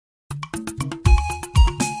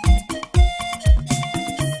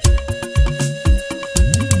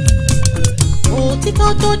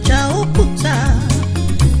tó jà òkúta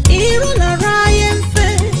irú lára ayé ń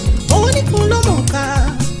fẹ́ oníkun ló mọ̀ ká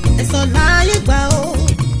ẹ̀sọ́ láyé gbà ó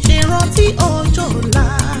ṣe rántí ọjọ́ ọ̀la.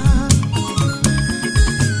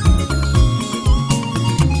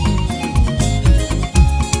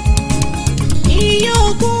 Iye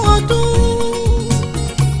ogún ọdún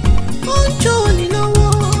ó ń jó ní lọ́wọ́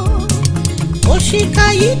òṣìkà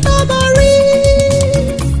yìí tó bá rí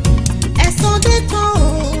ẹ̀san dé tán o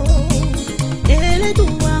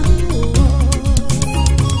Elédùà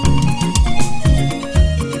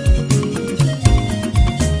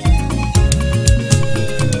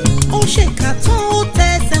ó ṣèkà tán ó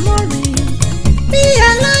tẹsẹ̀ mọ́rin bí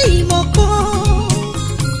aláìmọ̀kan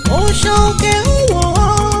ó ṣọ́kẹ́ ń wọ̀ ọ́.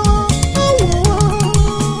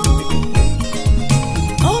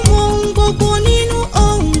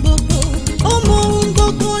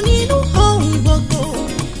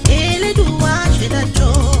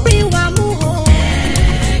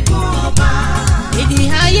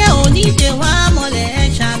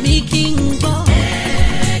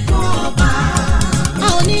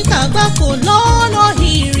 Kò lọ́nà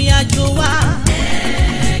ìrìn àjò wa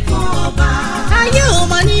ẹ̀gbọ́n ọba ayé ò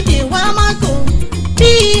máa nídè wá má gò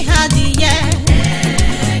bí adìyẹ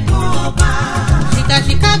ẹ̀gbọ́n ọba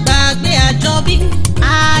ṣìkàṣìkà gbàgbé àjọbí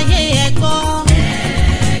ayé ẹ̀gbọ́n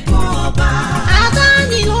ọba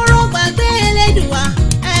adánilóró gbàgbé Elédùà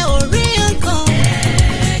ẹ ò rí nǹkan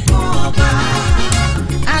ẹ̀gbọ́n ọba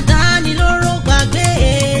adánilóró gbàgbé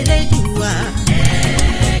Elédùà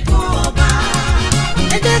ẹ̀gbọ́n ọba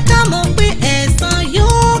ẹ jẹ́ ká mọ̀ pé ẹ̀san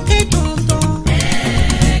yóò ké dandan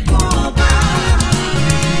ẹ̀gbọ́n ọba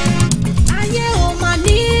ayé ò máa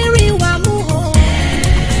ní rí wa mú o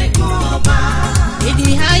ẹ̀gbọ́n ọba èdè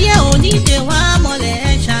ayé ò ní dè wá mọ́lẹ̀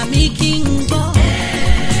ṣàmì kí n gbọ́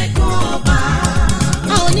ẹ̀gbọ́n ọba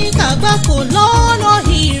a ò ní kàgbá kò lọ́nà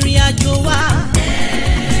ìrìn àjò wa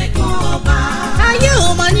ẹ̀gbọ́n ọba ayé ò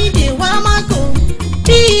máa ní dè wá má gò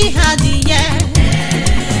bí adìyẹ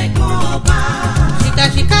ẹ̀gbọ́n ọba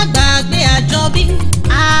ṣìkàṣìkà gbàgbé àjọbí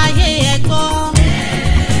ayé ẹ̀gbọ́n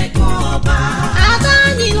ọba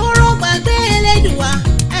adánilóró gbàgbé Elédùà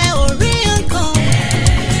ẹ ò rí nǹkan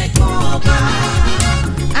ẹ̀gbọ́n ọba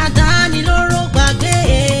adánilóró gbàgbé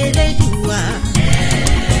Elédùà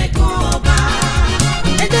ẹ̀gbọ́n ọba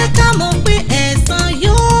ẹ jẹ́ ká mọ̀ pé ẹ̀san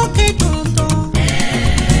yóò ké dandan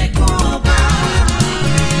ẹ̀gbọ́n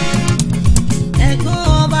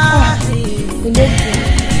ọba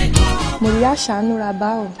mo rí àṣàánú ra bá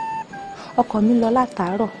ọ ọkọ mi lọ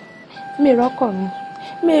látàárọ̀ mi rọ́kọ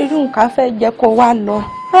mi rí nǹkan fẹ́ jẹ́ kó wá lọ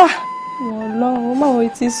wọn lọ́run máwọn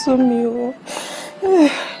ti sú mi o.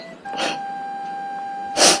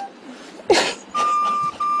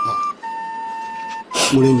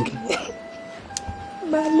 mo rẹ́ nìkẹ́.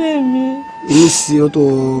 baálé mi. èmi sí ọ tó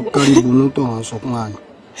kárí bonú tó hàn sọkún àná.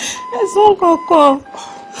 ẹ̀sùn kankan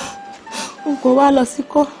n kò wá lọ sí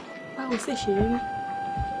kọ́ báwo ṣe ṣe rí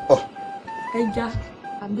ẹja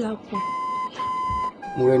àbí akọ.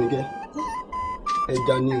 mo rẹ́ nìkẹ́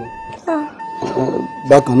ẹja ní o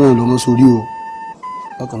bákan náà lọmọ sórí o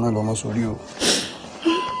bákan náà lọmọ sórí o.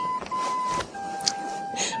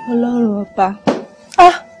 ọlọ́run ọba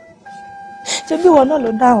ṣé bí wọn náà ló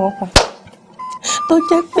dá àwọn kan tó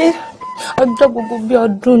jẹ́ pé ọjọ́ gbogbo bí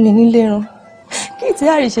ọdún ni nílé ran kí tí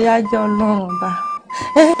àríṣe á jẹ́ ọlọ́run ọba.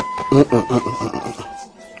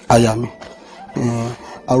 aya mi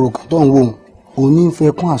àròkàn tó ń wò ó ní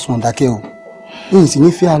fẹ́ kún àsun ọ̀dákẹ́ o èyí sì ní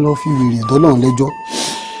fẹ́ a lọ fi wèrè ìdọ́lọ́run lẹ́jọ́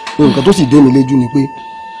nǹkan tó sì dé mi lójú ni pé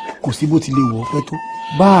kò sí bó ti lè wọ̀ ọ́ pẹ́ tó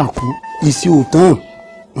bá a kú iṣẹ́ òtán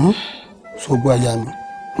sọgbọ́ aya mi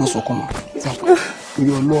wọ́n sọkàn mọ́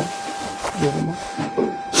ìrì ọlọ́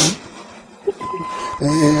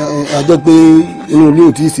àjọ pé inú ilé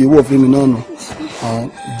ò tí ì ṣe wọ̀ fún mi náà nù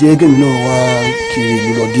jẹ́ kẹ́mi náà wá kiri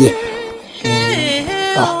ìlú lọ díẹ̀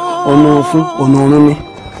ọ̀nà fún ọ̀nà ọ̀run mi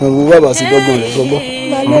ọ̀run bàbá sí dọ́gbọ̀n rẹ̀ sọgbọ́.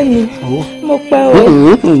 balẹ̀ mi mo pẹ́ o.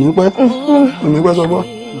 òní pẹ́ sọgbọ́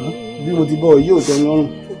bí mo ti bọ̀ yìí ò tẹ́ lọ́rùn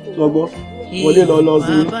sọgbọ́ wọlé lọ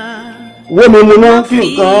sí i wọ́n mi mú náà kí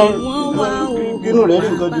nǹkan inú rẹ̀ rí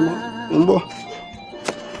nǹkan jù mọ́ ń bọ̀.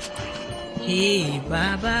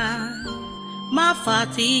 bàbá má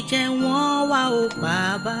fàtí jẹ wọ́n wá o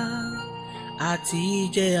bàbá àti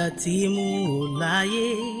jẹ àti mú o láyé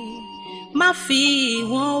má fi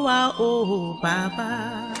wọ́n wá o bàbá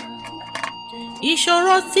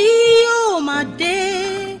ìṣòro tí yóò máa dé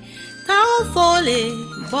tá ò fò lè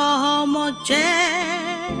bọ́ ọmọ jẹ́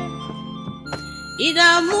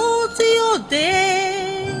ìdààmú tí yóò dé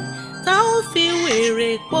tá ò fi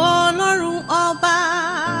wèrè pọ̀ lọ́rùn ọba.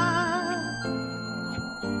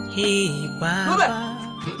 Bàbá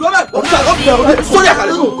sórí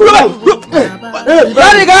àkàlẹ̀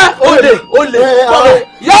yáàdìgá olè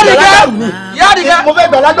yáàdìgá mo fẹ́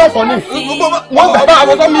gbàlájọ́ fọ́ ni wọ́n gbà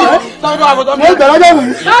àbọ̀tọ́ mi wọ́n gbàlájọ́ mi.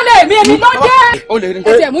 lọ́lẹ̀ mi èmi ló jẹ́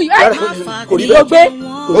ẹsẹ̀ mú yìí kò ní ló gbé.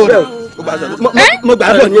 mo gbà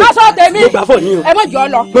fọ ni o aṣọ tèmi mo gbà fọ ni o ẹ mọ̀ jọ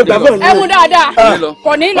lọ mo gbà fọ ni o ẹ mú dáadáa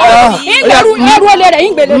kò ní lọ ìgbẹ́rù ẹrù olè rẹ̀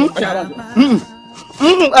yín gbélé.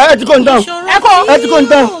 ẹ ti kò ń tán ẹ ti kò ń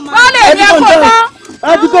tán lọ́lẹ̀ mi ẹ kò tán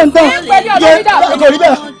ẹ ti kò ń tán yé kò rí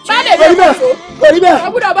bẹ́ẹ̀ kò rí bẹ́ẹ̀ kò rí bẹ́ẹ̀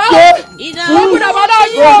ọgbùdọ̀ bá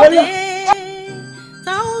yín o.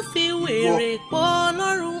 tá ò fi wèrè pọ̀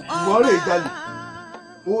lọ́rùn ìwọ rè jalè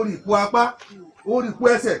ó rí ipò apá ó rí ipò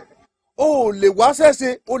ẹsẹ̀. o lè wá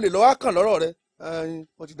sẹ́sẹ̀ o lè lọ́wọ́ kàn lọ́rọ̀ rẹ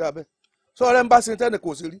wọ́n ti dá bẹ́ẹ̀ sọ́ọ́rẹ́ ń bá sin tẹ́nì kò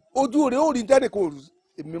sí rí ojú rẹ̀ ó rí tẹ́nì kò rí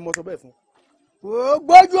èmi mo sọ bẹ́ẹ̀ fún.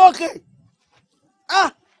 gbójú òkè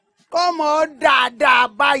kọ́mọ dáadáa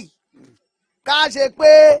báyìí ká ṣe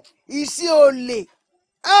pé iṣẹ́ olè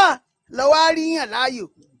lọ́wọ́ ríyàn láàyò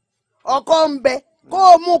ọkọ ń bẹ kó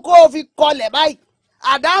o mú kó o fi kọlẹ̀ báyìí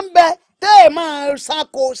àdá ń bẹ tẹ́ ẹ̀ máa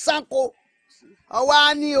sanko ọwọ́ á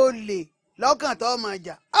ní olè lọ́kàn tó máa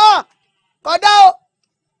jà kódà o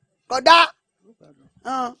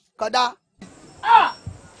kódà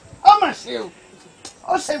ó mà ṣe o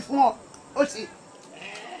ó ṣe fún ọ ó ṣe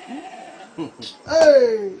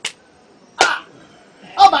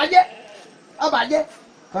ọbàjẹ́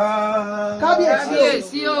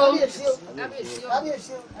kábíyèsí o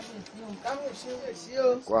kábíyèsí o.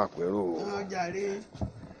 kó àpérò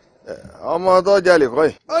ọmọ tó jalè kọ́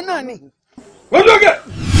yìí. ó náà ni. wọ́n lóge.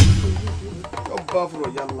 ọba fúnra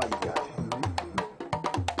ya ńlá ìyá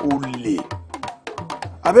olè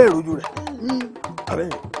abẹ́ ìrojú rẹ̀ abẹ́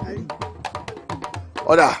yẹn.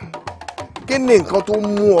 ọ̀dà kí ni nǹkan tó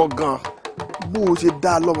mú ọ gan bó o ṣe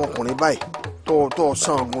dá lọ́mọkùnrin báyìí tó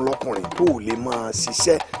sangun lọ́kùnrin tó ò lè máa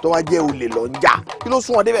ṣiṣẹ́ tó wá jẹ́ olè lọ ń jà kí ló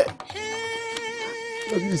sún ọ débẹ̀.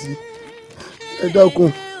 kábíyèsí ẹ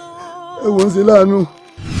dákun ẹ wò ń ṣe láàánú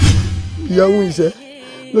ìyàwó ìṣẹ́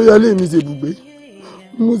ló yálé mi ṣèbùgbé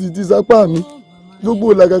mo sì ti sápá mi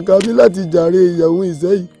gbogbo làkàkà mi láti jàre ìyàwó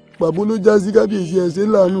ìṣẹ́ yìí pàbó ló já sí kábíyèsí ẹ ṣe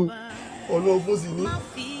láàánú ọ̀nà òfin sì ní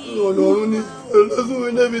ọ̀nà ọ̀run ní ọlọ́sùn mi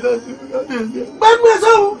débi láti kábíyèsí. gbẹ́nu ẹ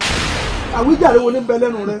sọ́run àwíjàre wo ní bẹ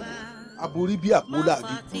lẹ́nu rẹ. aborí bí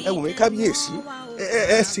àpòlàbí ẹ wò mí kábíyèsí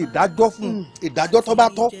ẹ sì dájọ́ fún ìdájọ́ tó bá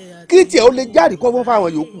tọ́ kí tiẹ̀ ó lè jáde kọ́ fún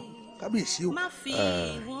fáwọn yòókù kábíyèsí o.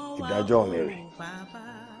 ìdájọ́ mi rè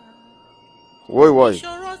wo ìwọ yìí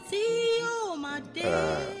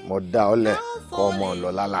mo dá ọ lẹ̀ kọ́ ọmọ lọ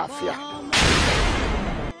lálàáfíà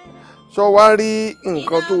sọ wá rí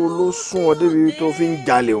nǹkan tó ló sún ọ débi tó fi ń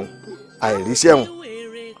jalè òun àìríṣẹ́ òun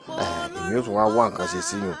èmi ò tún wá wá nǹkan ṣe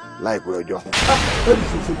sí yùn láìpẹ́ ọjọ́.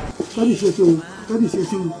 kábíyèsí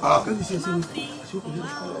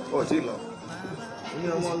ó ti lọ.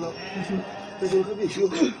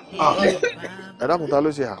 ẹ dákun ta ló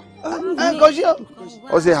ṣe hà. kò sí o.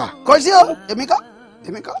 ó ṣe hà. kò sí o èmi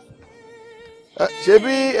kọ́. ṣé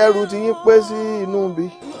bí ẹrù ti yín pé sí inú bí.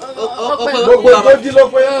 gbogbo tó jí ló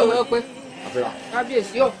pé.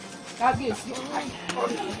 kábíyèsí o kábíyèsí o.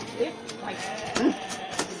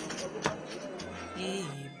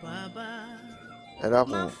 ẹ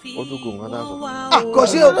dákun ó dúkù nǹkan tá a sọ. kò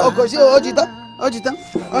sí o ó ti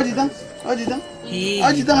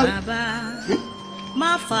tán.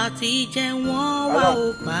 má fà tí jẹ wọ́n wá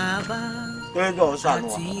o bàbá. kéjọ ṣàánú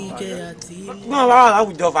wa gbọ́n wá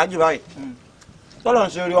láwùjọ fàájì báyìí tọ́lọ̀ ń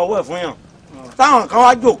ṣe orí ọwọ́ ẹ̀ fún yàn táwọn kan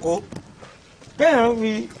wá jókòó kéèyàn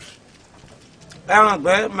fi ẹran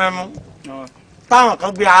gbẹ́ mẹ́mu táwọn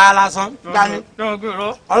kan gbé ara lásán dání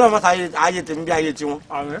ọlọ́mọta ayé tèmi bí ayé tiwọn.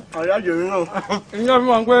 àyájọ yìí náà. ìyá mi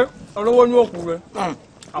máa ń pẹ́ olówó ní òkú rẹ̀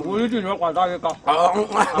àforíjì ní ọ̀pá àtàkì ká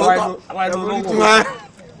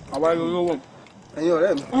àwa ìlú olówó. ẹ̀yin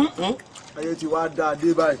ọ̀rẹ́ mi ayé ti wá dáa dé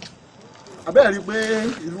báyìí abẹ́ẹ̀ rí i pé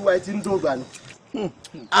ìlú wa ti ń dògbà ni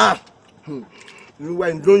ìlú wa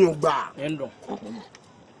ń dóyún gbà.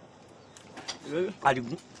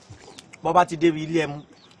 Àdìgún bọ́bá ti débi ilé ẹmu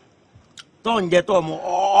tó ń jẹ tó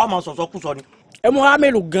ọmọ sọ̀sọ́ kù sọ ni. ẹmu á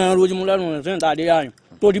mélòó gan-an lójúmọ́ lẹ́nu rẹ̀ sẹ́yìn tá a dé àyàn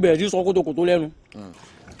tó di bẹ̀rẹ̀ sí sọ kótókótó lẹ́nu.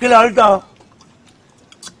 kí ló ń tọ́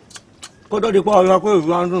kó tó di pọ́ ọyọ pé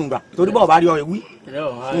ìlú wa ń dùn gbà torí bọ́ọ̀ bá rí ọ ìwí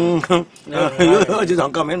yóò ti sọ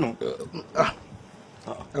nǹkan mẹ́nu.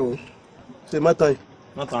 ẹ wo ṣe mọ́tàn yìí.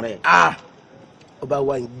 mọ́tàn rẹ̀. ọba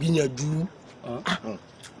wa ń gbìyànjú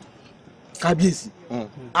kábíyèsí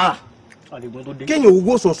kéèyàn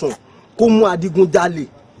owó sọ̀sọ̀ kó mú Adigunjalè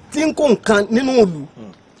tí ń kó nǹkan nínú ìlú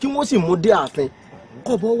kí wọ́n sì mú dé ààfin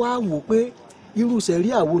kọ́bọ̀ wá wò pé irú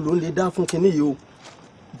sẹ̀ríà wo ló ń lè dá fún kinní yìí o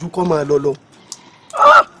ju kọ́ máa lọ.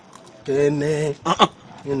 kẹ́nẹ́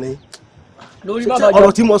lórí má bàjẹ́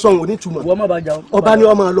ọ̀rọ̀ tí mo sọ òun ní túmọ̀ ìwọ má bàjẹ́ ọba ni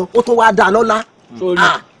ọmọ lọ ó tún wá dá lọ́lá. sórí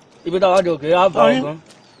ibi táwa jọ kì í á fà ọ̀gán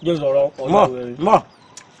jẹ́ sọ̀rọ̀ mọ̀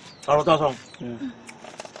ọ̀rọ̀ tó sọ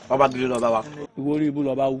ọba gidi lọ́ba wa. ìwọ orí ibú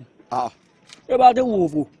lọ́ba wù. ṣé bá dé wò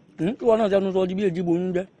òfò tí wọn náà sẹnu sọ di bí èjì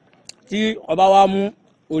boyún jẹ tí ọba wa mú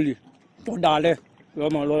olè tó dalẹ̀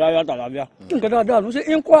yọmọ lọ yáyà tàlàbíà nǹkan dáadáa ló ṣe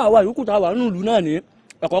ń kọ́ àwa ìyókù tá a wà nínú ìlú náà ní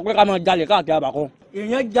ẹ̀kọ́ pé ká máa jalè káàkiri àbàkọ́.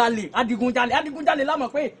 èèyàn jalè adigunjalè lámọ̀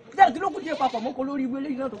pé jẹ́ kí ló kù díẹ̀ papọ̀ mọ́kọ lórí ìwé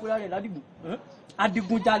lẹ́yìn náà tó kúrẹ́ rẹ̀ ládìgbò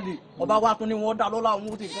adigunjalè ọba wa tún ni wọ́n dá lọ́la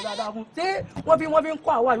òun ó ti nǹkan dáadáa fún ṣé wọ́n fi ń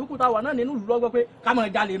kọ́ àwa ìyókù tá a wà náà nínú ìlú lọ́gbọ́ pé ká máa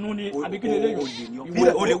jalè nú ni àbí kí lélẹ́yìn.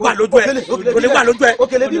 olè wà lójú ẹ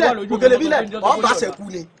òkèlè bílẹ̀ ọ̀ bá ṣẹ̀kú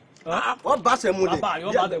ni wọ́n bá ṣẹ̀ mu lè.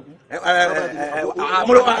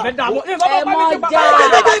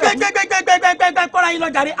 gbẹgbẹgbẹgbẹgbẹgbẹ kọ́ra yín lọ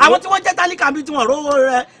jàre àwọn tí wọ́n jẹ́ tálíkà bíi tí wọ́n rówó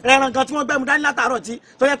rẹran kan tí wọ́n gbẹ́mu dání látàárọ̀ tí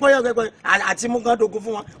tó yẹ pé àti mú gan dogun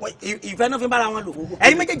fún wọn ìfẹ́ náà fi bára wọn lò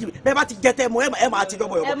ẹ̀yin méjèèjì bẹ́ẹ̀ bá ti jẹ tẹ́ mọ́ ẹ̀ máa ti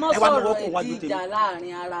dọ́bọ̀ yọ̀bọ̀ ẹ̀ wá ní wọ́n kó wájú tèmi. ẹ mọ sọ̀rọ̀ ìdíjà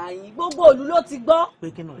láàrin ara yín gbogbo òlu ló ti gbọ́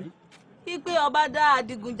pé ọba dá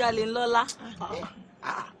adigunjalè ńlọ́lá.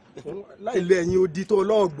 láìlé ẹ̀yin odi tó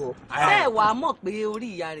lọ́ọ̀gbọ́. ṣé ẹ wàá mọ̀ pé orí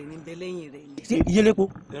ìyá rẹ̀ ní bẹ lẹ́yìn rẹ̀ ni. ṣé ìyẹlẹ́po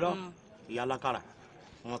irọ́ ìyá alákàrà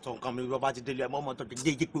wọn tọ nǹkan mi bá ti délé ẹ mọ́ tó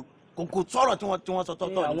jẹ́ ìjẹ́ pé kò sọ̀rọ̀ tí wọ́n sọ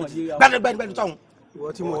tọ́tọ́ gbẹ́dẹ́gbẹ́dẹ́ sọ̀hún. ìwọ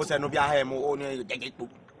tí mo sẹnu bí ahẹ́ mu ó ní jẹ́jẹ́ ipò.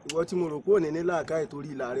 ìwọ tí mo rò pé òní ní làákà ìtorí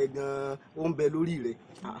ìlà rẹ gan-an ó ń bẹ lórí rẹ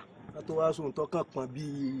ká tó wá sóhun tọkàn pọn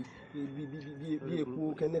bíi epo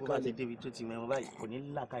kẹ́nẹ́kan. bá a ti débi tó ti mẹ́wọ́n báyìí kò ní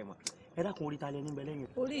làákà ìmọ̀ ẹ dákun orí ta lẹ ní bẹ lẹ́yìn.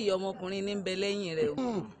 orí ìyá ọmọkùnrin ní bẹ lẹ́yìn rẹ o.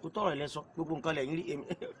 kò tọrọ ẹ lẹsọ gbogbo nǹkan lẹ́yìn rí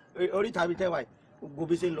orí tàbí tẹwà yìí gbogbo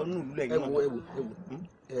bí ṣe ń lọ nínú ìlú lẹ́yìn. ẹwù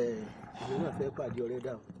ìlú náà fẹ́ pàdé ọ̀rẹ́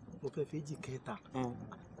dà mo fẹ́ fèjì kẹta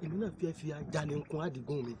ìlú náà fẹ́ fi ajalè ń kun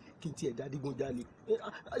àdìgún mi kí n tiẹ̀ dádìgún jalè.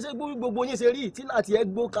 ṣé gbogbo yín ṣe rí tí láti ẹ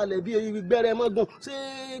gbó kalẹ̀ bí gbẹ́rẹ́ mọ́gùn ṣé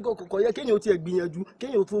kò yẹ kéèyàn tiẹ̀ gbìyànjú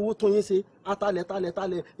kéèyàn fowó tún yín ṣe atalẹ̀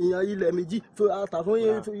ìyàn ilẹ̀ méjì ata fún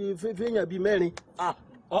fẹ́yàn bíi mẹ́rin.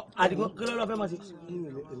 àdìgún kí ló lọ fẹ́ máa ṣe.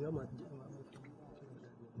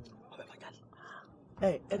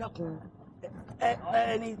 ẹ dákun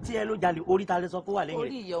ẹni tí ẹ ló jalè orí ta lè sọ pé wà lẹ́yìn rẹ̀.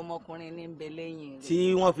 orí ìyá ọmọkùnrin ní bẹ lẹ́yìn rẹ̀.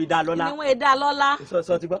 tí wọ́n fi dá lọ́lá. ni wọ́n dá lọ́lá.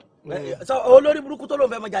 sọ ti gbọ́. sọ olórí burúkú tó ló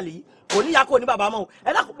ń fẹ́ mọ jalè yìí kò ní ya kó ní bàbá mọ́ o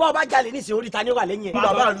ẹ dákun bọ́ ọba jalè nísìnyí orí ta ni ó wà lẹ́yìn rẹ̀.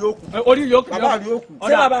 bàbá rí òkú. orí yóò kú. bàbá rí òkú.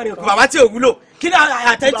 ṣé bàbá rí òkú. bàbá tí ò wúlò kí ni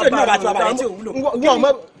àtẹ̀tí òní bàbá tí bàbá rẹ̀ tí ò wúlò.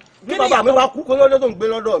 bí bàbá mi bá kú kó lọ́dọ̀ tó ń gbé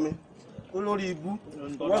lọ́dọ̀ mi olórí ibú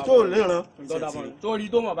wọ́n tó léran. torí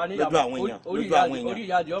tó mọ̀ bá níyàwó orí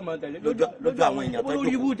ìyá àjẹ́ ọmọ tẹ̀lé lójú àwọn èèyàn tó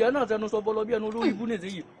olórí ibú tẹ̀ náà sẹnu sọ bọ́lọ́ bí ẹnu olórí ibú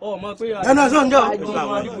nìyí ọmọ pé ẹnu sọ̀njọ́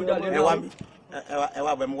ẹ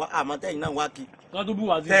wá bẹ̀mú wá àmọ́ tẹ̀yìn náà wá kí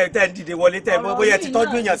tẹ̀ ń dìde wọlé tẹ̀ bóyá ti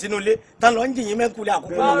tọ́jú èèyàn sínú ilé tá lọ ń jìyìn mẹ́kúlẹ̀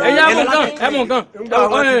àkókò. ẹ mọ̀ nǹkan. nígbà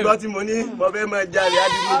wọn ti gbọ́ tí mo ní mo fẹ́ máa jalè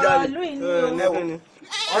adigun jalè.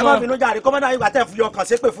 ẹ má bínú jàre kọ́mọ́dà yìí gbà tẹ̀ fi ọkàn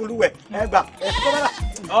ṣépè fún lúwẹ̀ ẹ gbà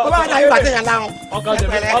kọ́mọ́dà yìí gbà tẹ̀ yàn láwọn. ọkàn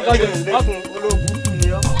tẹ̀lé ológun ni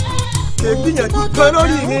ọ́ gbìyànjú kan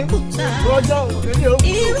lórí mi rọjò òkèlè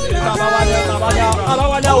òkú.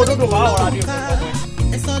 àbáwálé òdodo wà ọ̀rọ̀ àdé.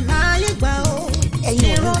 ẹ̀sọ́ láyé gbà ó.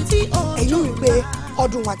 ẹ̀yin rí pé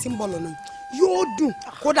ọdún wa ti ń bọ̀ lọ́nà yóò dùn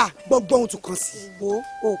kódà gbọ́ngbọ́n tún kàn sí. o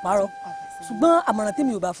ò parọ́ ṣùgbọ́n àmọ̀ràn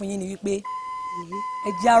tèmi ò bá fún yín ni wípé ẹ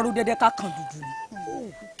jẹ́ aró dẹ́dẹ́ ká kàn dùdù ni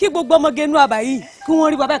kí gbogbo ọmọge inú àbá yìí kí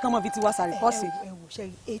wọ́n rí bàbá kan mọ̀ fi tiwa sàrè pọ́sì. ẹ wò ṣe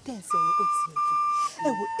èyí tẹ̀ ń sọ yẹn ó ti ẹ̀dùn ẹ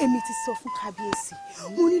wò èmi ti sọ fún kábíyèsí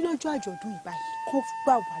mo ní lọ́jọ́ àjọ̀dún ìbáyìí kó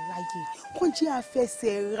gbà wá láàyè kó jẹ́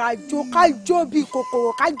àfẹsẹ̀ rajo kájọ́ bíi kòkòrò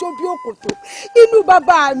kájọ́ bíi òkòtò inú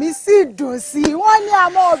bàbá mi sì dùn sí i wọ́n ní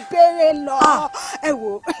àmọ́ bẹ̀rẹ̀ lọ ẹ wò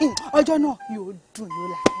ọjọ́ náà yóò dùn yóò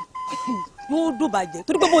là. yóò dùn bàjẹ́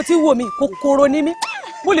torí pé bó ti wò mí kòkòrò ní mí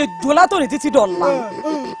mo lè dùn látòní títí dọ̀la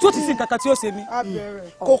tí ó ti sin kankan tí ó ṣe mí.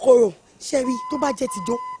 kòkòrò ṣẹ́rí tó bá jẹ́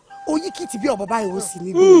tijọ́ oyin kìtì bí ọ̀bọ̀ báyìí ó sì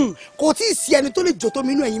níbi kò tí ì sí ẹni tó lè jò tó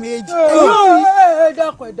mi inú ẹ̀yin méjì. ẹ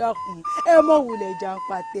dákun ẹ mọ wulẹ̀ jà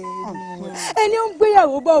pàtẹ ẹni ń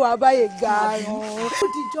gbéyàwó bọ̀ wá báyìí gan-an ó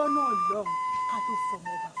dijọ́ náà lọ ká tó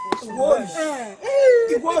fọmọ bà fọ́.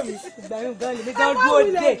 ìwọ yìí ìgbà yóò gan lè gan dúró dé.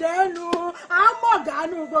 ẹ mọ wulẹ̀ jẹ́nu àmọ̀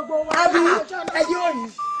gánú gbogbo wa. àbí ẹyẹ òyìn.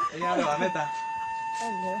 ẹ̀yin arẹwà mẹ́ta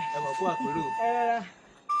ẹ mọ̀ fún àpérò.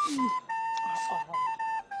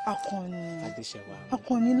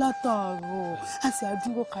 akọni látàárọ̀ a sì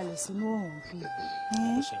àdúró kalẹ̀ sínú òòrùn bí.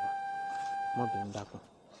 mọ bìnrin dàpọ̀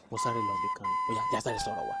mo sáré lọ bí kan ó yá jásáré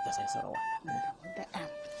sọ̀rọ̀ wa.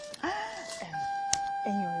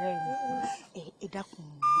 ẹ̀yin ọ̀rẹ́ mi ẹ dákun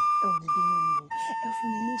ẹ ò ní bínú mi o ẹ fún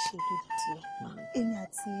mi ní ìṣèlú díẹ̀ èmi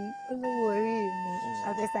àti olówó orí mi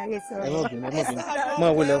afẹ́sáré sọ̀rọ̀. ẹ má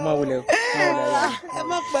bínú máa wọlé o. ẹ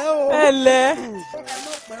má pẹ́ o. ẹ lẹ́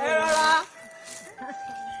ẹ rọra.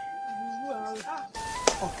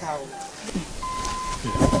 ọ̀ka o.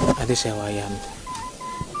 Adéṣẹ́wà ya mi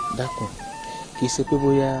dákun kì í ṣe pé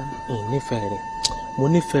bóyá n nífẹ̀ẹ́ rẹ̀ mo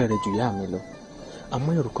nífẹ̀ẹ́ rẹ̀ jù yá mi lọ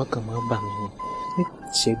àmọ́ èrò kankan máa ń bà mí ní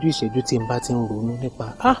ìṣẹ́jú ìṣẹ́jú tí n bá ti ń ronú nípa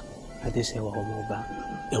Adéṣẹ́wà ọmọ ọba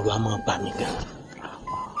ẹ̀rù á máa bà mí gan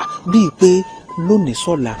bíi pé lónìí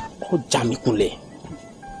sọ́la kọ́ já mi kulẹ̀.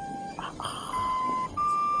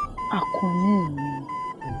 Àkànní mi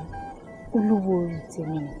olówó orí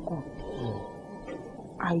tèmi nìkan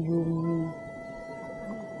ayọ̀ mi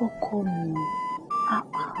ọkọ mi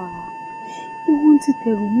ìwọ ti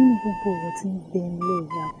tẹ̀rù nínú gbogbo ọ̀rọ̀ tí ń bẹ nílẹ̀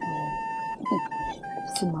ìyá kan kò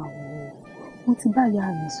sì máa wò ó mo ti bá ìyá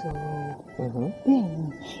mi sọ̀rọ̀ bẹ́ẹ̀ ni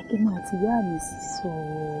èmi àti ìyá mi sì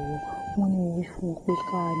sọ̀rọ̀ wọ́n ní wí fún un pé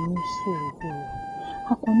ká ní sùúrù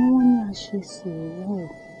Àkànní wọ́n ní a ṣe sùúrù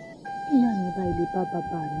bí ìyá mi bá ilé bá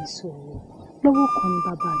bàbá mi sọ̀rọ̀ lọ́wọ́ kan ni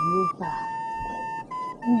bàbá mi ó gbà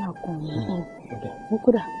ní Àkànní ó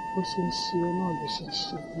kódà bó ṣe ń ṣe ọ náà ló ṣe ń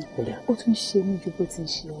ṣe mí ó tún ṣe mí ju bó ti ń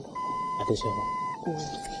ṣe ọ lọ. Adéṣẹ́wà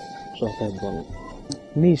sọ fẹ́ gbọ́ mi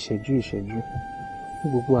ní ìṣẹ́jú ìṣẹ́jú ní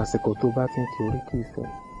gbogbo àsìkò tó bá ti ń kí oríkì ìfẹ́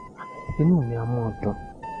inú mi á mọ́ ọ̀dàn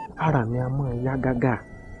ara mi á mọ́ yá gágá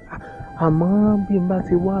àmọ́ bí n bá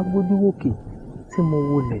ti wá gbójú wòkè tí mo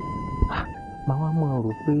wọlẹ̀ màá wá máa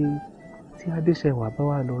rò pé tí Adéṣẹ́wà bá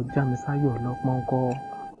wà lọ já mi sáyọ̀ ọlọ́pọ́n kọ́.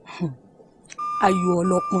 ayọ̀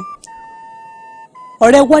ọlọ́pọ́n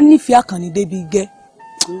ọ̀rẹ́ wa nífẹ̀ẹ́ Àkànní débi gẹ́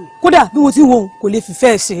kódà bí mo ti wò ó kò lè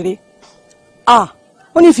fìfẹ́ ṣeré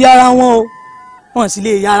wọ́n nífẹ̀ẹ́ ara wọn o wọ́n sì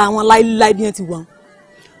lè ya ara wọn láíláí bí wọ́n ti wọ́n.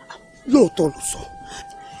 lóòótọ́ ló sọ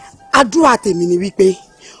àdúrà tèmi ni wípé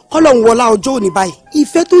kọ́lọ́hún wọlá ọjọ́ òní báyìí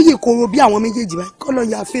ìfẹ́ tó yè koro bí àwọn méjèèjì báyìí kọ́lọ́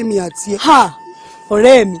ya fẹ́mi àti ẹ̀.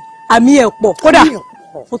 ọ̀rẹ́ mi àmì ẹ̀ pọ̀ kódà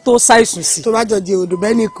ó tó ṣàìsùn sí. tó bá jọ di odò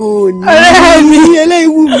bẹ́ẹ̀ ni kò ní. ọ̀rẹ́ mi eléyìí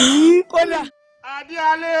wù mí kódà.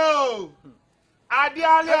 Adéalé o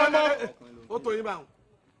Adéalé ọmọ. ó tó yín báwọn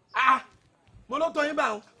mo ló tó yín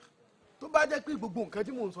báwọn tó bá jẹ́ pé gbogbo nǹkan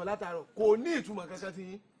tí mò ń sọ látàárọ̀ kò ní ìtumọ̀ kankan sí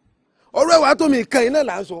yín. ọ̀rọ̀ ẹ̀wà tó mi kan iná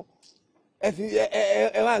là ń sọ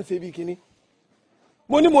ẹ wá ń ṣe bí kinní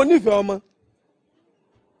mo ní mo nífẹ̀ẹ́ ọmọ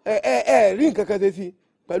ẹ rí nǹkan kan ṣe sí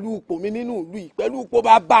pẹ̀lú ipò mi nínú ìlú yìí pẹ̀lú ipò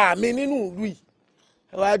bàbá mi nínú ìlú yìí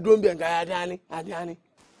ẹ wá dúró ń bẹ̀ nǹkan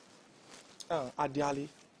Adéalé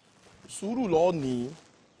sùúrù lọ́ọ́ ní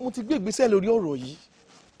mo ti gbé ìgbésẹ̀ lórí ọ̀rọ̀ yìí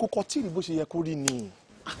kó kọ tí ì rí bó ṣe yẹ kó rí ni.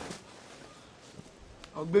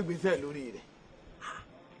 ọgbẹ́gbẹ́sẹ̀ lórí rẹ̀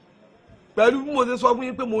pẹ̀lú bí mo ṣe sọ fún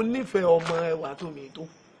yín pé mo nífẹ̀ẹ́ ọmọ ẹwà tó mi tó.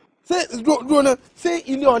 ṣé dúró náà ṣé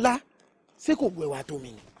ilé ọlá ṣé kò gbọ́ ẹwà tó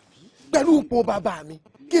mi ni pẹ̀lú ipò bàbá mi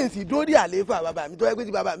kí n sì dórí àlééfà bàbá mi tó yẹ pé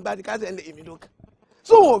tí bàbá mi bá ti kásẹ̀ ńlẹ̀ èmi ló kàn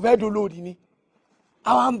sóhun ò fẹ́ dolórí ni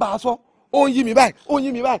àwa ń bá a sọ ó ń yí mi báyìí ó ń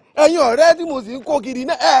yí mi báyìí ẹ̀yin ọ̀rẹ́ tí mo sì ń kó kiri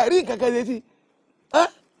náà ẹ̀ rí nǹkan kan ṣe sí.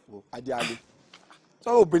 Adéalé sọ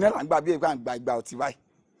obìnrin náà ń gbà bí ẹgbẹ́ àgbà ìgbà ọtí báyìí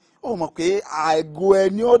ó mọ̀ pé àgọ́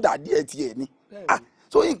ẹni ó dà díẹ̀ tiẹ̀ ni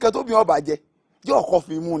so nǹkan tó bí wọn bàjẹ́ yóò kọ́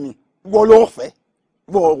fi mú ni wọ́n lọ́ọ́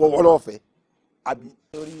fẹ́ àbí.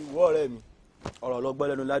 sórí ìwọ ọ̀rẹ́ mi ọ̀rọ̀ lọ́gbọ́n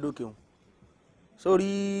lẹ́nu ládòkè òun sórí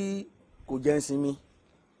kò jẹ́ ń sinmi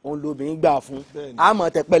òun lobìnrin gbà fún àmọ̀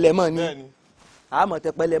tẹpẹlẹ mọ́ ni àmọ̀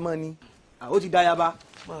tẹpẹlẹ mọ́ ni ó ti dáyàbá.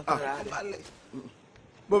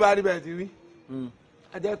 bó bá rí bẹ́ẹ̀ ti rí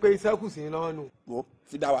a jẹ́ pé iṣẹ́ kù sí i lọ́wọ́ nù. wo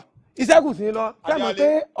fi dá wa. iṣẹ́ kù sí i lọ sẹ́mi pé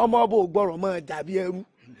ọmọ ọba ò gbọ́rọ̀ mọ́ dàbí ẹrú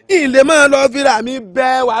ilé máa lọ fira mi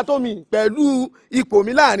bẹ́ wàá tó mi pẹ̀lú ipò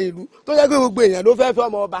mi láàrin ìlú tó jẹ́ pé gbogbo èèyàn ló fẹ́ fẹ́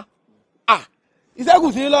ọmọ ọba iṣẹ́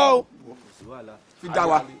kù sí i lọ o. fi dá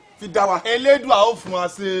wa fi dá wa. Elédùà ó fún wa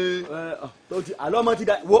ṣe. àlọ́ ọmọ ti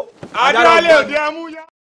dá wo. Adéalé òde amúyá.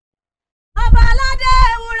 ọba aládé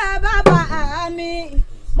ewúrà bàbá mi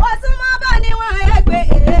mo tún mọ́ bá níwọ̀n ẹgbẹ́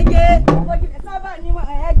èyẹ mo jìnà sábà níwọ̀n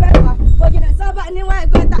ẹgbẹ́ wa mo jìnà sábà níwọ̀n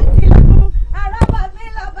ẹgbẹ́ tàdínlógún Arabanbi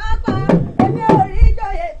lọ bá pa èmi ò rí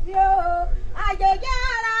ìjòyè sí o àjèjì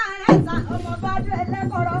ara rẹ̀ sà ọmọ bá dúró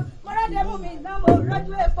ẹlẹ́kọ̀ọ́rọ́ mọ́rọ́dé mú mi iná mo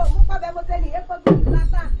rọ́jú epo mú pàbẹ́ mo tẹ́lẹ̀ epo gbòòrò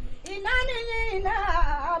látà iná níyì iná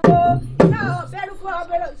àbò iná ọ̀bẹ́rù fún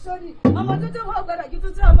ọ̀bẹ̀rẹ̀ sórí ọmọ tuntun wọn gbọdọ̀ ju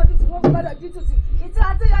tuntun ọmọ tuntun wọn gbọdọ̀ ju tuntun ìtọ́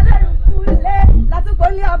àtúnyọlẹ́rù kúlẹ̀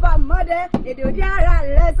látúgbólé ọba mọ́dẹ èdè òdì ara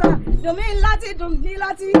rẹ̀ sà dùn mí láti dùn mí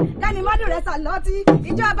láti kẹ́ni mọ́dún rẹ̀ sà lọ́tí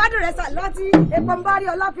ìjọ abádùn rẹ̀ sà lọ́tí epo ń bá rí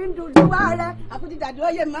ọlọ́fin dùn lúwa rẹ̀ àkútìdàdúró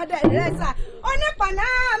yé mọ́dẹ rẹ̀ sà onípàná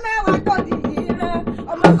mẹ́wàá tó di rẹ̀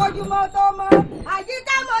ọmọ kojú mọ́ tó mọ́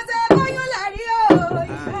àyíká mo ṣe kóyún lẹ́rí o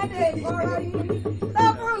ìfẹ́dẹ̀ ìkọ̀rọ̀ yìí tó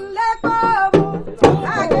fún lẹ́kọ̀ọ́ mu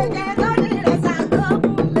àjẹjẹ tó ní rẹ̀ sà tó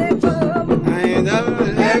fún lẹ́kọ̀ọ́ mu.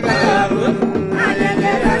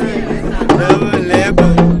 àjẹjẹ tó ní rẹ̀ sà tó fún lẹ́kọ̀ọ́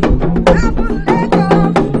mu.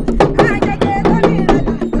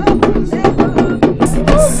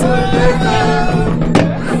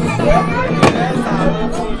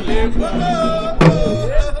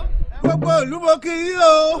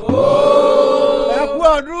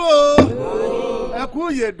 ẹ̀kú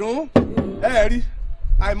ìyèdún rí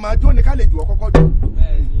àìmájó ni ká lè jù ọ́ kọ́kọ́ jù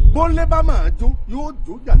bóńlé bá máa jó yóò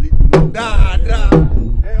jó jàlejò náà dáadáa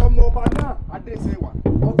ọmọ ọba náà adéṣèwà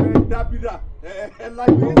ọbẹ̀ dábìrà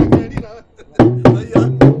láyé ẹ̀rí náà ọ̀yà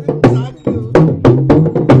sáàkì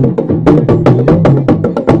o.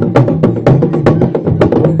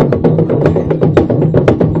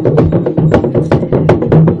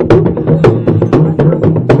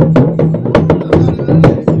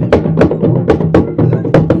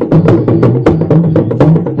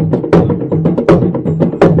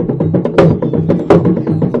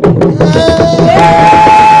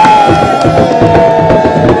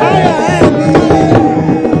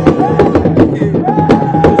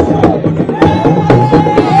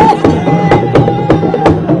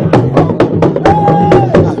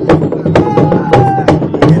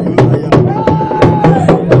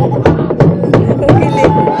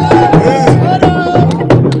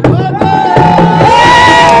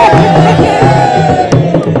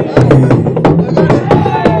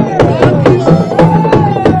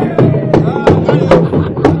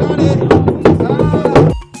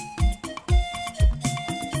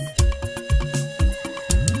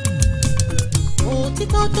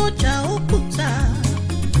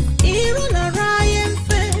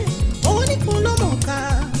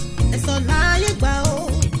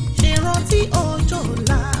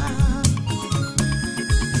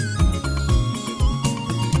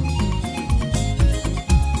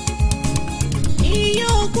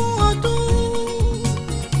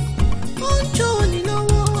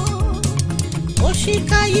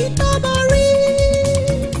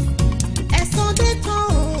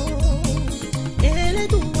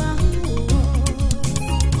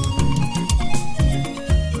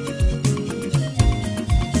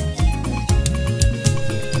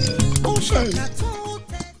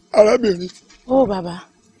 arábìnrin. ó bàbá.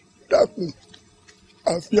 dákun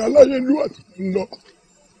àfi aláyélúwà tó ń lọ.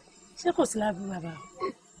 ṣé kò sí láburú bàbá.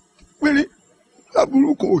 péré láburú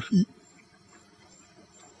kò sí.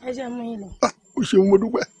 ẹ jẹ́ mú yín lọ. o ṣeun mo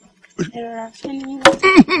dúpẹ́. ẹ rọra ṣé ní.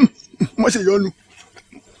 mo ṣe yọnu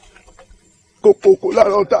kòkòkò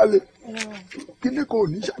lára ọ̀tá lé kí ni kò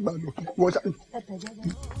ní ṣàgbà lọ wọ́n ṣàgbà.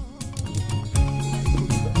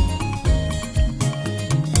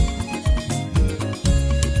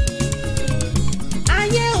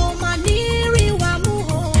 ayé ò mà ní rí wa mú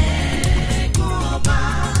o. ẹ̀gbọ́n ọba.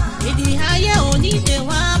 ìdí ayé ò ní dè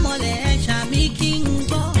wá mọ́lẹ̀ ṣàmì kí n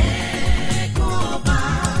gbọ́. ẹ̀gbọ́n ọba.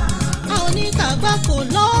 a ò ní kàgbá kò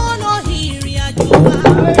lọ́nà ìrìn àjò wa.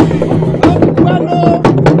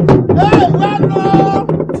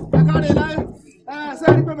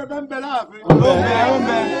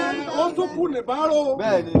 ó tún kú nìbárò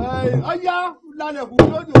ọyá lálẹ́ kù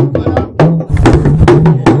lójú ọ̀yá.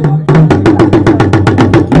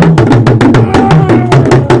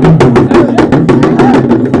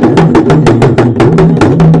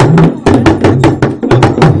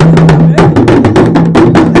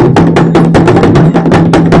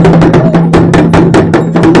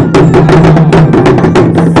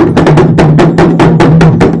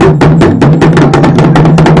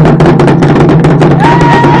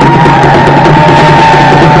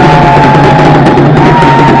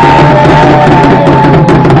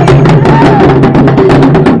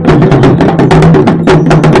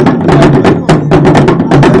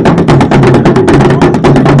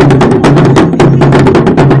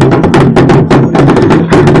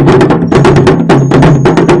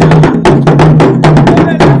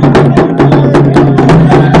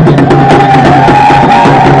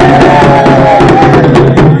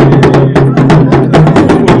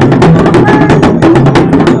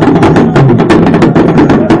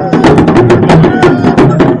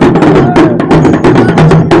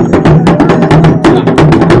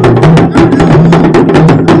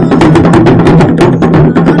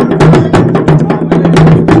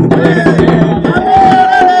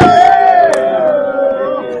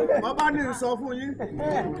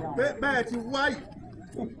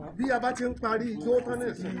 bí a bá ti ń parí ijó tán ní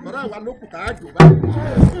ìsìn bọ́dá àwa ló kù tá a jò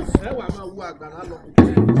báyìí ẹ wà máa wo àgbàrá lọ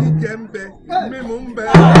jíjẹ ń bẹ mímu ń bẹ.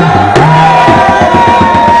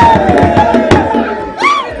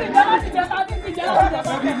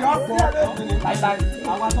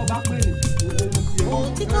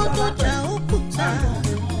 òtítọ́ tó jà òkúta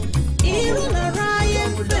irú lára ayé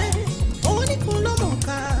ń fẹ́ oníkun ló mọ̀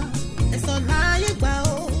ká ẹ̀sọ́ láyé gbà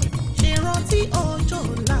ó ṣe rántí ọjọ́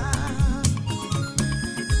ọ̀la.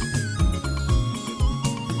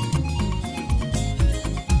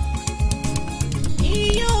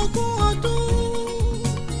 iye ogún ọdún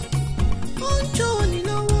ó ń jó ní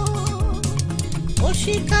lọ́wọ́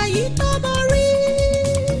òṣìkà yìí tó bá rí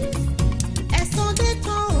ẹ̀san dé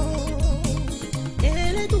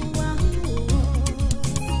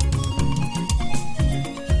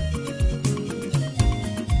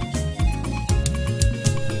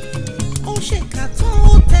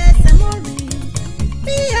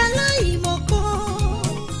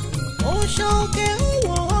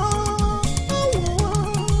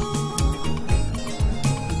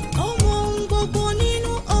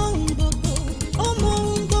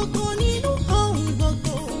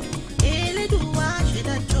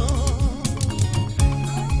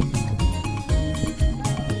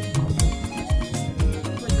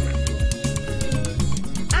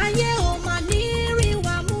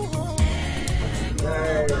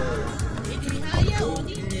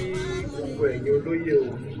ẹ̀yin olóyè o.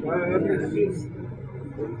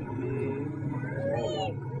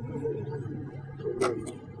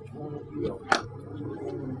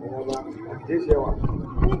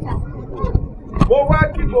 Mo wá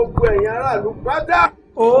kí gbogbo ẹ̀yin aráàlú pátá.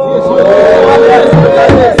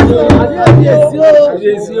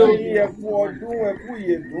 Kábíyèsí o. Ẹ kú ọdún, ẹ kú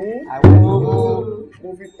ìyèdún. Mo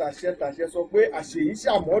fi tàṣẹ sọ pé àṣèyí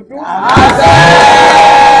ṣàmọ́dún.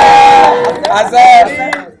 Àṣẹ.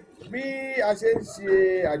 Bí a ṣe ń ṣe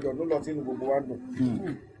àjọ̀dún lọ sínú gbogbo wa dùn.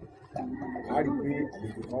 A rí pé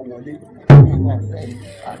àlejò kan wọlé.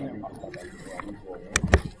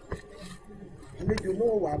 Àlejò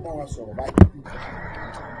náà wà bá wa sọ̀rọ̀ báyìí.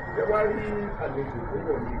 Ẹ wá rí àlejò tó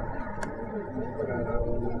wọ̀ ní.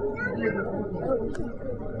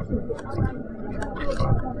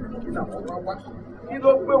 Kí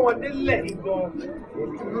ló gbé wọn délẹ̀ gan-an?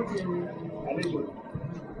 Àlejò.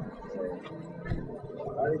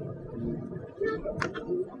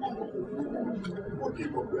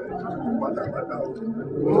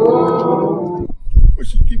 Ó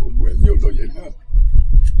sì kí gbogbo ẹ̀yin olóyè náà.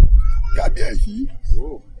 Kábíyèsí.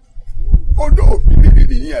 Odò òbírírí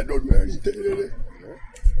ní ẹ̀dọ́dún ẹ̀rín tẹ́rẹ́rẹ́.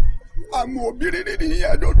 Àmọ́ òbírírí ní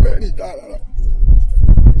ẹ̀dọ́dún ẹ̀rín tààrà.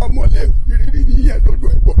 Ọmọlẹ̀ òbírírí ní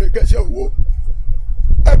ẹ̀dọ́dún ẹ̀bọ̀rẹ̀ kẹsẹ̀ owó.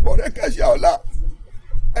 Ẹ̀bọ̀rẹ̀ kẹsẹ̀ ọlá.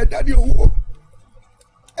 Ẹ̀dádì owó.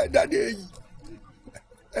 Ẹ̀dádì èyí.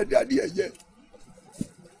 Ẹ̀dádì ẹ̀yẹ.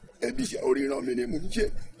 Ebi iṣẹ́ oríran mi ni mò ń ṣe.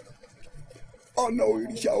 Ọ̀nà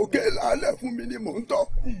òrìṣà òkè làálẹ̀ fún mi ni mò ń tọ̀.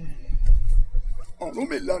 Ọ̀run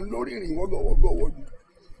mi là ń lórí ìrìn wọ́gọ́wọ́gọ́wọ́ ni.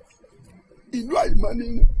 Ìlú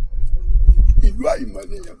àìmọ́nìyàn. Ìlú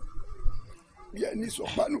àìmọ́nìyàn. Bí ẹni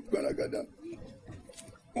sọ̀pánù gbẹ̀rẹ̀gàdà.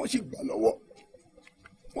 Wọ́n sì gbà lọ́wọ́.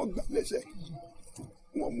 Wọ́n gbà lẹ́sẹ̀.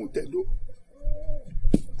 Wọ́n mú tẹ̀dó.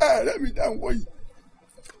 Ẹ̀rẹ́ mi dá ń wọ̀ yìí.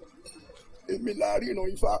 Èmi la ríran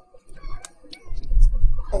Ifá.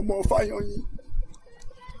 Ọmọ Fáyọyìn.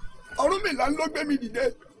 Ọ̀rúnmìlà ló gbé mi dìde.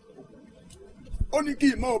 Ó ní kí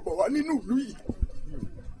n máa bọ̀ wá nínú ìlú yìí.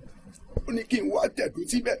 Ó ní kí n wá tẹ̀dó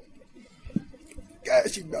síbẹ̀. Kẹ́ ẹ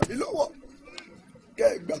sì gbà mí lọ́wọ́. Kẹ́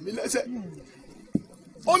ẹ gbà mí lẹ́sẹ̀.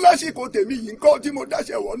 Ó lásìkò tèmi yìí ńkọ́ tí mo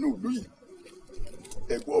dáṣẹ wọnú ìlú yìí.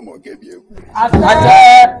 Eku ọmọ kébi eku. Àṣẹ.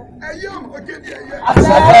 Ẹyẹ ọmọ kébi ẹyẹ.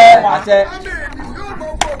 Àṣẹ. Àṣẹ. Ọmọ ènìyàn yóò mọ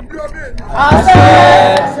fún òbí ọmọ ènìyàn. Àṣẹ.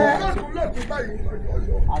 Lọ́tún lọ́tún báyìí lọ́jọ́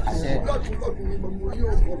yọ. Àṣẹ. Lọ́tún lọ́tún ni gbogbo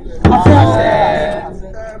yóò mọ bẹ́ẹ̀.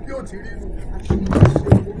 Àṣẹ. Bí ó ti rí nu,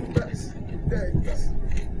 tẹ́ ẹ gbà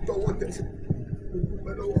tọwọ́ tẹsẹ̀.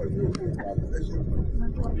 Olùpẹ́ lọ́wọ́ ní owó ẹ̀ṣọ́.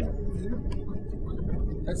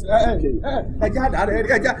 Ẹja àdá rẹ̀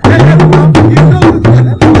ẹja ẹja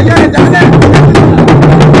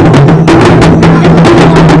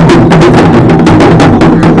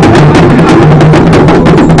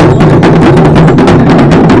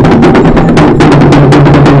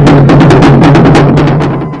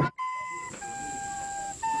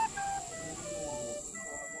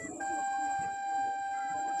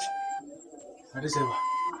Adéṣẹ́wà.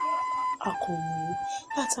 Akọ̀wé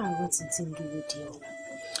látàárọ̀ ti dín dúró di ọ̀la.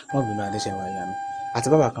 Wọ́n bínú Adéṣẹ́wà ìyá mi. Àti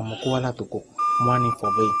bàbá kan mo kó wá látòkò. Mo wá ní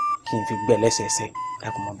fọ̀bẹ́ yìí kí n fi gbẹ lẹ́sẹẹsẹ.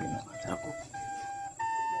 Dákun mọ́ bínú.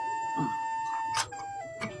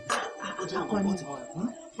 Akọni,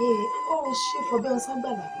 ó ṣe fọ̀bẹ́ ọ̀sán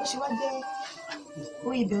gbàgbà, ó ṣe wá jẹ́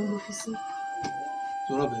orí ibẹ̀ ló fi sí.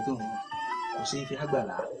 Sọ̀rọ̀ bẹ̀ tó ń wọ̀, kò sí ife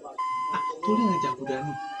àgbàlá. Torí àwọn jàkúdà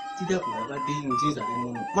ní tí jàkúdà bá dé inú tí ìsàlẹ̀ mú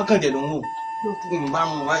un. Mọ́kànjẹ́ ló ń wò. Lóòótọ́. Ń bá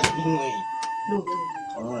wọn wá ìlú wọn yìí. Lóòótọ́.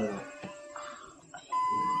 Ọ̀rọ̀ rẹ̀.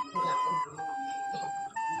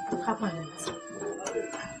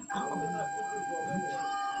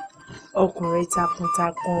 Ọkùnrin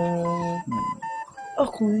takuntakun,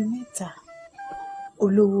 ọkùnrin mẹ́ta,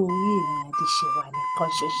 olówó orí èmi Adéṣẹ́wà nìkan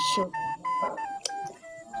ṣoṣo.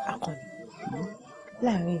 Akọni,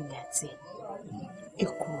 láàrin èmi àti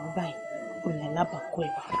ẹ̀kọ́ báyìí, olè alábàákú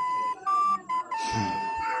ẹ̀ wá.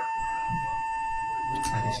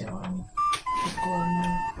 Adéṣẹ́wà ni. Ọkọ mi.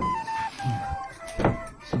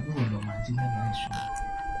 Ṣé bí wọ́n lọ máa jí lẹ́la ẹ̀ṣọ́?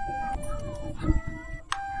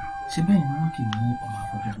 Ṣé bẹ́ẹ̀ ni wọ́n kì í ní ọmọ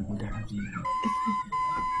àfọ́jọ́ gbogbo dára bí ẹ̀rọ?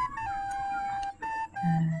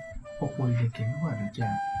 Ọ̀pọ̀ ìlẹ̀kẹ̀ ló wà lọ́jà.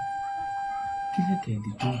 Kí lẹ̀kẹ̀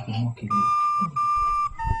èdè tó gbọ́ mọ́kẹ́lẹ́?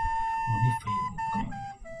 Mo nífẹ̀ẹ́ rẹ̀ gan-an.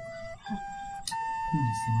 Mi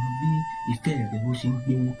ò sì mọ bí ìfẹ́ rẹ̀ bó ṣe ń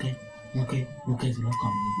gbé wúkẹ́ sí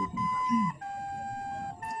lọ́kàn mi ní gbogbo ìgbà.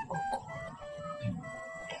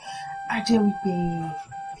 A jẹ́ wípé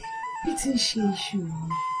bí tí ń ṣe iṣu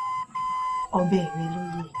mi, ọbẹ̀ rẹ ló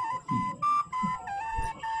yẹ.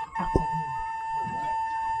 Akọni,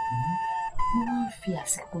 mo máa ń fi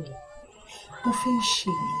àsìkò yìí, mo fi ń ṣe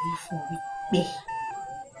ìlérí fún wípé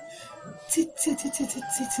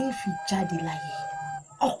títí fi jáde láyé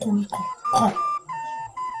ọkùnrin kankan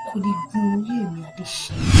kò lè gun orí èmi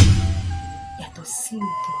Adéṣe yàtọ̀ sí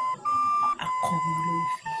òde akọni lórí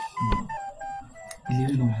fẹ́.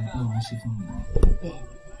 ìlérí ló máa ń gbọ́ wọn ṣe fún mi. bẹ́ẹ̀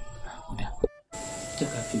kódà jẹ́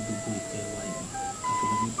ká fi gbogbo ìfẹ́ wa yìí ká fi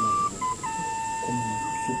gbogbo ẹ̀ lọ kó mọ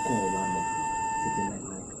sókàn wa lọ títí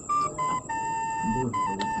láìláì bóyá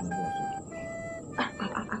ọ̀rọ̀ ló fún mi wọ́n sọ.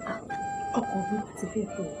 ọkọ̀ mi ti fẹ́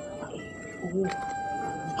tó owó.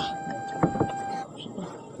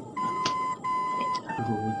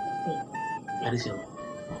 Adéṣe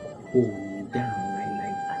o ò ní dáhùn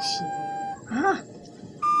láìláì. àṣẹ.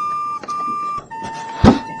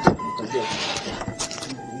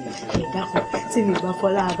 ẹ̀dá kan tí mi bá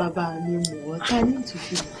fọlá bàbá mi mọ̀ ọ́ ta ní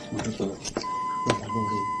ìtúsí. mo dúpẹ́ ọ̀gá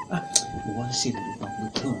lóore mo wá ń ṣèlérí fún pé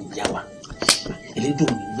kí òun yá wa elédò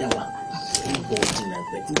òun yá wa ń bọ̀ jìnnà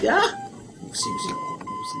pẹ̀tù yá.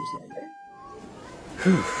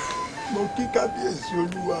 mo kí kábíyèsí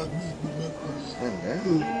olúwa mi ìgbìmọ̀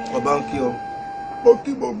ọba ń kí ọ. mo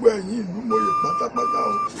kí gbogbo ẹ̀yin ìlú mòye pátápátá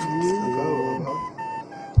o.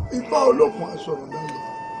 ifá olókun asọ̀rọ̀ lẹ́yìn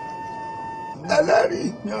ẹlẹ́rìí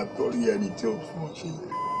ìpín àtòrí ẹni tí ó fún ọ ṣe.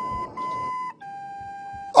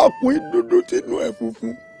 ọkùnrin dúdú tínú ẹ̀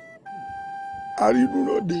funfun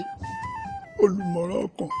arínúròde olùmọ̀ràn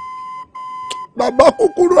ọkàn bàbá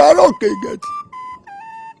kúkúrú aróòkè ìgẹ̀tì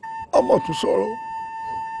ọmọ tún sọ̀rọ̀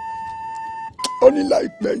ó ní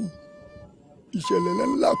láìpẹ́ yìí ìṣẹ̀lẹ̀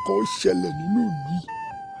ńlá kan ó ṣẹlẹ̀ nínú ìlú yìí.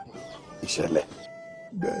 ìṣẹ̀lẹ̀.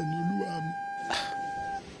 bẹ́ẹ̀ ni olúwa mi.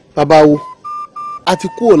 bàbá wo a ti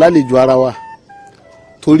kúrò lálejò ara wa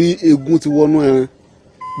torí egun ti wọnú ẹran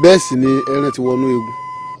bẹ́ẹ̀ sì ni ẹran ti wọnú egun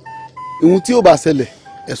ìhun tí ó bá ṣẹlẹ̀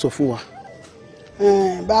ẹ sọ fún wa.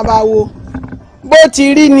 bàbá wo bó ti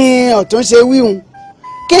rí ni ọ̀tún ṣe wíhun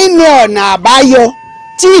kí ni ọ̀nà àbáyọ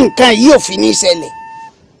tí nǹkan yìí ò fi ní ṣẹlẹ̀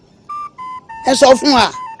ẹ sọ fún wa.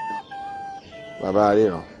 bàbá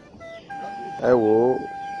ríran ẹ wò ó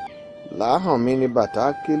làáhàn mi ní bàtà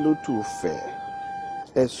ké ló tù fẹ́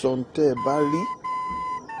ẹ sọ ń tẹ́ ẹ bá rí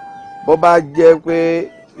bó bá jẹ́ pé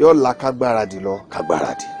yóò la kágbáradì lọ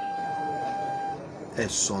kágbáradì ẹ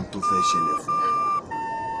sọ ń tó fẹ́ ṣẹlẹ̀ fún wa.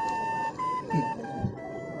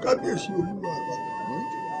 kábíyèsí olúwa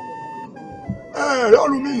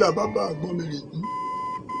ọ̀run mi là bàbá àgbọn mi rè kú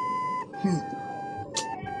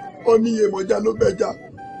ó ní iyemọja ló bẹja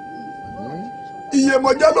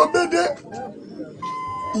iyemọja ló bédé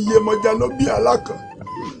iyemọja ló bí alákan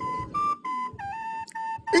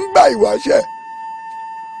ńgbà ìwáṣẹ̀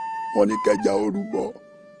wọ́n ní kẹjà orúbọ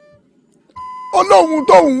ọlọ́run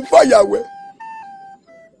tóun fàyàwẹ̀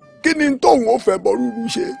kí ni tóun ó fẹ́ bọ́ rúru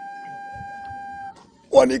ṣe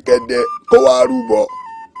wọ́n ní kéde kó wá rúbọ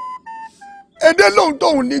èdè lóhun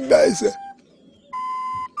tóun nígbà ẹsẹ̀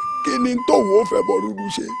kí ni tóun ó fẹ́ bọ́ rúru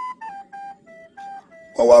ṣe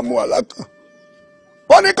wọ́n wá mú alákàn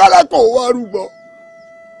wọ́n ní kálákàn ó wá rúbọ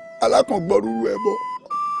alákàn gbọ́ rúru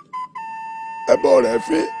ẹbọ rẹ̀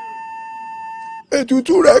fín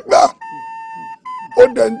ètùtù rẹ̀ gbà ó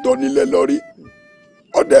dẹ̀ ń tó nílé lórí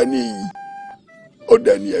ó dẹ̀ ní iyì ó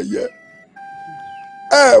dẹ̀ ní ẹ̀yẹ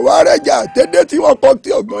wá rẹ́jà àtẹ́dẹ́ tí wọ́n kọ́ tí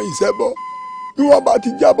ọ̀gbọ́n ìṣẹ́bọ bí wọ́n bá ti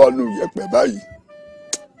jábọ́ nù yẹ̀pẹ̀ báyìí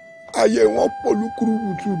ayé wọn polúkúrú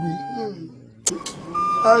wùtúrú.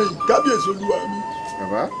 kábíyèsí olúwa mi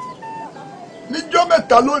níjọ́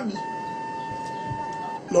mẹ́ta lónìí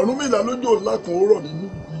lọ́rùn mi là lójó ńlá kan ó rọ̀ nínú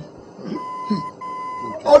ìlú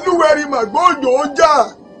olúwẹ̀rí màgbọ́ òjò ó jà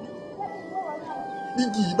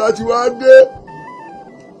bíjì ìbá ti wá dé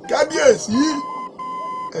kábíyèsí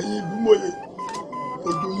ẹ̀yin ìlú mòye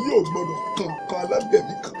òjò yìí ò gbọdọ̀ kankan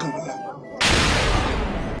alábẹ̀mí kankan la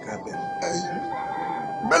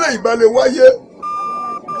bẹ́lẹ̀ ìbálẹ̀ wáyé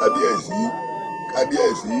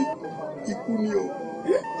kábíyèsí ikú ni o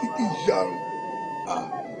tí kì í ṣàrùn.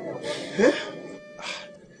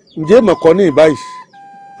 ǹjẹ́ mọ̀kọ́ ní ìbáyìí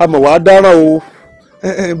a mọ̀ wá dáràn o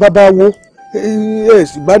bàbá wo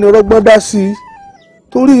ìbánirọ́gbọ́n dá sí i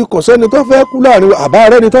torí kò sẹ́ni tó fẹ́ kú láàrin àbá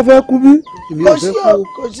rẹ̀ ni tó fẹ́ kú bí. kò sí o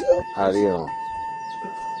kò sí o. àríyàn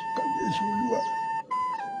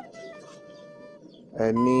ẹ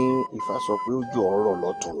ní Ifá sọ pé òjò ọ̀rọ̀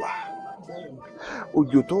lọ́tùnla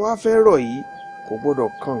òjò tó wá fẹ́ rọ̀ yìí kò gbọ́dọ̀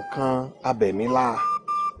kankan abẹ̀mí la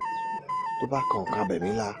tó bá kankan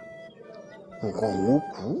abẹ̀mí la nǹkan òun ó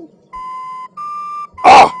kú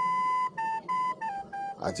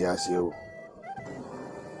àti àṣẹ o.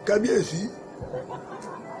 kábíyèsí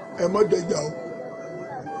ẹ mọ́ dẹjà o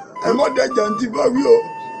ẹ mọ́ dẹjà ń ti bá wí o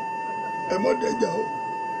ẹ mọ́ dẹjà o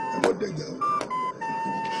ẹ mọ́ dẹjà o.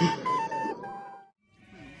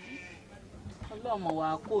 ọlọ́mọ wa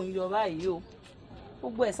kó ń yọ báyìí o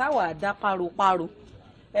gbogbo ẹ̀ sáwà dá páropáro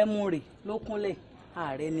ẹmu rè ló kúnlẹ̀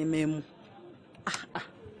ààrẹ ni mẹ́mu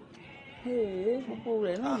gbogbo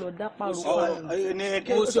rẹ̀ náà lọ dá páropáro.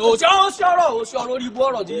 òsì ọ̀rọ̀ orí ibú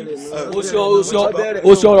ọ̀rọ̀ tí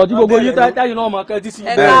òsì ọ̀rọ̀ tí gbogbo yín táyì náà máa kẹ́tí sí.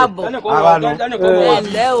 ẹ káàbọ̀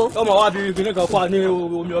ẹ̀lẹ́ o. ọmọ wa fi kìnìún kan fún wa ní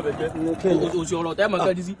omi ọbẹ̀ jẹ òsì ọ̀rọ̀ tẹ́ máa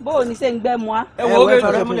kẹ́tí sí. bó o ní sẹ́ ń gbẹ́ mu á. ẹ wo oge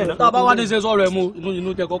tá a bá wá ní sẹ́ sọ̀rọ̀ ẹ̀ mu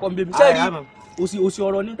inú tẹ kọ́kọ́ ń bẹ mi. sẹ́ẹ̀rì òsì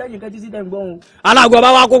ọ̀rọ̀ ní tẹ́yìn kẹ́tí sí tẹ́ ń gbọ́ wọn. aláàgọ́ bá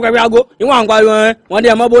wa kó kẹ́kẹ́ aago ìwọ̀n à ń pariwo ẹ wọ́n dé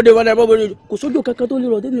ẹ mọ́ bóde kò sójú kankan tó lè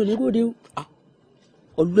rọ̀ débi òní bóde o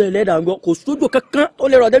ọlọ́ ẹlẹ́dàá ń gbọ́ kò sójú kankan tó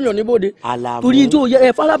lè rọ̀ débi òní bóde torí ní tó yẹ ẹ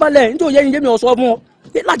farabalẹ̀ ní tó yẹ ní jẹ́mi ọ̀sọ́ fún ọ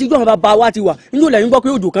láti jọ́ àwọn bàbá wa ti wà nínú ilẹ̀ yín gbọ́ pé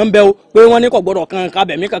òjò kan bẹ o pé wọ́n ní kò gbọ́dọ̀ kan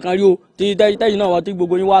kábẹ̀mí kankan rí o tí tẹ́yìn náà wá tí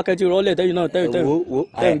gbogbo yín wá kẹ́tì rọ́lẹ̀ tẹ́yìn náà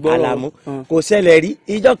tẹ́yìn gbọ́ Àlàmú kò ṣẹlẹ̀ rí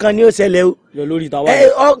ìjọ kan ni ó ṣẹlẹ̀ o lórí ìtawà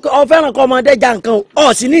ọ fẹ́ràn kọ́ ọmọdé ja nǹkan o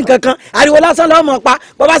ọ sì ní nǹkan kan ariwo lásán lọ́wọ́ mọ̀ pa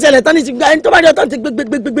bọ́bá ṣẹlẹ̀ tán ní ti gba ẹni tó bá dé ọ̀tọ̀ ti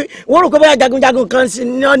gbégbégbé wọ́n rò pé bóyá jagunjagun kan sí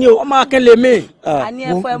ní ọ́ ni o. ọmọ akẹ́lẹ̀ mi. àní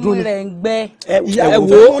ẹ̀fọ́ ẹmu rẹ̀ ń gbẹ. ẹ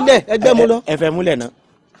wò ó múlẹ̀ ẹgbẹ́ mu lọ. ẹ fẹ́ múlẹ̀ náà.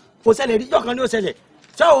 kò ṣẹlẹ̀ rí ìjọ kan ni ó ṣẹlẹ̀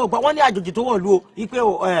ṣé o gbọ́ wọ́n ní àjòjì tó wọ̀lú o ipe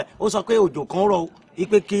ó sọ pé òjò kan rọ̀ o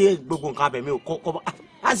ipe kí gbogbo nǹkan abẹ̀mí o kọ́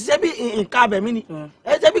àṣìṣe bí nǹkan abẹ̀mí ni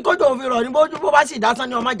ẹ ṣe bí kójú òfin rọ̀ ni bó bá sì dásán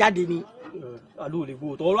ni ọmọ jáde ni. àlù lè gbó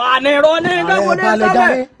tọrọ àníró ní ìdágbóni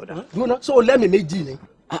sábẹ. dúró ṣé o lẹ́mìí méjì ni.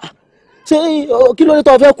 ṣé kí ló dé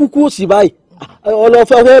tó fẹ́ kúkú sí báyìí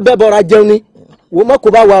ọlọ́fẹ́ bẹ́ẹ̀ bọ́ra jẹun ni wò má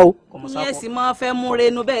kó bá wa o. ìyẹn sì máa fẹ́ múre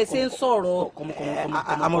inú bẹ́ẹ̀ ṣe ń sọ̀rọ̀.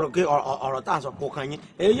 amọ̀rọ̀ pé ọ̀rọ̀ tá à ń sọ kó kan yín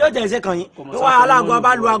èyí yóò jẹ́ ẹsẹ̀ kan yín wọ́n aláàgọ́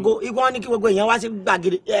bá lu aago ikú wọn ní kí gbogbo èèyàn wá sí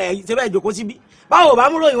gbàgede ṣe bẹ́ẹ̀ jókòó síbí báwo bá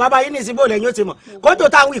múròyìn wá báyìí nìsín bó lẹ́yìn ó ti mọ̀ kótó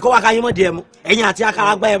táwọn ìkó wa ká yín mọ́ di ẹ̀mú ẹ̀yìn àti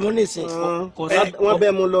akara gbá ẹ̀mú nìsín. wọ́n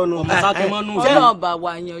bẹ́ẹ̀ mú lọ́nu. ọ̀nà bá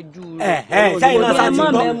wa yanjú rẹ̀. sẹ́yìn náà sáà ti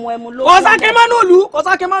gbọ́.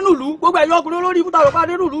 kọ́sákẹ́mánùlù gbogbo ẹ̀yọ́ ọkùnrin olórí ibùdó àròpá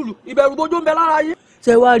dé lùlù ìbẹ̀rù bójú ń bẹ lára yín.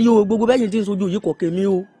 ṣé wàá rí o gbogbo bẹ́yìn tí ń sojú yìí kọ̀kẹ́ mi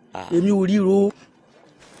o èmi ò ríro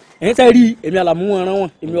ẹ̀yin tẹ́ rí èmi Àlàmú ọ̀ràn wọn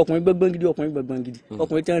èmi ọkùnrin gbẹ́gbẹ́n gidi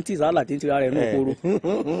ọkùnrin tí wọ́n ti sàálà tí ń tira rẹ̀ ní òkoro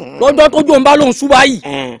lọ́jọ́ tó jò ń bá lóun ṣúbà yìí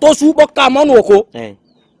tó ṣú bọ́ ká mọ́nù òkò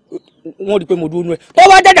wọ́n rí i pé mo dúró nú ẹ̀ tó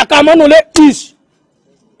bá jẹ́jà ká mọ́nù lé tíìs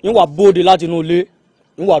ń wà bóde láti inú ilé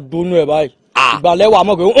ń wà dónú ẹ̀ báyìí ìgbàlẹ̀ wà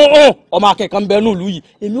mọ̀ pé ọmọ akẹ́kọ̀ọ́ ń bẹ nù lù yìí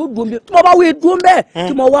èmi ò dúró ń bẹ tí mo bá wé dúró ń bẹ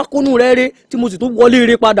tí mo wá kúnnú rẹ̀ rẹ̀ tí mo sì tún wọlé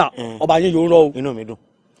rẹ̀ padà ọba yín yóò rọ o.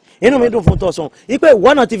 inú mi dùn fún tọ̀sán ipe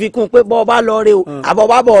ìwọ náà ti fi kún un pé bọ́ ọba lọ rè o àbọ̀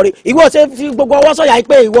ọba bọ̀ rè ìwọ ṣe fi gbogbo ọwọ́ sọ̀yà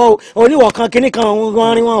pé ìwọ oníwọ̀ kan kínní kan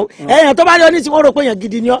wọn rí wọn o ẹ̀yàn tó bá rí oníṣìí wọn rò pé èèyàn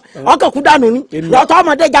gidi ni ọ ọkàn kú dànù ni lọ́tọ̀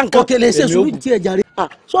ọmọdé jà nǹkan. òkèlè ṣe sùúrù tí ẹ jàre.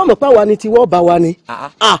 sọ́ọ̀mù pé àwa ni tiwọ́ bá wa ni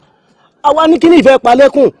àwa ní kíní ìfẹ́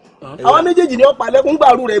palẹ́kùn àwa méjèèjì ni ó palẹ́kùn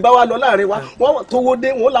gbàrú rẹ̀ bá wa lọ láàrin wa wọ́n tówó dé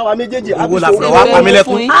wọ́n làwa méjèèjì. owó la fẹ́ wá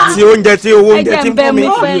pamílẹ́kùn tí oúnjẹ tí owó oúnjẹ tí ń fún mi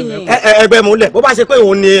ẹgbẹ́ mu lẹ̀ bó bá ṣe pé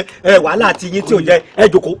òun ni wàhálà àti yín tí ò jẹ́ ẹ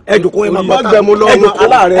jókòó ẹ máa gbọ́ gbẹ mu lọ ọmọ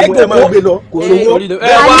aláàrẹ mu ẹ máa gbé lọ kò sówó.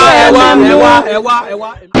 ẹ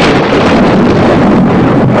wá.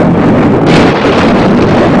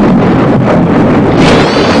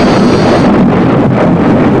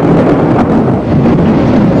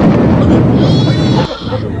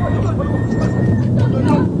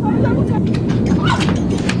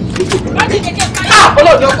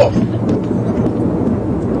 ọlọ́ọ̀dẹ ọkọ̀.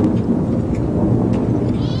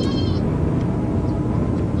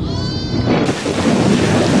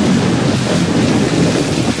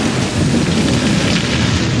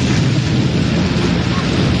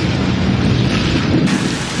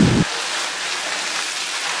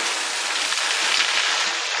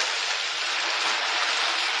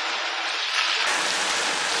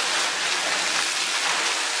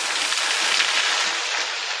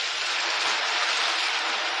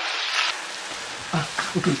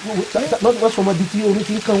 wọ́n sọ ma di tí omi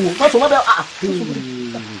ti ń kàn wọ́n wọ́n sọ ma bẹ́ẹ̀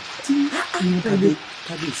tí ìyẹn bá lè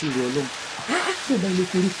kábíyèsí rẹ ọlọ́run tí ìbá ilé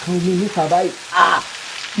torí kan omi níta báyìí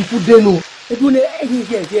ikú dénú. ebi ní ẹyin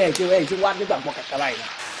ti wá nígbà gbọ́ kàkà báyìí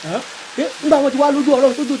náà nígbà wọn ti wá lójú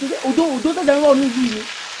ọlọ́run tó òjò tẹ̀sẹ̀ ń rọ̀ ní ìlú yìí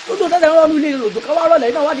òjò tẹ̀sẹ̀ ń rọ̀ ní ilé òjò káwá rọ̀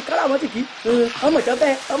lẹ́yìn náà wá di káràmọ́ tì kí ọmọ ìtẹ́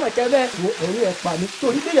bẹ́ẹ̀. ẹ̀rí ẹ̀ pa mi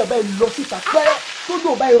torí bẹ́ẹ̀ báyìí lọ síta pẹ́rẹ́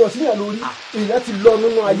tójò báyìí rọ̀ síyàn lórí èèyàn ti lọ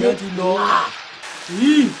nínú ayé.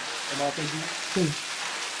 yìí ọmọ akẹ́jú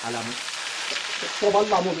Àlàmú tọ́ba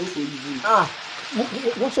lámọ̀ ló sọ yìí.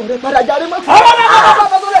 wọ́n sọ rẹ padà jáde má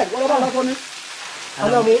fún mi.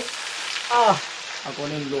 Àlàmú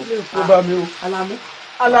akọni ń lọ. kó bá mi o.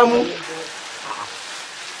 Àlàmú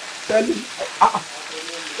tẹ́lẹ̀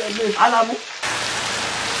Àlàmú.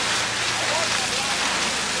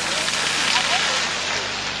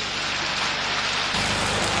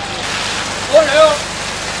 ó rẹ̀ ó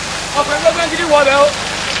ọkùnrin gbẹ́gbẹ́ gidi wọ̀ bẹ́ẹ̀ ó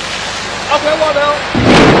ọkùnrin wọ̀ bẹ́ẹ̀ ó.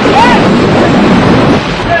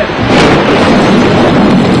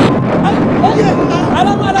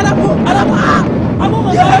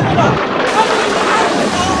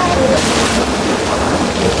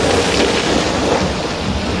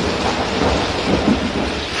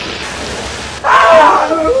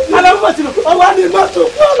 wá ní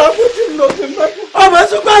mọ́tòkó alábòjì lòdì mẹ́kù. ọmọ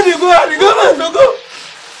sunkún àdìgún àdìgún mọ̀ sunkún.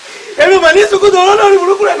 èmi mọ̀ ní sunkún tó lórí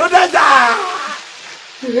burúkú rẹ̀ ló dájà.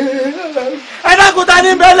 ẹ dákun ta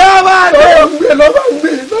ní bẹ́lẹ́ ọba àgbẹ̀. lọ́ba ń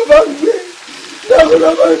gbé.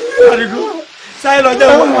 àdìgún sáyé lọ́jọ́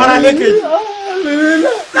wọn wàrà lẹ́kẹ̀ẹ́.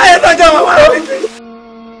 sáyé lọ́jọ́ wọn wàrà lẹ́kẹ̀ẹ́.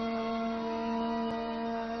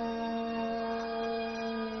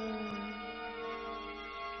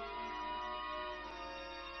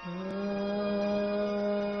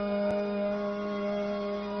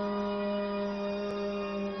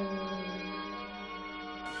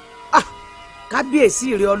 kábíyèsí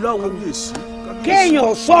rẹ ọlọ́run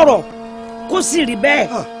kéèyàn sọ̀rọ̀ kó sì rí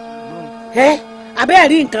bẹ́ẹ̀ abẹ́ẹ̀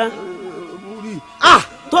rí nǹkan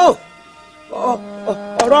tó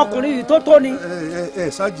ọ̀rọ̀ ọkùnrin yìí tó ni.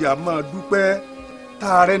 ṣáàjì a máa dúpẹ́ tá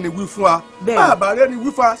a rẹ́ni wí fún wa bàbá rẹ́ni wí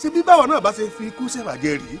fún wa ṣé bí báwọn náà bá ṣe fi ikú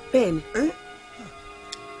ṣèbàjẹ́ rí. bẹ́ẹ̀ni.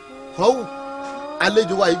 ọ̀hún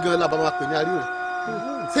àlejò wa yìí gan-an la bá máa pè ní arí rẹ̀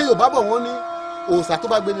ṣé Yorùbá bọ̀ wọ́n ní òòṣà tó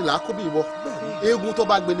bá gbé ni là á kó bí ìwọ eégún tó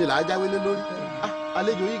bá gbé ni là á jáwé lé lórí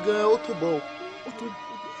àlejò yìí gan ó tó bọ̀ ó tó.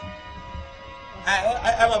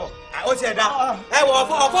 ẹ bọ̀ ó ti ẹ̀ dá ẹ wọ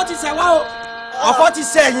ọ̀fọ̀ ti sẹ̀ wá o ọ̀fọ̀ ti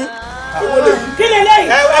sẹ̀ yín. kí lè léyìí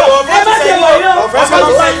ẹ má ṣe wọ̀ yó ọ̀fọ̀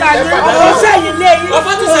sẹ́yìn léyìí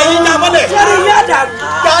ọ̀fọ̀ ti sẹ̀ yín jábọ́lẹ̀ sórí yóò dàrú.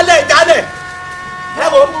 jálẹ̀ ẹ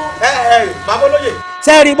wo bàbá olóye.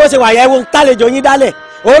 sẹ́ẹ̀rì bó ṣe wà yẹ wo tálejò yín dálẹ̀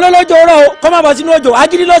òun ló lójó rọ o kọ́ má bọ̀ sínú òjò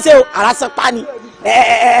agídí ló ṣe o àràsán pa ni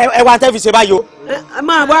ẹ wá tẹ́ fi ṣe báyìí o. ẹ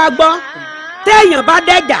máa wá gbọ́ téèyàn bá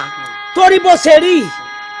dẹ́jà torí bó ṣe rí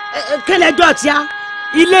kẹlẹ́jọ́ tíá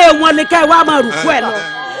ilé wọn ni ká ẹ wá máa rù fún ẹ lọ.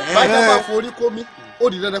 báyìí a máa forí kó mi ó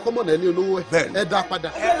di dandan kọ́mọ̀ náà ní olówó ẹ dá padà.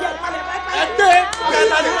 ẹ gbé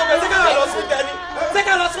kẹta ní kọ́kọ́ ṣé ká lọ sún jẹ ni ṣé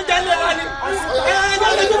ká lọ sún jẹ ní ẹ̀ka ni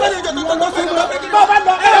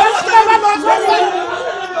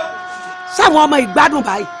sáwọn ọmọ ìgbádùn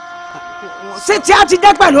báyìí ṣé tí a ti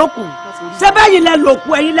dẹ́ pẹ̀lú òkú ṣé bẹ́yìn lẹ lòkù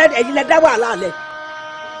ẹ̀yin lẹ dá wàhálà lẹ̀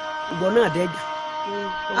ìgbọ́n náà dẹ́jà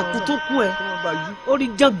àkútó kú ẹ ó rí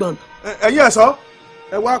jàngbọ̀n. ẹ̀yin ẹ̀sọ́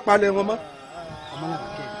ẹ wá palẹ̀ wọn mọ́. ọmọ náà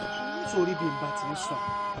kẹ́ ẹ̀ sórí bí n bá ti ń sùn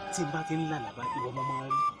tí n bá ti ń lálàbá ìwọ ọmọ máa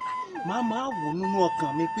rí máa wò nínú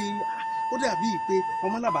ọkàn mi pé ó dàbí pé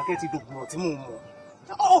ọmọ làbákẹ́ ti dògùn ọ̀tí mò ń mọ̀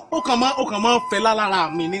ó kàn máa ń fẹ́ lára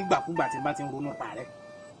mi nígbàkúgbà tí n bá ti ń ronú pa rẹ̀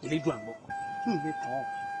elédùn àgbọ̀ kí n lè tàn ọ́.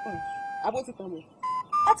 abó ti tàn mí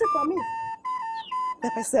á ti tàn mí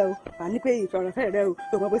pẹpẹsẹ o wà ní pé ìfọ̀rọ̀fẹ́ rẹ o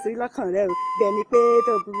tòmọ bó ṣe rí lọ́kàn rẹ o bẹ́ẹ̀ ni pé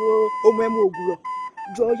tó dúró ohun ẹmu ògùrọ̀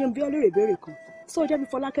jọ ọyẹ bí ọlẹ́rẹ̀ ìbéèrè kan sọ jẹ́ bí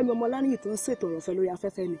Fọlákẹ́mi Ọmọláníyì tó ń ṣètò ọ̀rọ̀fẹ́ lórí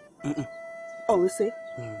afẹ́fẹ́ ni ọ̀hún ṣe.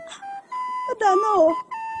 ó dáa náà o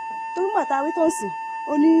torí màtá wí tó ń sìn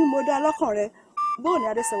ó ní mo dá lọ́kàn rẹ bóò ní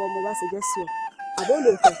Adéṣẹ́wọ̀ mo bá ṣe jẹ́ sí ọ àbó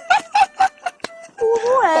ló fẹ́.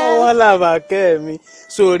 ọwọ́ làbàkẹ́ mi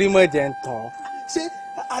sórí mọ̀jẹ̀ ń tàn ṣé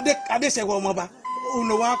Adéṣẹ́wọ̀ ọmọba òun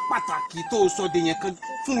ló wá pàtàkì tó sọ de yẹn kan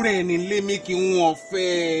fúnra ẹni lémi kí wọ́n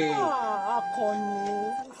fẹ́. akọni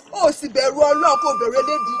ó sì bẹ̀rù Ọlọ́run kò bẹ̀rù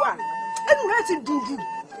Elédùà ẹnu rẹ ti dùn jù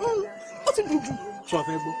ó ti dùn jù. sọ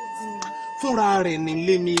fẹ́ gbọ́ fúnra rẹ̀ ní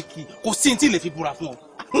lémi kí kò sí tí lè fi búra fún ọ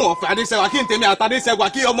wọn fẹ́ Adéṣẹ́wọ̀ kí n tèmi àtàdéṣẹ́wọ̀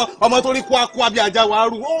kí ọmọ tó rí kúákúá bí ajá wa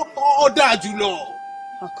rú ó dáa jù lọ.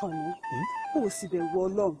 akọni ó sì bẹ̀rù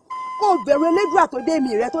Ọlọ́run kò bẹ̀rù Elédùà tó dé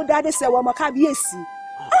mi rẹ tó dá Adéṣẹ́wọ̀ ọmọ kábíyèsí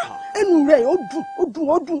ẹnu rẹ ó dùn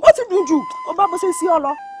ó ti dùn jù ó bá bó ṣe sí ọ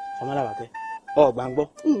lọ. ọmọ làbàkẹ́ ọgbà ń gbọ́.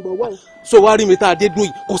 ǹgbọ́wọ́ o. so wá rí mi tá a dé dùn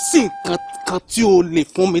yìí kò sí nǹkan kan tí o lè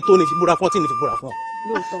fún mi tó ní fi búra fún ọ tí ní fi búra fún ọ.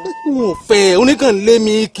 lóòótọ́. n ò fẹ́ oníkan lé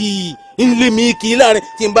mi kì í láàrin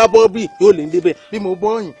tí n bá bọ́ bí yóò lè ń débẹ̀ bí mo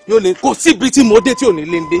bọ́ yìn yóò lè kò síbi tí mo dé tí ò ní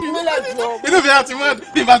lè ń dé. inú mi àti mọ́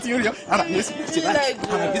bí n bá ti rí ọ ara mi sì ti báyìí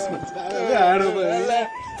ara mi sì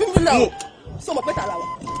ti báyìí. sọmọ pé tààrà wà.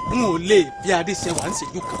 n ò lè bí Adéṣẹ́wọ̀ ń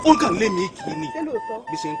ṣèjú kan ó kàn lé mi kì í ni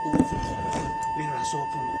bí ṣe ń kó ní ra sọ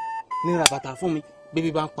fún mi ní ra bàtà fún mi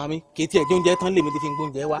bébí bá ń pa mí kì í tiẹ̀ jẹ oúnjẹ tán lèmi ti fi ń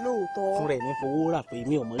gbóúnjẹ wá fún rẹ̀ ní fowó rà pé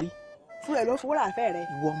mi ò mọ̀ rí. fún rẹ̀ ló fowó rà fẹ́ rẹ̀.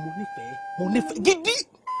 ìwọ mo nífẹ̀ẹ́ gidi.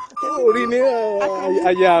 orí ni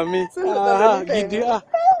aya mi gidi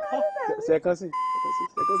ṣẹ̀kan sí.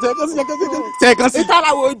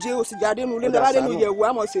 ìtara wo jẹ òsì jáde nù lẹ́nu aládé nù yẹ̀wò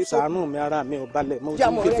àmọ̀ ṣètò. ṣàánú mi ara mi ò balẹ̀ mo ti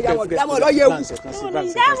jámọ̀ lọ́yẹ̀wò.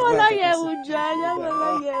 jámọ̀ lọ́yẹ̀wò jọ jámọ̀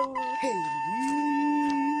lọ́yẹ̀wò.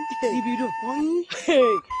 ibi dùn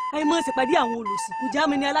ayé máa ń ṣèpàdé àwọn olùsìnkú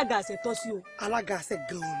jáàmù ní alága àṣẹ tọ́ sí o. alága àṣẹ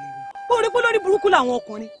gan-an ni. ó rí pé lórí burúkú làwọn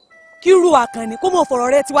ọkùnrin kí ru àkànní kó mọ̀ fọ̀rọ̀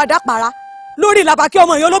rẹ ti wá dápara lórí làbàkẹ́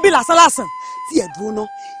ọmọ yìí olóbì lásán lásán. tí ẹ dúró ná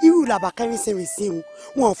irú làbàkẹ́ rìn sí o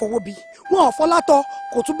wọn ò fọwọ́ bí wọn ò fọlátọ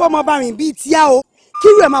kò tún bọ́mọ bá rìn bíi tíá o kí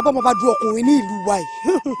irú ẹ̀ máa bọ́mọ bá du ọkùnrin ní ìlú wa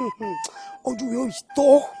yìí ojú yóò tó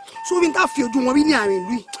sórí ń ká fi ojú wọn rí ní àárín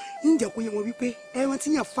ìlú yìí ń jẹ́ kó yẹ wọn wípé ẹran tí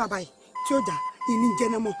yàn fà báyìí tí ó jà ìní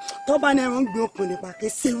jẹnẹmọ tó bá ní ẹran ń gbé ọkàn nípa kí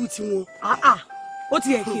sẹ́rù tí wọn. ó ti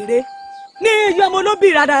ẹ̀ kéré ní iye ọmọ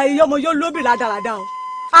olóbìnrin rádà iye ọmọ yóò lóbìnrin rádaràdà o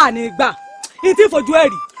àní gbà ìtì fojú ẹ̀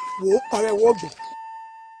rí. wo ọ̀rẹ́ wọ́ gbọ́.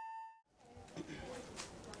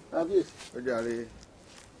 kábíyèsí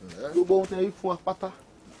gbogbo ohun tẹ yí fún wa pátá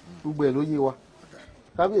gbogbo ẹ̀ ló yé wa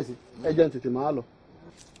kábíyèsí ẹ jẹ́ n tètè máa lọ.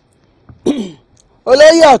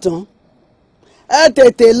 olóyè ọ̀tún ẹ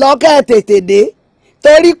tètè lọ kẹ́ ẹ tètè dé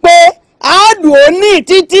torí pé àádùn òní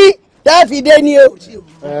títí tẹ́ fi dé ni o.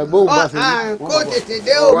 bóun bá ṣe ní kó tètè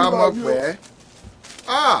dé o. wàá mọ̀ pẹ́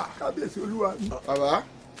kábíyèsí olúwa mi. bàbá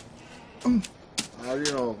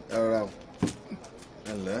àríran ẹ̀rọ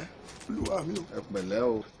ẹ̀lẹ́ olúwa mi o. ẹ pẹ̀lẹ́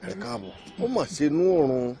o ẹ káàbọ̀ ó mà ṣe nú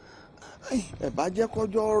òrùn ẹ bá jẹ́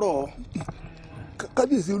kọjọ́ rọ̀.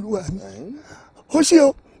 kábíyèsí olúwa mi ó ṣe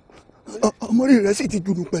o ọmọrí rẹ sì ti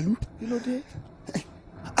dùnú pẹ̀lú. kí ló dé.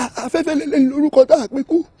 afẹ́fẹ́ lẹ́lẹ́ ní lórúkọ tá a pé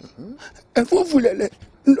kú ẹ̀fọ́fù lẹ̀lẹ̀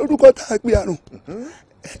ní lórúkọ tá a pé àrùn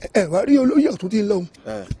ẹ wá rí olóyè ọ̀tún tí ń lọ́hùn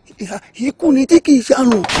ikú ni tí kì í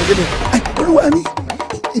ṣàrùn olúwa mi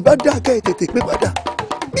ìbá dá kẹ́ ẹ tètè pé padà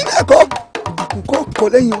bí bẹ́ẹ̀ kọ́ àkùkọ kọ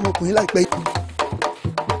lẹ́yìn ọmọkùnrin láìpẹ́.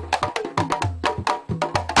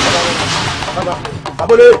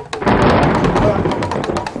 abolóyè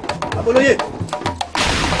abolóyè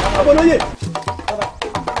abolóyè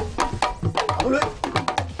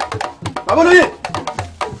abolóyè.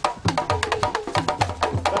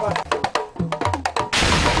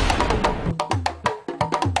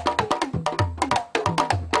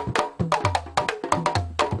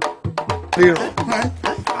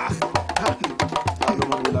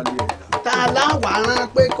 tá a láwàá rán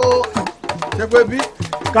pé kó. ṣé pé bí.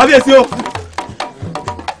 kábíyèsí o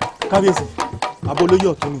kábíyèsí abolóyè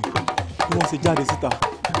ọ̀tún ni bí wọ́n ṣe jáde síta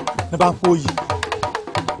ní bá ń pò yìí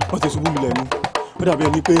wọ́n ti ṣubú lulẹ̀ nu ó dàbí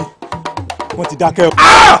ẹni pé wọ́n ti dákẹ́ o.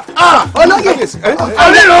 olóyè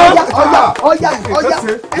àríran ọjà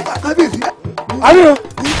kábíyèsí àríran.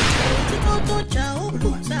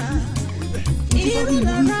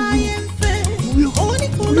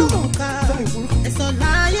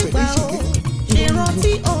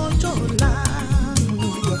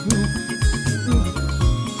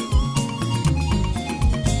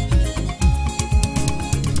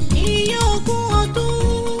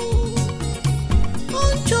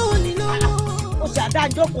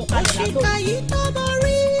 Jókòó kalẹ̀ látò. Òṣìkà yìí tó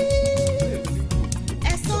borí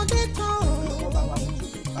ẹ̀sán dé tán o.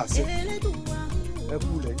 ẹ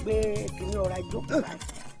kú lẹ gbé kíní ọ̀rá ìjókòó láì.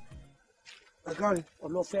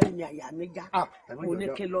 ọlọ́fẹ́ ni àyà mi já mo ní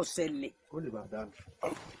kí lọ ṣẹlẹ̀.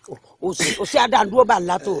 o ṣe àdàndúró bá ń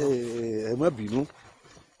látò. ẹ má bínú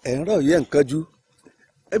ẹ ń rọ yẹ nǹkan jú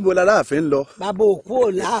ẹ bí wọn láàfin ń lọ. bàbá òkú ò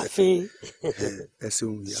láàfin. ẹ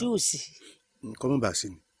ṣeun ìyá ṣíòsì. nǹkan mọ̀ bá sí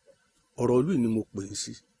ni ọ̀rọ̀ olú ni mo pè é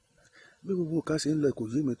sí bí gbogbo nǹkan ṣe ń lọ kò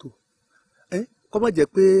yé mi tó kọ́ má jẹ́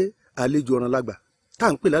pé àlejò ọ̀ràn lágbà tá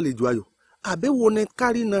à ń pè lálejò ayọ̀ àbẹ̀wò ni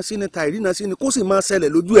kárí na sí ni tàìrí na sí ni kó sì máa ṣẹlẹ̀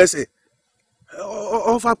lójú ẹsẹ̀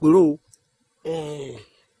ọ fàpérò o.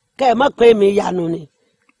 kẹ́ ẹ mọ̀ pé mi yanu ni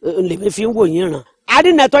lèmi fi ń wò yín ràn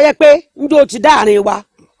adínàtọ́ yẹ pé njó ti dáàrin wa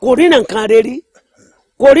kò rí nǹkan rere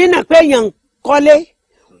kò rí nà pé èèyàn ń kọ́lé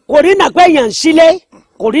kò rí nà pé èèyàn ń sílé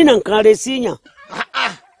kò rí nǹkan rere sí yàn.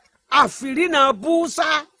 àfìrí náà bú sá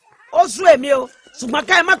ó sún èmi o ṣùgbọ́n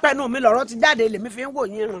ká ẹ má pẹ̀lú mi lọ́rọ̀ ti jáde lèmi fi ń wò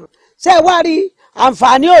yín ràn. ṣé ẹ wá rí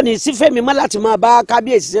àǹfààní òní sí fèmí mọ́ láti máa bá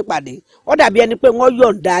kábíyèsí ṣe pàdé ó dàbí ẹni pé wọ́n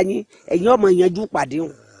yọ̀ǹda yín ẹ̀yin ọmọ ìyanjú pàdé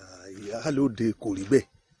hùn. ìyálòde kò rí bẹ́ẹ̀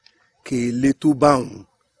kéèlé tó bá òun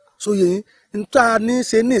sóye ń tá a ní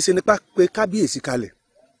ṣe ní ìṣe nípa pé kábíyèsí kalẹ̀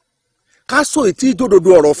ká sọ ètí ìjódodo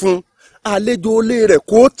ọ̀rọ̀ fún àlejò ilé rẹ̀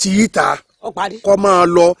kó tì í ta kó máa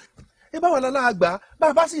lọ. ẹ bá wà láàgbà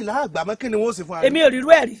bàbá sì láàgbà mọ́ kí ni wọ́n sì fún wa. èmi ò rírú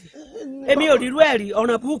ẹ̀ rí èmi ò rírú ẹ̀ rí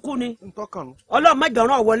ọ̀ràn burúkú ni ọlọ́run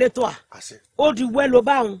mẹ́jọ̀ràn wọlé tó à ó di wẹ́ ló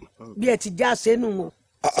bá òun bí ẹ ti já sẹ́nu wọn.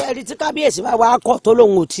 sẹ́ẹ̀rì tí kábíyèsí bá wà á kọ̀ tó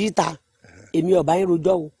lòun ò tí ì ta èmi ọ̀bá yín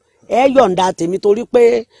rojọ́ o ẹ yọ̀ǹda tèmi torí pé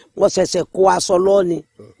wọ́n ṣẹ̀ṣẹ̀ kó aṣọ lọ́ọ̀ni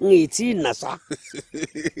n ì tí ì nà sá.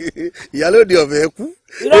 ìyálòde ọ̀fẹ́ kú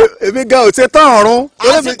èmi gan ò ṣe tán ọ̀run.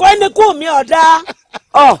 àsìkò ẹni kú mi ọ̀dà.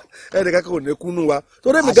 ẹnìkan kò ní kúnú wa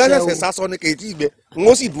torí èmi gan ṣẹ̀ṣẹ̀ sásọ ni kì í tí ì gbẹ n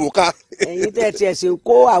ó sì dùn ó ká. ẹ̀yin tẹ́ tiẹ̀ sì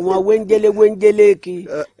kó àwọn wéńjélé kí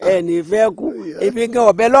ẹnì fẹ́ kú èmi gan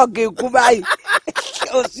ọ̀bẹ lọ́ọ̀kì kú báyìí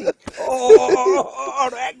ó sì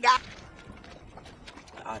ọ̀rọ̀ ẹ̀ ga.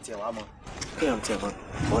 àti ẹ̀wà mọ̀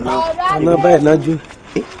ọ̀nà báyìí nájú.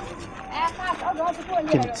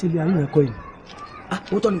 kẹ̀lẹ́ sílé ayé yẹn kọ́ yìí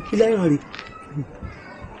ó tọ́ ni ilé ayé rẹ̀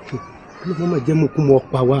ló fọ́ máa jẹ́ mọ̀ kú mọ́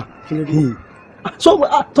pa wá. sọ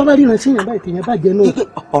tọ́lá ríran sí yẹn báyìí tèèyàn bá jẹ náà.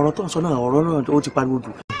 ọ̀rọ̀ tó ń sọ náà ọ̀rọ̀ náà ó ti pariwo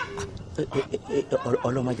jù.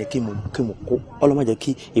 ọlọ́mọ jẹ́ kí mo kó ọlọ́mọ jẹ́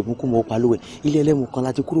kí èmùkú mo pa lówẹ̀ ilé ẹlẹ́mu kan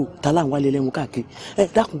láti kúrò tálà ń wálé ẹlẹ́mu káàkiri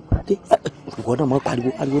dákun dé ìwọ náà mọ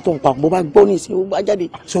pariwo tó ń pa mo bá gbọ́ ní ìsìn ó bá jáde.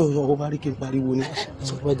 sọ̀rọ̀ ọ bá rí kí n pariwo ni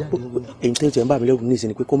èyí tó ń bá mi lẹ́rù ní ìsìn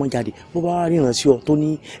ni pé kó mọ́ jáde bó bá ríran sí ọ tó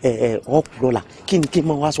ní ọ̀pọ̀ lọ́la kí n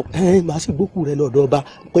mọ wá sọ. màá sì gbókù rẹ lọ́dọ̀ ọba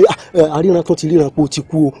pé àríran tó ti ríran pé o ti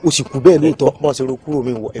kú o sì kú bẹ́ẹ̀ lóòótọ́. bọ́ọ̀sì ro kúrò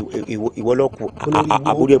mi ìwọ lọ kú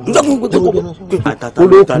àbúrò ẹ̀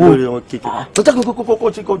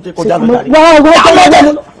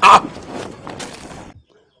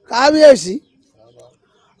kábíyèsí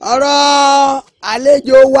ọ̀rọ̀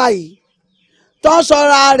àlejò wa yìí tó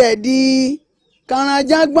sọra rẹ̀ di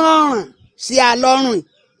kànáńjàngbọ̀nràn sí àlọ́run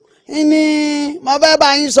ni mo fẹ́ bá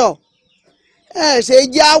yín sọ ẹ ṣe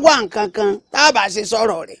jẹ́ àwa nǹkan kan tá a bá ṣe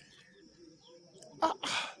sọ̀rọ̀ rẹ̀.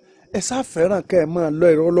 ẹ sáfẹ́ràn kẹ́ ẹ máa lọ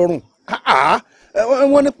ẹ̀rọ ọlọ́run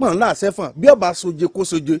wọ́n ní pọ̀n láàṣẹ fún bí ọba soje kó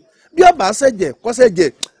soje bí ọba ṣẹ̀jẹ̀ kó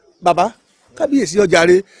ṣẹ̀jẹ̀ bàbá kábíyèsí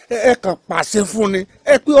ọjàre ẹ kàn pàṣẹ fún ni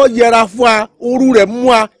ẹ pé ọ yẹra fún wa òru rẹ̀ mú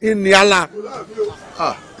wa ní ala.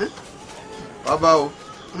 bàbá o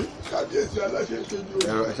kábíyèsí aláṣẹ kejì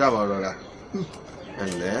o. ẹ ṣáà máa rọra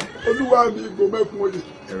ẹ̀lẹ́. olúwa mi ìgò mẹ́kun oyè.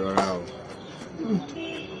 ẹ rọra o.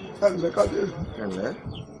 ẹ̀lẹ́ kábíyèsí. ẹ̀lẹ́.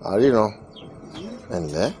 àríran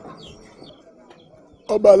ẹ̀lẹ́.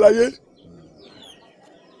 ọba àlàyé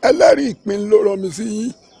ẹlẹ́rìí ìpín ló rọ mi sí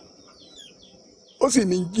yín ó sì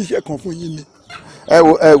ní jíṣẹ́ kan fún yín ni.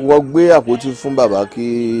 ẹ wọ gbé àpótí fún bàbá kí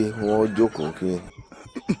wọ́n jókòó kí.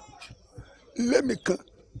 lẹ́mìí kan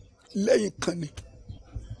lẹ́yìn kan ni.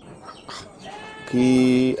 kí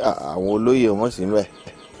àwọn olóyè wọn sì ń bẹ.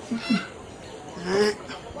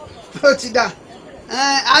 ó ti dà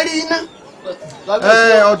á rí iná.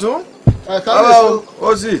 ọ̀tún bàbá ó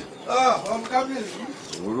sì. ọmọ kábíyèsí.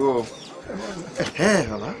 òwúrò o.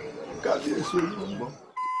 bàbá. kábíyèsí olúwo.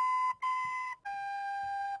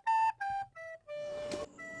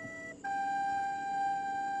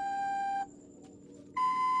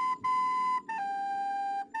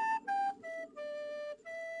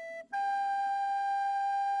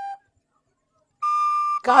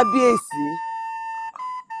 kábíyèsí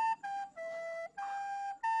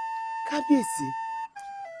kábíyèsí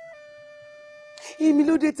èmi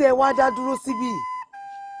ló dé tẹ ẹ wá dá dúró síbí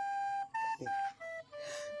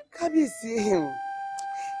kábíyèsí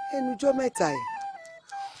ẹnujọ́ mẹ́ta ẹ̀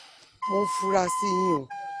mo ń fura sí yín o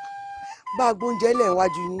bá a gbóúnjẹ lẹ̀ ń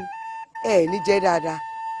wájú yín ẹ ní jẹ́ dáadáa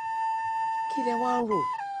kí lẹ wá ń rò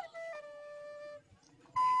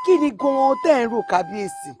kí ni gan-an tẹ́ ẹ̀ ń rò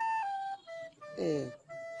kábíyèsí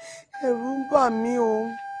ẹ̀rù ń bà mí o.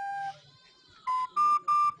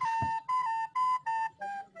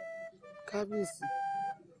 kábíyèsí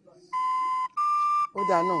ó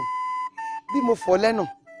dáa náà bí mo fọ́ lẹ́nà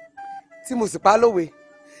tí mo sì pa lówe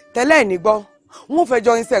tẹ́lẹ̀ ní gbọ́ wọ́n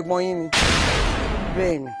fẹjọ́ yín sẹ̀gbọ́n yín ni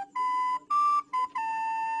bẹ́ẹ̀ ni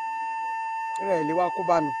rẹ̀ lè wá kó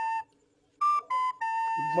bá mi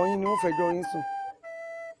ìgbọ́n yín ni wọ́n fẹjọ́ yín sùn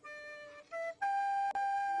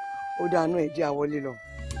ó dáa náà ẹ jẹ́ a wọlé lọ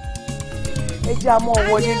ẹ jẹ́ a mọ́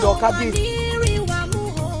wọlé lọ kábíyèsí.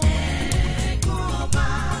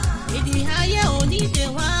 ayé onídé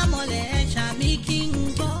wa mọ̀lẹ́ ṣàmì kí n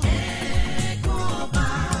gbọ́.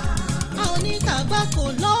 a ò ní kàgbá kò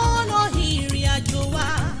lọ́nà ìrìn àjò wa.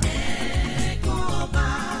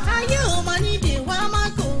 ayé ò máa nídé wa má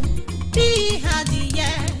kó bí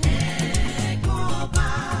adìyẹ.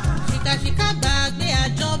 ṣìkàṣìkà gbàgbé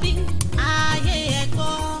àjọbí ayé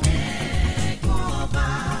ẹ̀kọ́.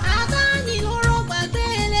 adánilóró gbàgbé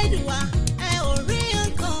elédùà ẹ ò rí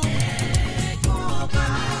nǹkan.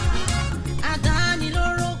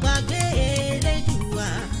 adánilóró gbàgbé elédùà.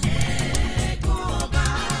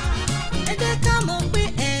 ẹ jẹ́ ká mọ̀ pé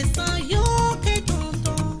ẹ̀san yóò ké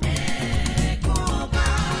tuntun. ẹ̀gbọ́n ọba.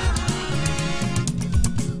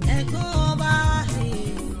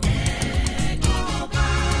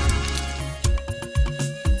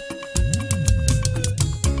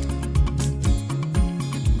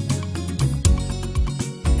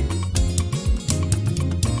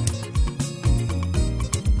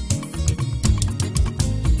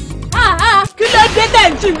 kí ló dé tẹ̀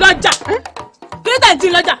ń jìn lọ́jà kí ló tẹ̀ ń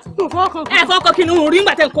jìn lọ́jà ẹ fọkàn kí ni òun rí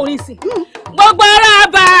ńgbà tẹ̀ ń kọrin sí gbogbo ara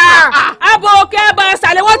àbà àbò òkè àbà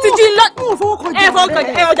ṣàlẹ̀ wọ́n ti jí lọ ẹ fọkàn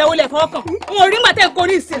ẹ ọjà wo lẹ fọkàn òun rí ńgbà tẹ̀ ń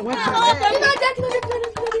kọrin sí.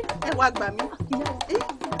 ẹ wá gbà mí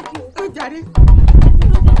ó jàre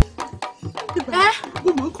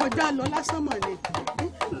mo mọ̀ ń kọjá lọ lásán mọ̀ ni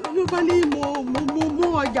ló bá ní mo mú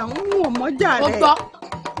ọjà ń mú ọmọjà rẹ. ó gbọ́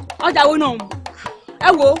ọjà wo náà ẹ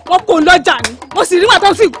wo wọn kò ń lọ́jà ni mo sì rí wọn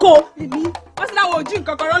tó sì kó wọ́n sì láwọn ojú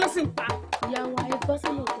nǹkan kan rán ló sì ń pa. ìyàwó ayé bọ́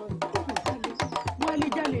sílẹ̀ kan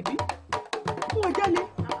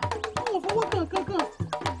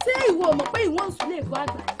ìwọ ọmọ pé ìwọ ń sùn lè gbọ́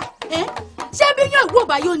àgbà ẹ ṣé bí yóò wò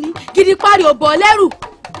bá yóò ní gidi parí ò bọ̀ lẹ́rù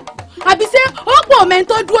àbí ṣé ó pọ̀ mẹ́ni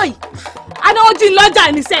tó dúró yìí adáwó jí lọ́jà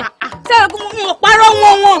níṣẹ́ ṣé mo parọ́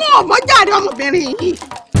wọn. ọmọ jáde ọmọbìnrin yìí.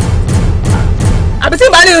 àbí tí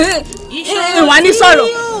ìbálẹ̀ ìwà ní sọ̀rọ̀.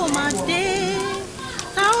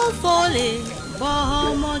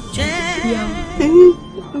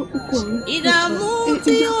 ìdààmú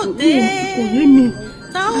tí ó dé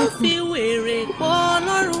tá ó fi wèrè pọ̀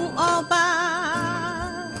lọ́rùn ọba.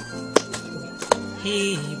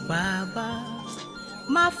 Bàbá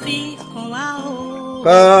má fi kàn wá o.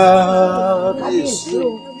 Kábíyèsí o.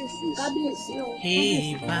 Kábíyèsí o.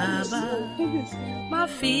 Bàbá má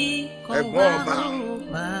fi kàn wá o.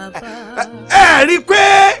 Bàbá. Ẹ rí i pé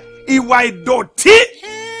ìwà ìdọ̀tí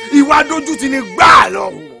ìwà dójútì ni gbáà lọ.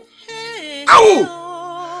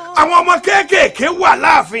 Àwọn ọmọ kéékèèké wà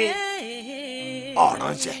láàfin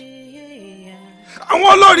ọ̀ràn ṣẹ. Àwọn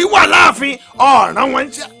olórí wà láàfin ọ̀ràn wọn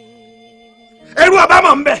ṣẹ. Ẹrú ọba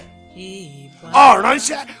mọ̀ ń bẹ̀ ọ̀ràn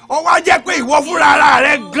ṣẹ. Ó wá jẹ́ pé ìwọ fúnra ara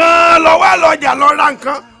rẹ gan-an lọ wá lọ́jà lọ ra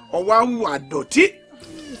nǹkan ó wá hùwà dọ̀tí.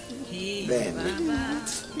 Bẹ́ẹ̀ ni.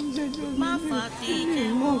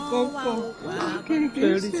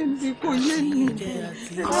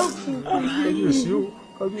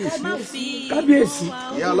 Kábíyèsí.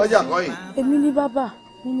 Ìyá ọlọ́jà kọ́ yìí. èmi ní bàbá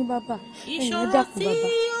ẹ̀yin ẹ dákun bàbá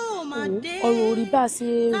ọ̀rọ̀ orí bá ṣe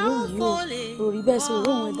rò yìí o orí bẹ́ẹ̀ ṣe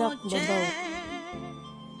rò wọn ẹ dákun bàbá o.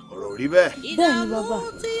 Ọ̀rọ̀ rí bẹ́ẹ̀. bẹ́ẹ̀ ni bàbá.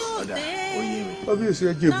 Kábíyèsí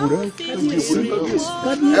ẹ jèbù rẹ.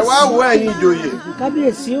 Ẹ wá wo ẹ̀yin ìjòyè.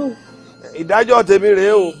 Kábíyèsí o. Ìdájọ́ tèmi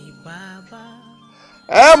rèé o.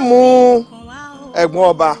 Ẹ mú ẹ̀gbọ́n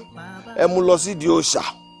ọba ẹ mú lọ sídìí òòṣà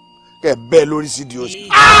kẹ́ bẹ́ẹ̀ lórí sídìí òòṣà.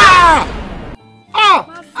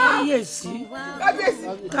 Kábíyèsí.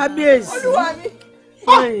 Kábíyèsí. Olúwa mi.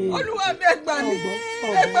 Olúwa mi ẹ gbà mí.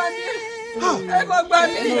 Ẹ gbà mí. Ẹ kò gbà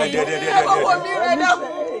mí. Ẹ kò wò mí rẹ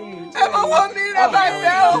dákun. Ẹ kò wò mí rẹ bá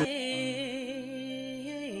fẹ́ o.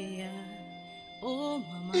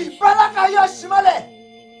 Ìfọlákà yóò ṣí mọ́lẹ̀.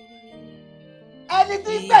 Ẹni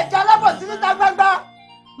tí ń gbẹ̀jẹ̀ alábòsí níta gbangba.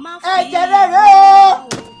 Ẹ̀jẹ̀ rẹ̀ rẹ̀ o.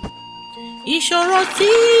 Ìṣòro tí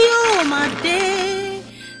yóò máa dé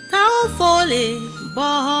tá ó fò lè bọ́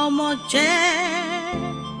ọmọ jẹ́.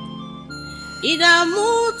 Ìdààmú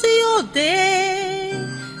tí yóò dé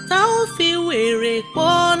tá ó fi wèrè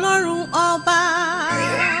pọ̀ lọ́rùn ọba.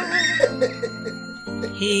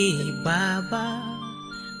 Bàbá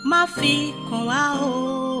má fi kàn wá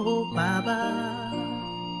o bàbá.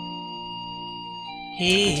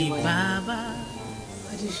 Bàbá.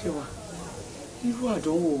 Adéṣẹ́wà, irú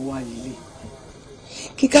àdánwò wa lélẹ̀.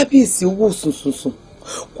 Kí kábíyèsí owó sùnsùnsùn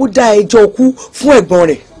kó dá ẹjọ́ kú fún ẹ̀gbọ́n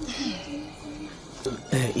rẹ̀.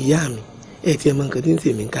 Ìyá mi ẹ tiẹ̀ mọ nǹkan tí ń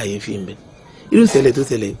tèmi ń kàyéfì ń bẹ irú ìṣẹ̀lẹ̀ tó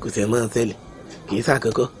ṣẹlẹ̀ kò tẹ̀ máa ń ṣẹlẹ̀ kì í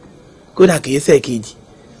ṣàkọ́kọ́ kódà kì í ṣèkejì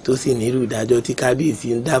tó sì ní irú ìdájọ́ tí kábíyèsí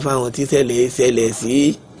ń dá fáwọn tí ṣẹlẹ̀ ṣẹlẹ̀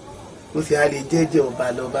sí. ó sì á lè jẹ́jẹ́ ọba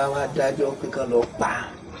lọ́ba wá dájọ́ pé kán lọ pa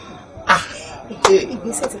á.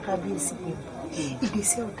 Ìgbésẹ̀ tí kábíyèsí gbé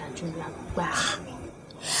ìgbésẹ̀ ọ̀dájú ńlá gbà mí.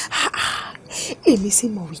 Èmi sì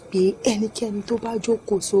mọ̀ wípé ẹnikẹ́ni tó bá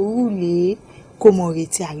jókòó sórùlé kó mọ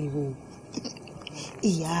retí ariwo.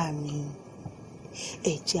 Ìyá mi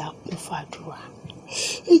ẹ jẹ́ a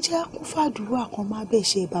kún fàdúrà kan má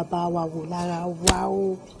bẹ̀ṣẹ̀ bàbá wa wò lára wa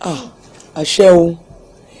o. Àṣẹ o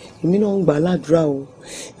èmi náà ń gbà ládùúrà o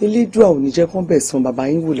elédùà ò ní jẹ́ kán bẹ̀ san bàbá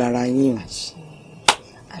yín wò lára yín o.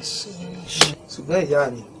 Àṣẹ. ṣùgbọ́n ìyá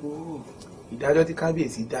mi ìdájọ́ tí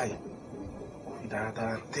kábíyèsí dá yìí kò fi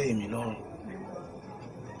taratara tẹ́ èmi lọ́rùn.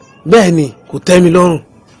 bẹ́ẹ̀ ni kò tẹ́ mi lọ́rùn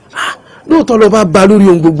lóòótọ́ ló bá ba lórí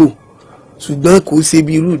ohun gbogbo ṣùgbọ́n kò ṣe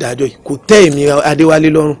bí irú ìdájọ́ yìí kò tẹ́ èmi Adéwálé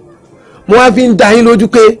lọ́rùn. mo wá fi ń dá yín lójú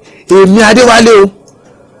pé èmi Adéwálé o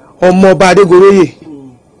ọmọọba Adégoróyè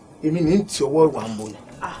èmi ní ti ọwọ́ ìwà ń bọ̀ ni.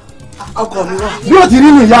 ọkọ mi wá. bí o ti rí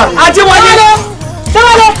mi ìyá mi. Adéwálé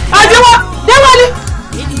Déwálé Déwálé.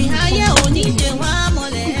 Ìdí ayé òní dè wá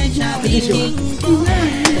mọ́lẹ̀ ẹ̀ṣà mi kí n gbọ́.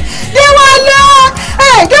 Déwálé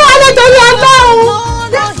Déwálé torí Ọlọ́run.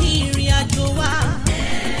 Lọ́nà ìrìn àjò wa.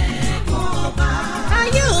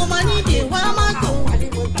 Ayé ò máa ní dè wá má tó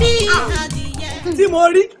bí adìyẹ. Tí mo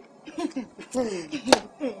rí.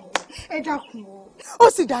 Ẹ dákun o. Ó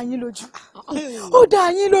sì dá yín lójú. Ó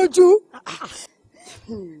dá yín lójú.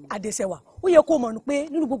 Adéṣẹ́wà ó yẹ kó mọ̀ ní pé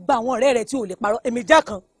nínú gbogbo àwọn ọ̀rẹ́ rẹ̀ tí ò lè parọ́ èmi já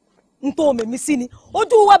kan n tó mèmí sí ni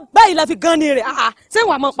ojú wa báyìí la fi gan ni rẹ̀ ṣé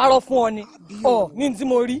wàá máa parọ́ fún ọ ni ní tí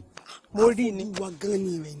mo rí. mo rí ni. ìwà gan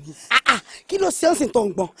ni rẹ ni. kí ló ṣe ń sìn tó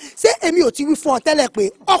ń gbọ́n ṣé èmi ò ti wí fún ọ tẹ́lẹ̀ pé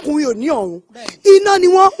ọkùnrin ò ní ọ̀run iná ni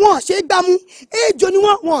wọ́n ṣe é gbámú ejò ni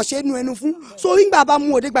wọ́n ṣe é nu ẹnu fún sórí ńgbà bá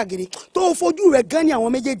mú òde gbàgede tó fojú rẹ̀ gan ni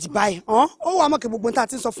àwọn méjèèjì báyìí ó wà mọ̀kẹ́ gbogbo níta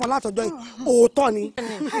ti sọ fún ọ látọjọ́ yìí òótọ́ ni.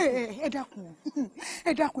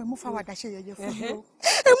 ẹ dákun ẹ mú fàwàdà ṣe yẹ̀yẹ́ fún mi o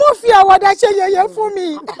ẹ mú fi àwàdà ṣe yẹ̀yẹ́ fún mi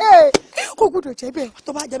kò gbọ́dọ̀ jẹ́ bẹ́ẹ̀.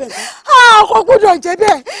 tó bá jẹ́ bẹ́ẹ̀ nǹkan. kò gbọ́dọ̀ jẹ́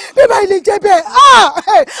bẹ́ẹ̀ bí báyìí lè jẹ́ bẹ́ẹ̀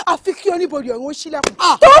àfi kí oníbodè ọ̀hún ó sílẹ̀kùn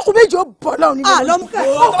tó kù méjì ó bọ̀ lọ́run nínú ìlú. lọ́mùkẹ́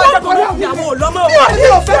ìyàwó lọ́mọ mi ò ní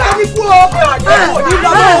òfẹ́ kárí kú o mi ò ní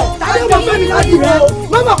lọ́mọ tàbí mo fẹ́ mi láti rẹ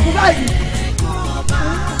mọ́mọ́ kú báyìí.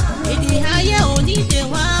 èdè ayé òní dè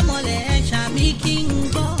wá mọ́lẹ̀ ṣàmì kí n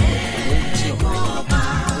gbọ́.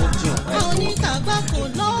 oníkàgbà kò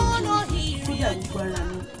lọ́nà ìrìn àjò.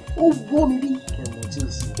 ó wọ́ mi bí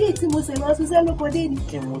bí tí mo ṣe lọ ṣiṣẹ́ lóko dé ni.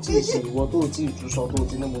 kí mo tí ì ṣe ìwọ tó tí ì tún sọ tó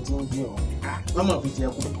ti ní mo ti ń gbé ọ lọmọ fi jẹ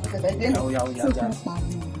kù yàwó yàjà.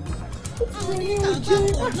 oníkàgbà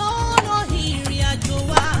kò lọ́nà ìrìn àjò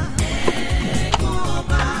wa.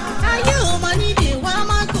 ayé ò máa nídè wá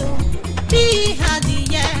máa tó bí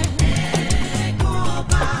adìyẹ.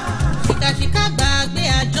 ṣìkàṣìkà gbàgbé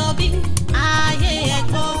àjọbí ayé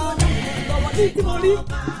ẹ̀kọ́.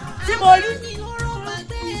 tí mo rí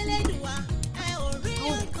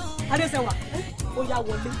adéṣẹwà ó yá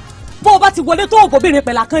wọlé bó o bá ti wọlé tó o bòbìnrin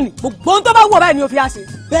pẹ̀lá kan ni gbogbo ohun tó bá wù ọ báyìí ni o fi á ṣe.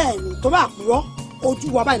 bẹ́ẹ̀ ni tó bá purọ́ ojú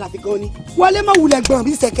wa báyìí láti gan ni wọlé má wulẹ̀ gbọ̀n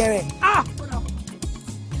bí ṣẹ̀kẹ̀rẹ̀.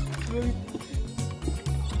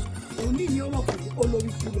 òní ni ọmọ kò ní olórí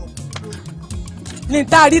fún lọ. ní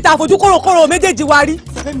ta rí ta fojú kórókóró méjèèjì wa rí.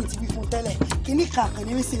 sẹ́fẹ̀ mi ti wí fún tẹ́lẹ̀ kíní kàkàn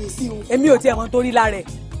ní rẹ́sìrẹ́sì o. èmi ò tiẹ̀ mọ̀ torí lára ẹ̀.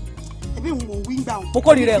 ẹbí mi mò ń wí gbà wọn. mo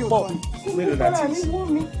kórìíra ẹ̀ pọ̀.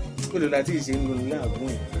 mélòó láti ṣe ń lo ilé àgún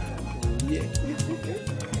yìí.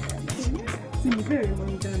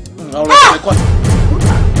 ọ̀rọ̀ ìṣẹ́kọ̀.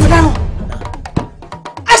 mo dáhùn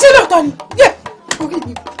aṣẹ́lẹ̀tọ̀ ni yẹ orí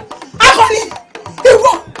mi akọni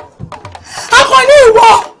ìwọ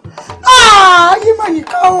yìí mà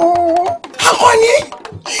nìkan o akọni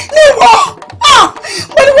ìwọ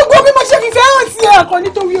wọ́n ní gbogbo bí mo ṣe fi fẹ́ràn sí ẹ akọni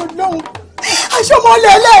torí Ọlọ́run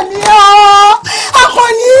aṣọmọlẹ́lẹ́ ni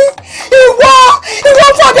akọni ìwọ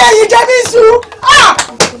fọdẹ yìí jẹ mí sùn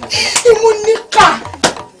ìmúníkà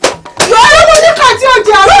lọ́rọ́ mo níkà tí ó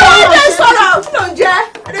jẹ àwọn ọmọ ilé sọ̀rọ̀ kí ló ń jẹ́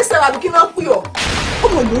adéṣẹ́wà àbí kí ló ń pè ọ́. ó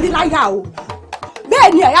mọ̀ lórí láyà o bẹ́ẹ̀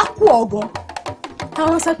ni ẹ̀yà kú ọ̀gàn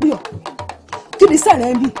táwọn ṣẹ́ pè ọ́ kí ni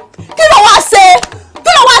sẹ́rẹ̀ ń bì kí ló wá ṣe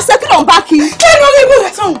kí ló ń bá kí. kí ló rí ibú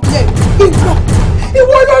rẹ̀ sọ̀hún jẹ́ ìgbọ́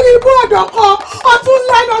ìwọ lórí ibú ọ̀dọ̀ kan ọtún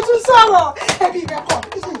lẹ́nu ọtún sọ̀rọ̀ ẹbí rẹ̀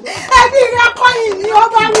kọ́ yìí ni ó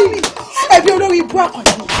bá wí ẹbí olórí ibú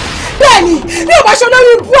àkànní bẹ́ẹ̀ni bí o bá ṣe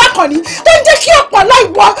olórí ibú àkànní tó ń jẹ́ kí ọ̀pọ̀lọ́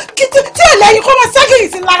ìwọ tí ò lẹ́yìn kó máa ságìrì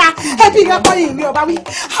sí lára ẹbí rẹ̀ kọ́ yìí ni ó bá wí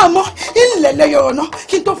àmọ́ ilẹ̀ lẹ́yọ̀ ọ̀nà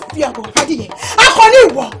kí n tó fi àgbọ̀ fàdíyẹ akọni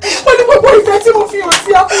ìwọ ó ní gbogbo ìfẹ́ tí mo fi hàn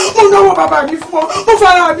sí ọ mo náwó bàbá mi fún ọ mo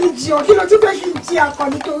fara mi jì ọ kí ló tún fẹ́ kí n jí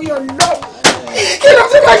akọni torí Ọlọ́run kí ló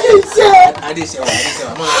tún fẹ́ kí n ṣe. adéṣẹ́wà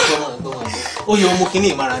máa gbọ́ ó yẹ ọmọ kìíní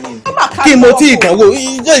ìmara ni kí mo tí ìdánwò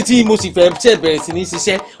ìjọ tí mo sì fẹ́ ṣe bẹ̀rẹ̀ sí ní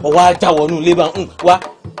ṣiṣẹ́ ọwọ́ ajáwọnú lébà wá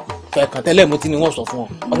fẹ̀kàn tẹ́lẹ̀ mo ti ní wọ́n sọ fún ọ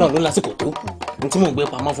Ọlọ́run ló lásìkò tó ní tí mò ń gbé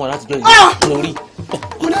pamọ́ fún ọ láti jọ yìí lórí.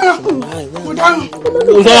 mo dáhùn.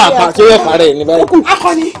 o sọ àpá tó yẹ kárẹ̀ ní báyìí.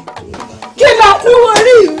 akọni kí ló kú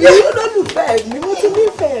orí mi. olólùfẹ́ mi mo ti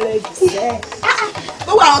nífẹ̀ẹ́ rẹ̀ jù ẹ́.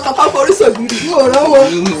 gbogbo àwọn kan kọ́ forí sògiri ní òrán wo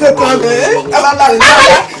kankan rẹ̀ ẹ bá lárí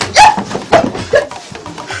lọ́wọ́.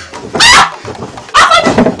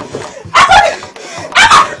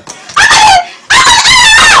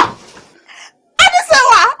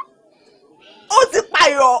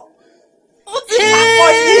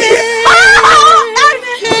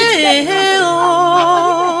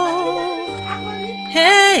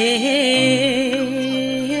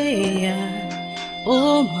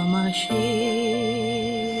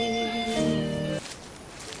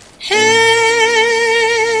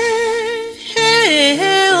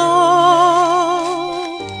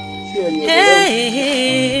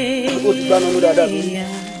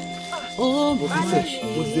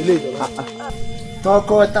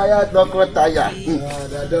 tọkọtaya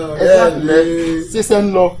ẹ ṣiṣẹ́ ń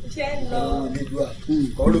lọ.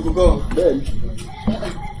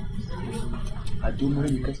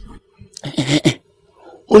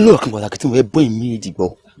 ó lọ́ọ̀ kan pàtàkì tí mo fẹ́ bọ́ ìmí ìdìgbọ́.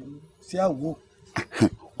 ṣé àwò.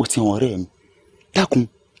 ó ti hàn ọ̀rẹ́ mi dákun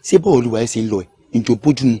ṣé bọ́ọ̀lù wa ẹ̀ ṣe ń lọ ẹ̀ ìjọ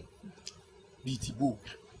bójú mu. bíi ti bò.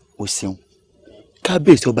 o ṣeun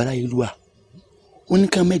kábíyèsí ọba aláyélúwà ó ní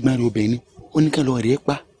ká mẹ́gbàá rẹ̀ obìnrin ó ní ká lọ rẹ̀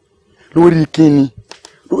pa lórí kíni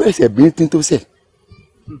lórí ẹsẹ̀ bíntín tó ṣẹ̀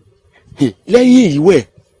lẹ́yìn ìwẹ̀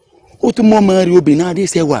ó tún mọ́ ọmọ rẹ̀ obìnrin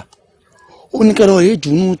adéṣẹ́wà ó ní kẹ́rọ rẹ̀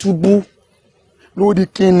jùnú túbú lórí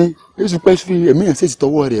kíni èsù pẹ́ fi ẹ̀mí ẹ̀ ṣèṣì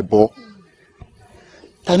tọwọ́ rẹ̀ bọ́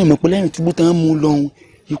tani mọ̀ pé lẹ́yìn túbú tán mú lọ́hùn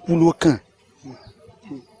ikú ló kàn.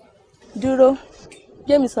 dúró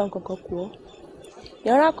jameson kankan kú ọ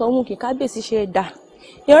yàrá kan wù kí kábíyèsí ṣe é dá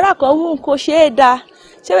yàrá kan wù kó ṣe é dá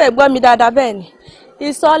ṣé wẹ́ẹ́ gbọ́ mi dáadáa bẹ́ẹ̀ ni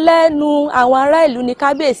ìsọlẹ́nu àwọn ará ìlú ní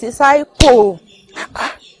kábíyèsí sáíkò.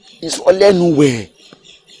 ìsọlẹ́nu wẹ̀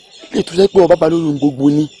lè tó sẹ́ pé ọba bá lórí gbogbo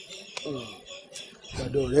ni.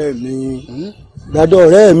 dàdọ̀ ọ̀rẹ́ mi dàdọ̀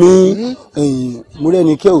ọ̀rẹ́ mi mo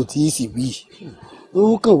rẹ́ni kẹ́ ò tí ì sì wí ó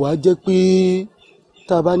kàn wá jẹ́ pé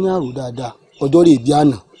tá a bá ní àrò dáadáa ọjọ́ rè bí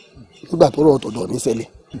àná nígbà tó rọ̀ ọ̀tọ̀dọ̀ ní ṣẹlẹ̀.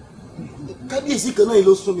 kábíyèsí kan náà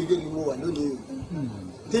ló sún mi dé ni mo wà lónìí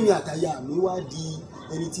tèmi àtàyà mi wá di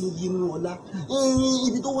ẹni tí ń yínú ọlá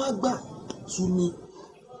ibi tó wá gbà sú mi.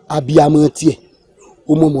 abiyamọ tiẹ̀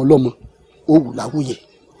ó mọ ọmọ ọlọ́mọ ó wù láwùyẹ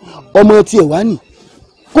ọmọ tiẹ̀ wá nì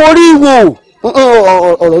kò rí wò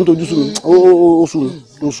ọ̀rọ̀ ń tojú sú mi ó sú mi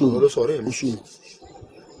ó sú mi ó sú mi.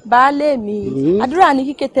 baálé mi àdúrà ní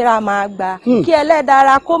kí kétera máa gbà kí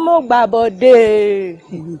ẹlẹ́dàá kó mọ̀ gbà bọ́dé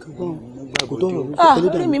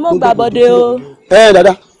orí mi mọ̀ gbà bọ́dé o.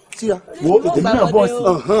 dada síra wo ètè náà bọ̀ sí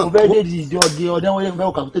mo fẹ́ dé di ìjọ di ọdẹ wọn fẹ́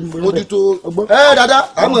ọkà tó ní bọ́lẹ́ bẹ́ẹ̀. ojútó dada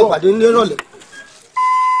àwọn ìpàdé ńlẹ́ rọ̀lẹ́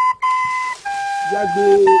jágbe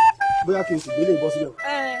bóyá kí n sì gbélé ìbọn sílẹ̀.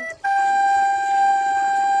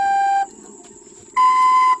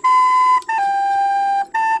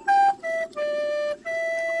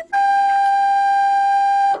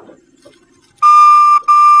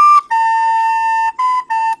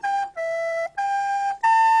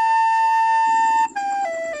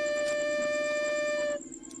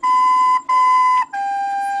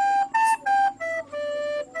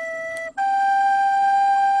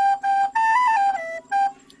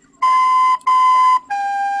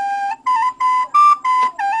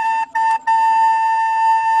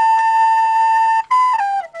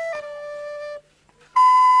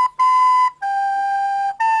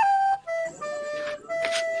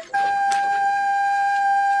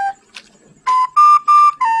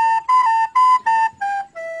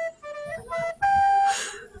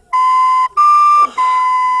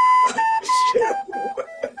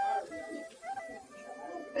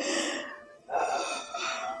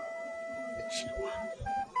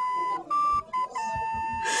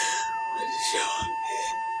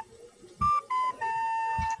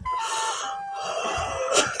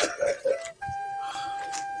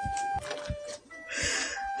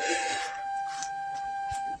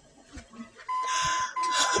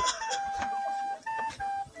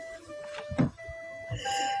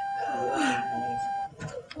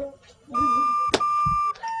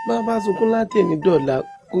 bá sunkún láti ẹni dọ̀la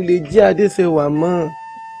kò lè jẹ́ adéṣẹ́wà mọ́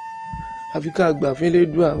àfi ká gbà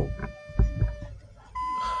fẹ́lẹ́dùà o.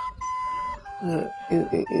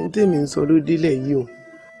 ntẹ́mi ń sọ ló délẹ̀ yìí o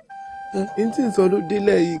ntí ń sọ ló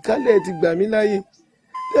délẹ̀ yìí kálẹ̀ ti gbà mí láyè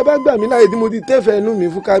tẹ́ bá gbà mí láyè tí mo ti tẹ́fẹ̀ẹ́ inú mi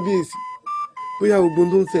fún kábíyèsí bóyá ogun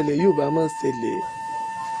tó ń ṣẹlẹ̀ yóò bá máa ṣẹlẹ̀.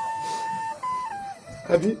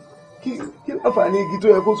 àbí kí láǹfààní igi tó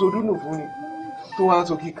yẹ kó sodúnù fún ni tó wá ń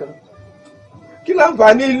so kíkan kí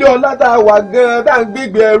láǹfààní ilé ọlá tá a wà gan-an tá à ń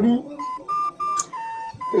gbégbé ẹrú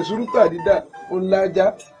èsúrú pàdídà ńlájà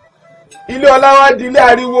ilé ọlá wa di ilé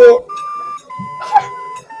ariwo.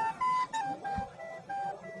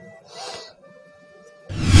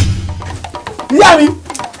 ìyá mi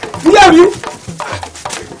ìyá mi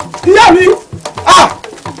ìyá mi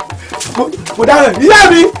mo dára ìyá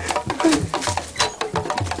mi.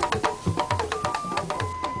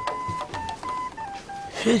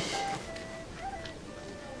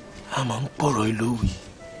 a máa ń pọ̀rọ̀ ìlówì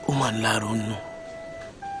ó máa ń lárò nù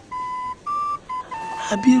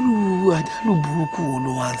abirú àjálù burúkú wo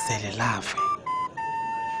ló wá ń ṣẹlẹ̀ láàfin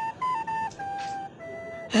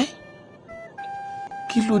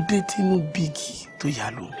kí ló dé tínú bígì tó yà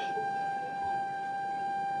lómi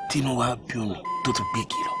tínú wá bí omi tó tún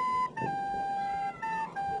gbégi lọ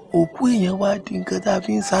òkú èèyàn wá di nǹkan tá a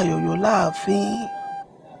fi ń ṣàyọ̀yọ̀ láàfin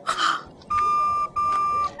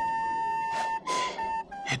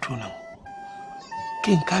ẹ̀dùn náà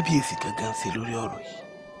kí n kábíyèsí gangan ṣe lórí ọ̀rọ̀ yìí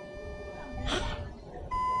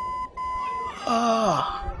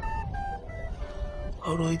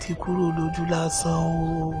ọ̀rọ̀ yìí ti kúrò lójú lásán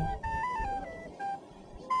o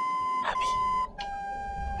àbí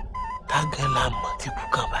tágán la mọ̀ tí kú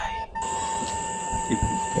kàn báyìí.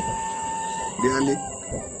 díálé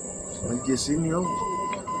wọn jẹ sí ní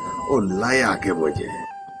ọ láyà akẹbọjẹ.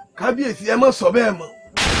 kábíyèsí ẹ má sọ bẹ́ẹ̀ mọ́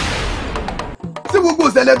tí gbogbo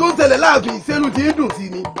ìṣẹ̀lẹ̀ tó ń ṣẹlẹ̀ láàfin ìṣẹ́nu ti ń dùn sí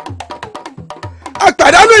ni. a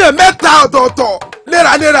pàdánù èèyàn mẹ́ta ọ̀tọ̀ọ̀tọ̀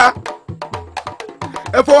léraléra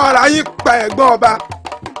ẹ fọwọ́ ara yín pa ẹ̀gbọ́n ọba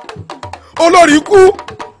olórí kú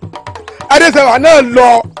adéṣèwà náà lọ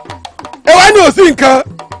ẹ wá ní òsì nǹkan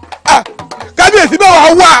kábíyèsí bá wà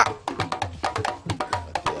wà.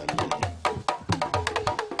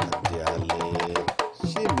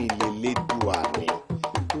 ṣé mi lè lédùá mi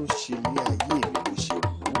tó ṣe ní ayé mi ló ṣe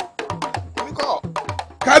wù ú èmi kọ́.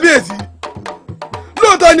 kábíyèsí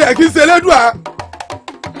lóòótọ́ ni ẹ̀ kì í ṣe lédùá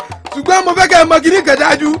ṣùgbọ́n mo fẹ́ kẹ́ ẹ mọ kíní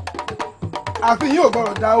kẹ̀dájú àfihàn ò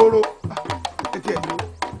gbọ́dọ̀ dá oró etí ẹ̀ ló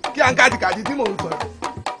kí à ń kàdìkàdì tí mò ń sọ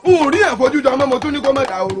yìí n ò rí ẹ̀ fojú jọ ọmọ mo tún ní kó má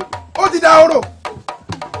dá oró ó ti dá oró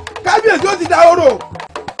kábíyèsí ó ti dá oró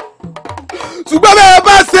ṣùgbọ́n bẹ́ẹ̀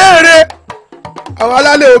bá ṣe eré àwọn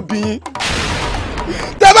alálẹ̀ obìnrin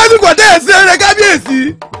tẹ́fẹ́sìkò tẹ́ ẹ̀ ṣe eré kábíyèsí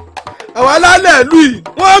àwọn alálẹ̀ ìlú yìí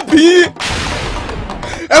wọ́n bí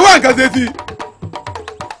ẹ wá nǹkan ṣe sí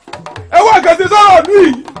ẹ wá nǹkan ṣe sọ̀rọ̀ ìlú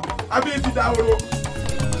yìí àbí ti dá oró.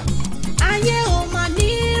 ayé ò mà ní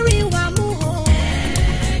rí wa mú o.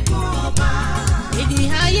 ẹ̀gbọ́n ọba. èdè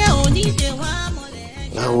ayé ò ní dè wá mọ́lẹ̀.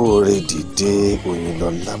 láwo rẹ dìde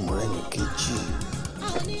Òyìnlọ́lá Mọ́rẹ́nì kejì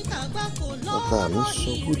bàbá mi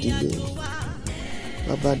sọ bódìlé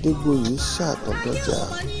bàbá Adégbòye ṣàtọ̀dọ́jà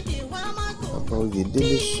bàbá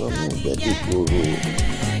Oyèdélé sọ ní ìgbẹ́dẹ̀gbòrò.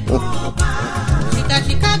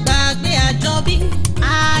 ṣìkàṣìkà gbàgbé àjọbí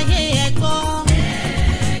ayé ẹ̀gbọ́n.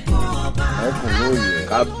 ẹkùn lóye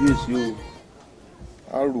kábíyèsí o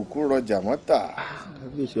arùkú rọjà mọ́tà.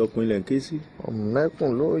 kábíyèsí ọkùnrin ilẹ̀ ń ké sí.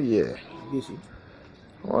 ọ̀mẹ́kùn lóye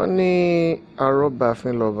wọ́n ní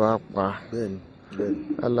arọ́bàfin lọ́ba pa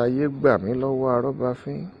àlàyé gbà mí lọ́wọ́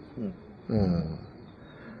arọ́bàfin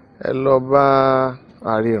ẹ lọ bá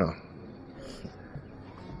àríran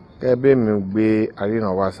kẹ́bí mi gbé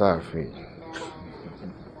àríran wá sáàfin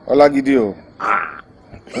ọlágídí o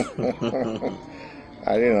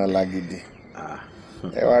àríran lágídí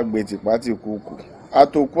ẹ wá gbé tìpátìkúùkù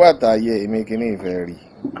àtòkú àtàyè èmi kìíní ìfẹ́ rí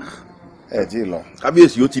ẹ tí lọ.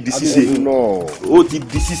 kábíyèsí ó ti di ṣíṣe ó ti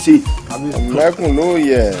di ṣíṣe. mẹ́kùn ló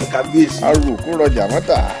yẹ kábíyèsí arùkú rọjà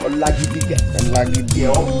mọ́tà ọlágídí gẹ̀ ọlágídí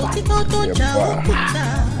òtítọ́ tó jà òkúta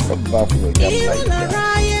ọba fún ọjà irú lára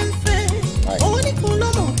ayé ń fẹ́ oníkun ló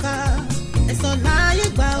mọ̀ ká ẹ̀sọ́ láyé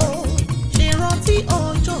gbà ó ṣe rántí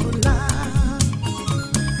ọjọ́ ọ̀la.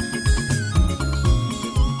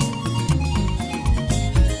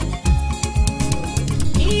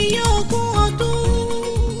 iye ogún ọdún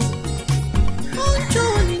ọjọ́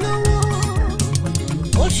ni lọ́wọ́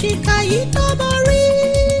òṣìkà yìí tó bọ́ rí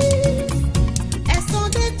ẹ̀sán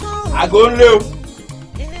dé tán. àgọ́ ń lé o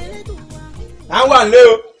à ń wà ń lé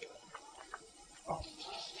o.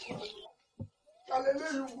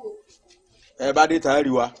 ẹ bá dé tá a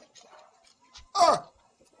rí wa.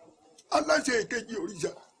 aláṣẹ ìkejì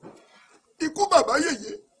òrìṣà ikú bàbá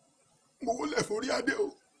yèyé mo wọlé forí adé o.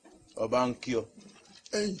 ọba ń kí ọ.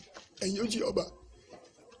 ẹ̀yin ó jí ọba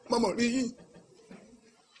mọ̀mọ́ rí yín.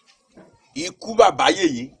 ikú bàbá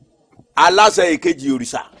yèyé aláṣẹ ìkejì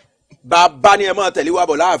òrìṣà bàbá ni ẹ máa tẹ̀lé wa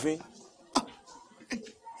bọ̀ láàfin.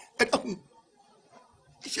 ẹ dákun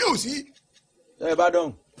ṣé ò sí. ẹ bá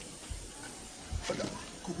dọ̀hùn.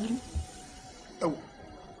 kò burú ẹ wò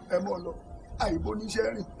ẹ mọ lọ àìbó níṣẹ́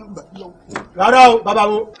rìn nígbà lọ. rárá o bàbá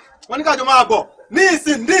wo wọn ní kájọ máa bọ̀ ní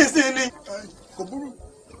ìsìn ni. kò burú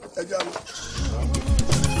ẹ jẹ́ àlọ́.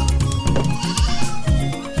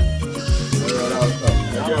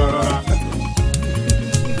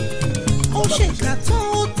 ó ṣèkà tó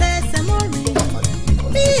tẹsẹ̀ mọ́rin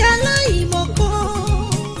bí aláìmọ̀kan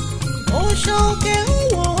ó ṣọ́kẹ́ ń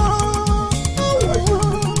wọ̀ ọ́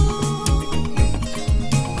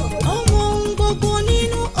ọmọ ohun gbogbo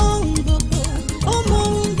nínú ohun gbogbo ọmọ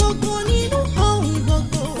ohun gbogbo nínú ohun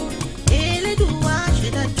gbogbo Elédùà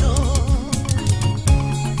ṣèdájọ́.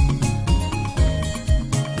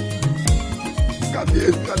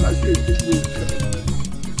 kábíyèsí aláṣẹ ìkejì òrìṣà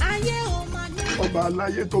ọba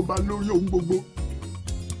aláyé tó bá lórí ohun gbogbo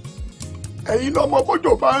ẹ̀yin lọ́mọ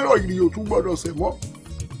kójò bá ń rọ̀ ìrìn òtún gbọ́dọ̀ sẹ̀ mọ́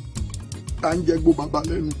tá ń jẹ gbó bàbá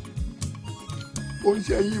lẹ́nu ó ń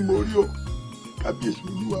ṣe yín mo rí o kábíyèsí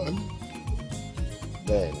olúwa mi.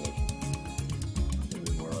 bẹ́ẹ̀ ni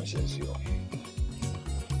mo ránṣẹ́ sí ọ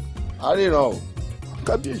àríran o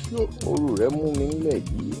kábíyèsí o òru rẹ mú mi nílẹ̀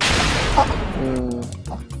yìí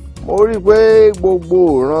mo rí i pé gbogbo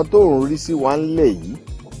ìran tó ń rí sí wa ńlẹ̀ yìí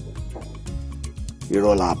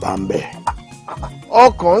irọ́ là bá ń bẹ̀.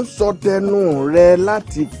 ọkàn ń sọ tẹnu rẹ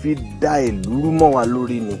láti fi da ìlú rú mọ́ wa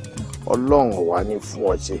lórí ni ọlọ́run wà ní fún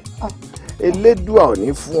ọ ṣe elédùà ò ní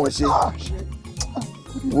fún ọ ṣe.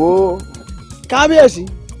 wo kábíyèsí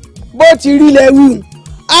bó ti rí lẹ́wù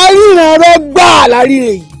àríran rẹ gbà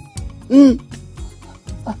láríre yìí.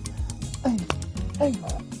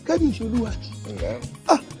 kábíyèsí olúwa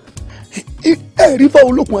ẹ̀rí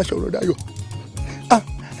fáwọn olókun aṣọ̀rọ̀ dayọ̀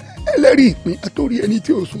ẹlẹ́rìí ìpín àtòrí ẹni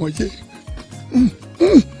tí ò sùn ọ̀jẹ́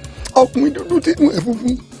ọkùnrin dúdú tí inú ẹ̀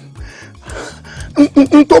funfun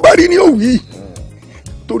n tó bá rí ní òwì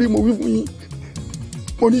torí mo wí fún yín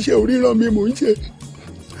mo níṣẹ́ oríran mi mò ń ṣe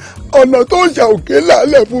ọ̀nà tó ń ṣà òkè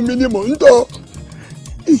lálẹ́ fún mi ni mò ń tọ́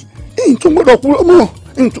n tún gbọ́dọ̀ kúrò mọ́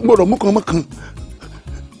n tún gbọ́dọ̀ mú kan mọ́ kan.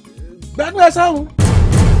 gbẹ́gbẹ́ sáwọn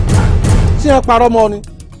tí wọ́n parọ́ mọ́ ni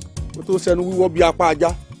kó tó sẹnu wíwọ́ bí apá ajá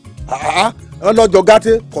wọ́n lọ́jọ́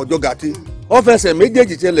gàtẹ́ kọjọ́ gàtẹ́ wọ́n fẹsẹ̀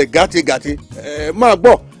méjèèjì tẹlẹ̀ gàtẹ́ máa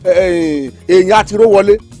gbọ́ èèyàn àtiró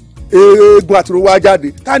wọlé eégún àtiró wá jáde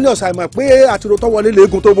ta ni ọ̀sà ìmọ̀ pé àtiró tó wọlé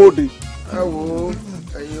léegun tó bóde. ẹ wo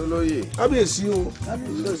ẹ̀yin olóyè kábíyèsí o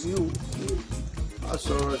a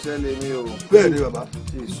sọ̀rọ̀ sẹ́lẹ̀ mi o. bẹ́ẹ̀ ni bàbá.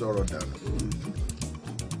 tí ì sọ̀rọ̀ dànù.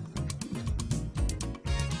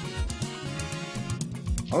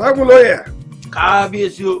 ọ̀gágun lóye.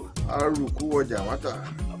 kábíyèsí o. arúgbó ọjà wátà.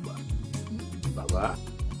 bàbá.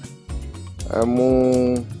 ẹ mú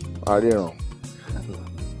aríran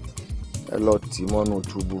ẹ lọ tì mọ́nú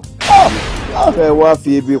túbú. ẹ wá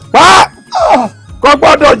fi ebi pa kò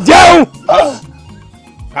gbọ́dọ̀ jẹun.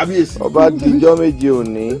 kábíyèsí. ọba dijọ́ méje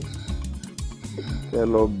òní ẹ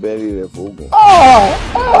lọ bẹ́rí rẹ̀ fóògùn.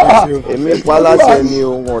 èmi paláṣẹ ni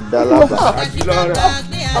ohun ọ̀dà lábàá.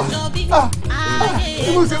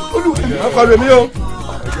 ọkọ lèmi o.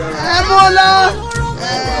 ẹ mú lọ.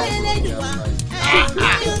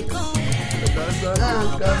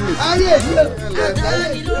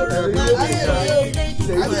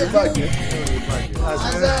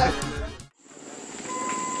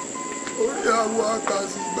 orí àwọn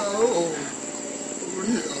akásígbà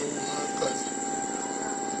orí àwọn akásígbà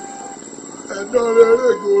ẹ̀dọ́ rere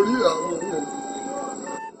gorí àwọn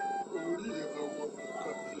orí àwọn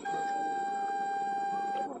akásígbà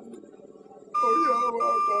orí àwọn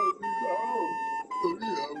akásígbà orí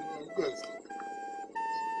àwọn akásígbà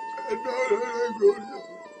ẹ̀dọ́ rere gorí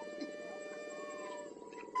àwọn.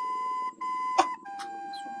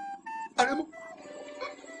 Aremo.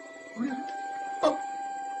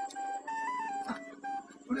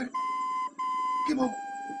 Kí mo.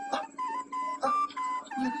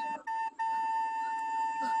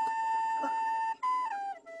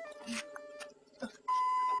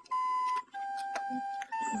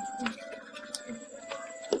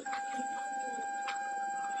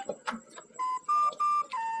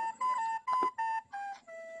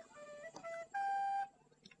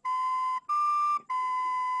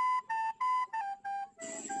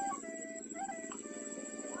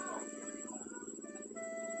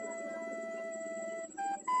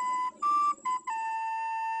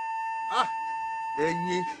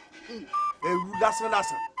 ẹ̀yin ẹ̀rù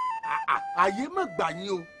lásánlásán àyè má gbà yín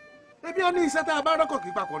o ebi wọn ní iṣẹ́ tá a bá rọ́kọ̀ kí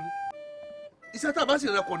papọ̀ ni iṣẹ́ tá a bá sì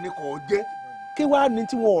rẹ́kọ̀ ni kò jẹ́ kí wàá ní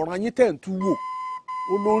tí wọn ọ̀ràn yín tẹ̀ ń tú wò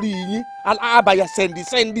olórí yín àbàyà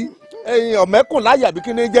sẹ́ndí ẹ̀yin ọ̀mẹ́kùn láyà bí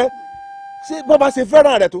kí ni jẹ́ ṣé bọ́ bá ṣe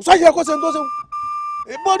fẹ́ràn rẹ̀ tó sọ́yẹ́ kó ṣe ń tó ṣe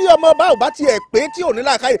bórí ọmọ báwo bá tiẹ̀ pé tí ò ní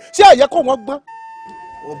làákàyè ṣé àyẹ́ kó wọ́n gbọ́n.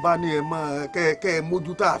 ọba ni ẹ mọ kẹ ẹ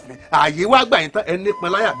mójú tá a fẹ́ ààyè wá gbà yín tán ẹ nípọn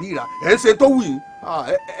láyà bí ìrà ẹ ń ṣe tó wù yín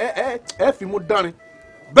ẹ fi mú dárin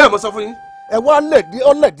bẹ́ẹ̀ mo sọ fún yín ẹ wá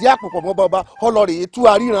ọlẹ̀dí àpòpọ̀ mọ́ bàbá ọlọ́rẹ̀ tú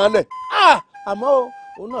aríran lẹ̀ àmọ́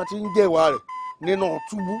òun náà ti ń jẹ́ ìwà rẹ̀ nínú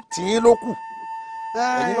túbú tìyín ló kù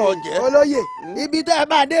ẹ̀yin náà jẹ́. olóyè ibi tẹ́ ẹ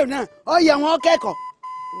bá dé náà ó yẹ wọn kẹ́kọ̀ọ́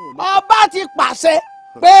ọba ti pàṣẹ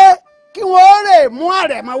pé kí wọ́n rè mú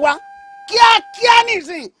àrẹ̀mọ wá kíákíá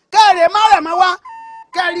nìsín kẹ́rẹ̀ má rẹ̀mọ wá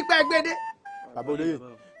kẹ́rì pẹ́ gbédé. bàbá olóyè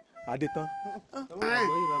adé tán ẹ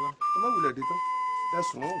má wulẹ̀ dé tán ẹ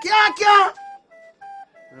sùn. kíákíá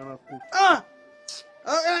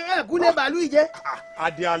ẹ kúlẹ̀ bàálù ìjẹ́.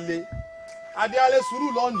 adéalé sùúrù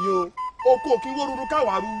lọ́ọ̀nì o oko kí wọ́n rúru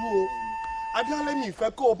káwá rúru o adéalé mi ìfẹ́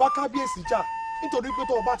kó o bá kábíyèsí jà nítorí pé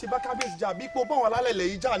tó o bá ti bá kábíyèsí jà bí ipò báwọn alálẹ̀ lè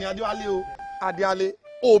yí jà ní adéalé o adéalé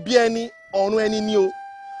òbí ẹni ọ̀run ẹni ni o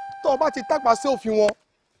tó o bá ti tàpá sí òfin wọn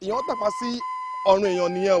èèyàn tàpá sí ọ̀run èèyàn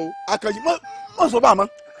nìyẹn o. Àkànjí mọ̀ sọ bá a mọ́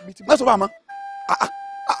mọ̀ sọ bá a mọ́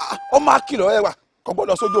ọmọ akìlọ̀ ẹ wà kò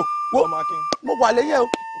gbọ́dọ̀ sójó mo wà lẹ́yìn ẹ o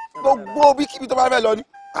gbogbo bí kíbi tó bá fẹ́ lọ ni.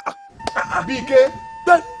 bí ike.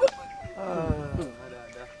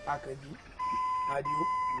 Àkànjí Àdìó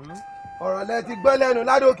ọ̀rọ̀ lẹ ti gbọ́ lẹ́nu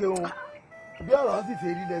ládòkè òun bí ọ̀rọ̀ sì ṣe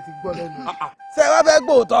rí lẹ ti gbọ́ lẹ́nu. ṣé wàá fẹ́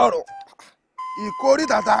gbóòótọ́ ọ̀rọ̀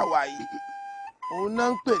ìkórìtà tá a wà yìí òun náà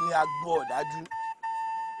ń pè ní agbo ọ̀dájú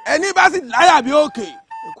ẹni bá sì láyà bí òkè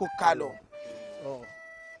kó ká lọ.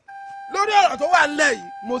 lórí ọ̀rọ̀ tó wà nílẹ̀ yìí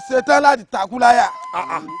mo ṣetán láti takú láyà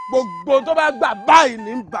gbogbo tó bá gbà báyìí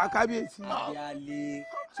ní bá kábíyèsí.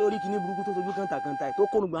 sórí kìíní burúkú tó sojú kàńtà kàńtà tó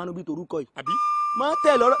kónú gbàánu bíi torúkọ yìí máa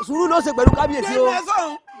tẹ̀ lọ́rọ̀ sùúrù ló ṣe pẹ̀lú kábíyèsí o.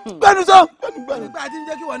 gbẹnu sọ. nígbà tí ń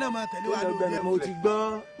jẹ́ kí wọn náà máa tẹ̀lé wa lóde. mo ti gbọ́.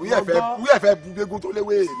 wúyẹ̀ fẹ́ gbégún tó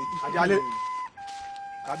léwé ni. àjálẹ̀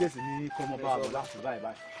kábíyèsí ní kọ́mọ bá wà láti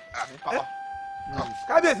báyìí.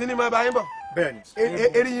 kábíyèsí ni máa bá yín bọ̀. bẹ́ẹ̀ni.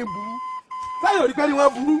 eri yín burú. sáyọ̀ rí pé ni wọ́n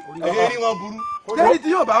burú. eri wọn burú. tẹ́lẹ̀ tí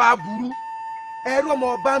yóò bá wa burú. ẹrú ọmọ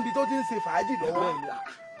báńbi tó ti ń ṣe fàájì lọ́wọ́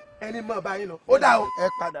ẹni mọ̀ bá yín lọ. ó dà o. ẹ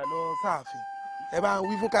padà lọ sáàfin ẹ bá ń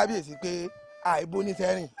wí fún kábíyèsí pé àìbó ní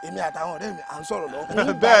sẹ́rìn èmi àtàwọn ọ̀rẹ́ mi à ń sọ̀rọ̀ lọ.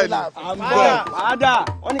 bẹ́ẹ̀ ni à ń bọ̀ àádá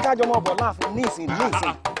wọ́n ní kájọ mọ̀ bọ̀ láàfin ní ìsìn.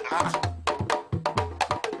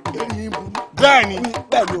 bẹ́ẹ̀ ni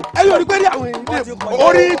ẹ yóò rí pé ní àwọn èèyàn lè bọ̀.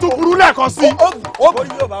 orí tó burú lẹ́ẹ̀kan sí. ó bù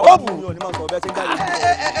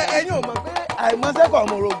ẹ̀yin ò mọ̀ pé àìmọ́sẹ́kọ̀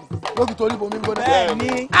ọmọ orogun ló fi torí bomi gbóná. bẹ́ẹ̀ ni.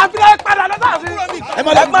 àfihàn padà lọ sáàfin. ẹ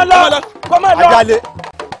má lọ kọ́ má lọ. àjálẹ̀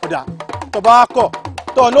kódà tó bá kọ̀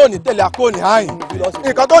tó náà ní tẹ̀lé akóni àyìn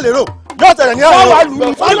nǹkan tó lérò yóò tẹ̀lé ní àyìn. wàá lù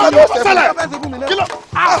ú kí ló yóò ṣẹlẹ̀ kí ló.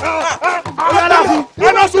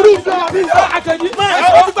 ẹ lọ sùúrù.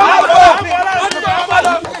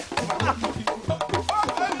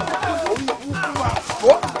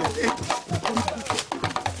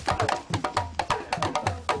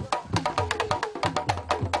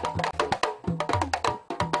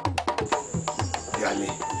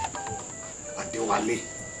 Adéwálé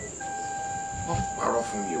wọ́n parọ́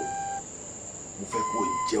fún mi o mo fẹ́ kó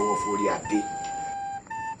jẹ́wọ́ forí adé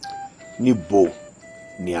níbo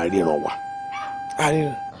ni aríran wà.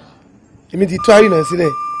 aríran èmi ti tú aríran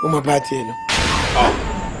sílẹ̀ ó máa bá tiẹ̀ lọ.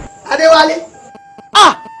 Adéwálé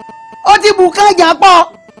ó ti bù kájà pọ̀.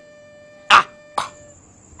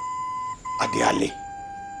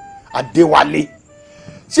 Adéwálé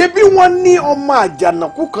ṣé bí wọ́n ní ọmọ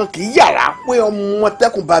àjànàkú kan kì í yàrá pé ọmọ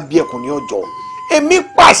tẹ́kùn bá bí ẹkùn ní ọjọ́ èmi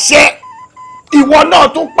pàṣẹ ìwọ náà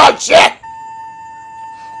tún pàṣẹ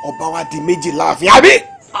ọba wa di méjì láàfin àbí.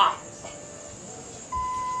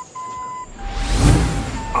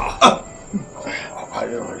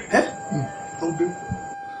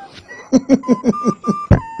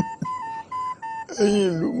 ẹ̀yin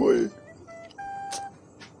ìlú mọ̀ye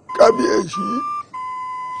kábíyèsí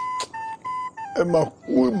ẹ máa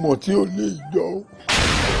kú ìmọ̀ tí ò lè jọ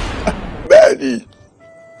bẹ́ẹ̀ ni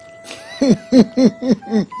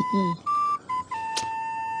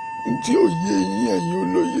tí ò yé yín ẹ̀yin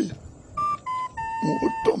olóye wọn ò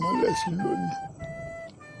tọ̀ mọ́lẹ̀ sí lónìí.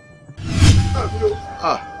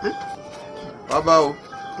 bàbá o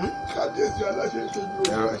kábíyèsí aláṣẹ ìṣojú o.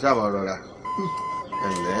 ẹ ṣáà rọra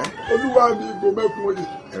ẹ̀lẹ́. olúwa mi ìgò mẹ́kun oyè.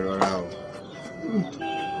 ẹ rọra o.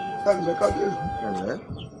 ẹ̀lẹ́ kábíyèsí. ẹ̀lẹ́.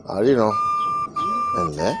 àríran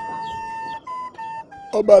ẹ̀lẹ́.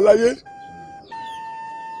 ọba àlàyé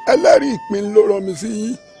ẹlẹ́rìí ìpín ló rọ mi sí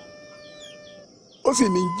yín ó sì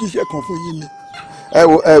ní jíṣẹ́ kan fún yín ni.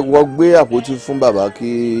 ẹ wọ gbé àpótí fún bàbá kí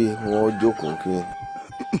wọ́n jókòó kí.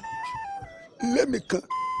 lẹ́mì kan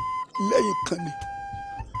lẹ́yìn kan ni.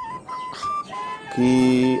 kí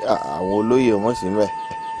àwọn olóyè wọn sì ń bẹ.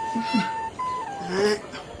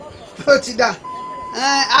 ó ti dà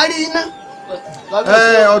á rí iná.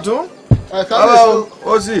 ọ̀tún bàbá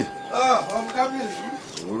ó sì.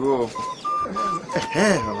 òru o.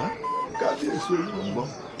 bàbá. kábíyèsí olùgbọ́.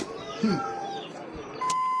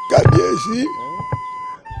 kábíyèsí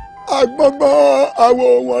agbọ́ngbọ́n àwọ̀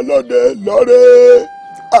wọn lọ́dẹ lọ́rẹ́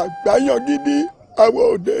àgbáyàn gidi àwọ̀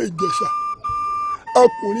òde ìjẹ̀ṣà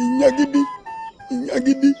ọkùnrin yangidi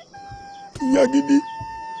yangidi yangidi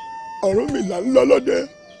Ọ̀rúnmìlà ń lọ lọ́dẹ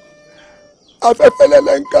afẹ́fẹ́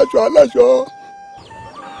lẹ́lẹ́ ń káṣọ aláṣọ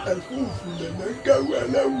ẹ̀fúùfù lẹ́lẹ́ ń kẹ́wù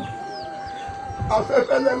ẹlẹ́wù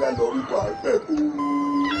afẹ́fẹ́ lẹ́lẹ́ lórúkọ àgbẹ̀kú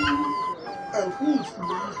ẹ̀fúùfù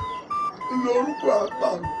lórúkọ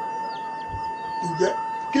àpàrọ̀ ǹjẹ́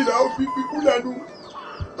kí la ó fi kíkú lẹ́nu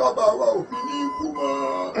tọ́ba wa ò fi ní kú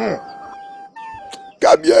mọ́.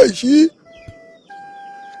 kábíyèsí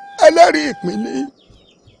ẹlẹ́rìí ìpín ní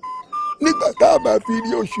nígbà tá a bá fi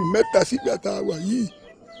rí oṣù mẹ́ta sígbà tá a wà yìí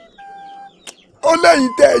ó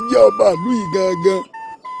lẹ́yìn tẹ́ ẹ jẹ́ ọba ìlú yìí gangan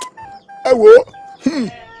ẹ wò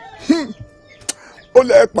ó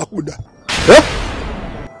lẹ́ papòdà.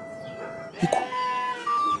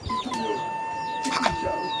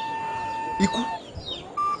 ikú.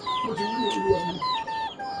 mo ti wúlò olúwa mi.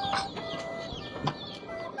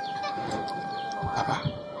 bàbá.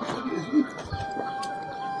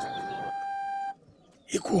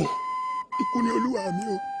 ikú ni olúwa mi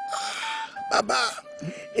o. bàbá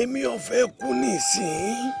èmi ò fẹ́ kú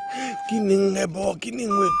nísìnyí kí ni ń ẹbọ kí ni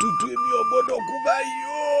ń ètùtù èmi ò gbọ́dọ̀ kú báyìí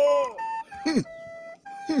o.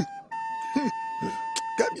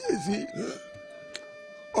 kábíyèsí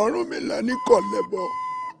Ọ̀rúnmìlà ní kò lẹ́bọ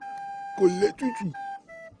kò létùtù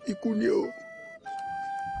ikú ni o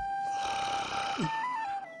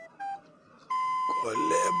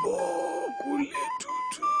ẹbọ kò lè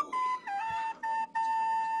tutù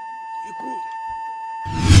ikú.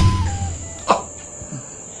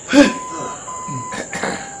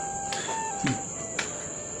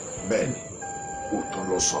 bẹ́ẹ̀ni òótọ́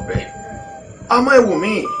ló sọ bẹ́ẹ̀ àmọ́ ẹ wò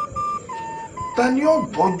mí ta ni ó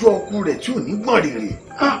bọ́jú ọkù rẹ̀ tí ò ní gbọ̀n rèrè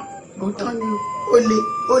òótọ́ ni ó lè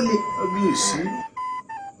kábíyèsí.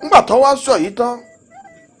 nígbà tó wá sọ yìí tán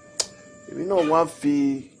èmi náà wá fi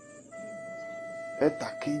ẹ̀ta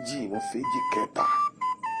kejì mo fèjì kẹta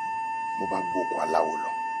mo bá gbókò aláwo lọ.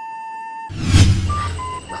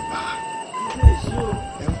 bàbá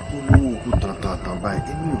ẹ ń polówó òkú tantan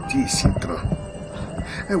báyìí èmi ò tí ì ṣe tán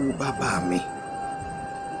ẹ wo bàbá mi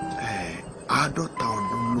 50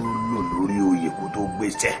 ọdún ló lò lórí oyè kó tó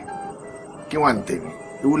gbéṣẹ́ kí wàá ní tèmi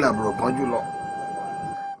ewu làbúrò kan jù lọ.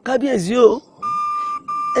 kábíyèsí o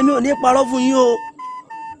èmi ò ní parọ́ fún yín o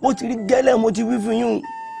mo ti rí gẹ́lẹ́ mo ti wí fún yín o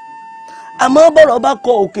àmọ́ bọ́rọ̀ bá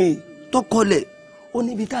kọ òkè tó kọlẹ̀ ó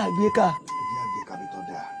níbi tá a gbé ká.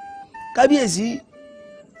 kábíyèsí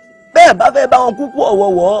bẹ́ẹ̀ bá fẹ́ bá wọn kúkú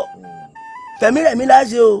ọ̀wọ̀wọ́ fẹ̀mí rẹ̀mí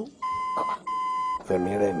láṣẹ o.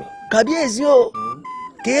 fẹ̀mí rẹ̀mí. kábíyèsí o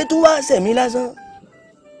kì í tún wá sẹ̀mí lásán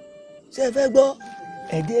ṣe fẹ́ gbọ́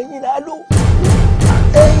ẹ̀jẹ̀ yín là á lò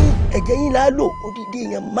ẹ̀jẹ̀ yín là á lò odidi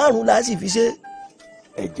èèyàn 5 la sì fi ṣe.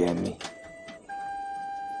 ẹ̀jẹ̀ mi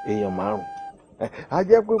èèyàn 5 a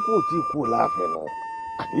jẹ́ pé kò tí ì kú láàfin náà.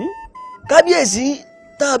 kábíyèsí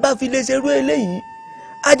tá a bá fi lè ṣerú eléyìí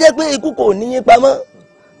a jẹ́ pé ikú kò ní yín pamọ́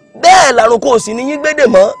bẹ́ẹ̀ làrùn kò sì ní yín gbédè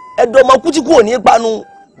mọ́ ẹ̀dọ̀ ọmọ kútí kò ní panu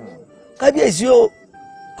kábíyèsí o.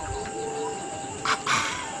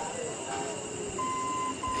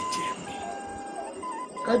 ẹ̀jẹ̀ mi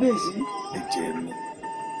kábíyèsí ẹ̀jẹ̀ mi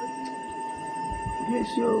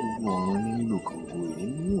kábíyèsí o. gbogbo ọ̀run nílò kan wo èyí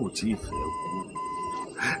ni ò tí ì fẹ́ kú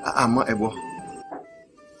àmọ́ ẹ gbọ́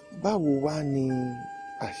báwo wá ni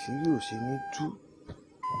àṣírí ò ṣe ní tú.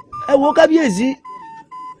 ẹ wo kábíyèsí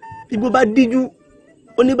igbó bá díjú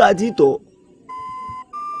oníbàtí tọ̀.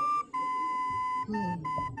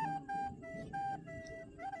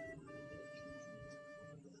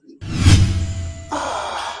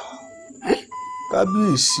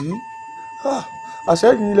 kábíyèsí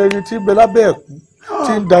àṣẹyìn lẹni tí ń bẹ lábẹ́ ẹ̀kú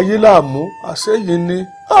tí ń dayé láàmú àṣẹyìn ni.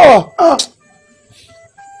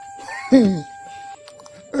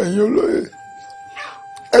 ẹ̀yin olóye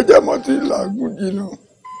ẹjẹ́ mọ́ ti làágùn jìnnà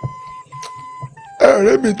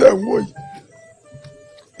ẹ̀rẹ́ mi tẹ̀ ń wò yìí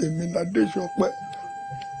èmi ládé Ṣọpẹ́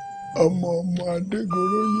ọmọ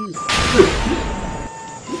Adégoróyè.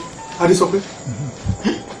 Adésọpẹ́.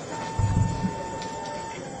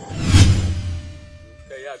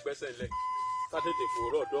 ẹ̀yà gbẹ́sẹ̀ lẹ̀ ká tètè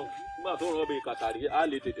fòrọ̀ dán nígbà tó rán bíi kàtàrí á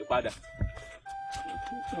lè tètè padà.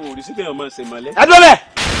 mo rí sí kéèyàn máa ṣe mọ́lẹ́. ẹ dúró bẹ́ẹ̀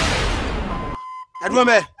ẹ dúró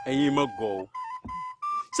bẹ́ẹ̀. ẹ̀yin mọ̀ gọ̀ o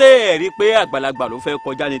ṣé ẹ rí i pé àgbàlagbà ló fẹ́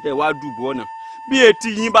kọjá ní tẹ́ wá dùbò ọ̀nà bí etí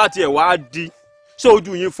yín bá tiẹ̀ wá di ṣé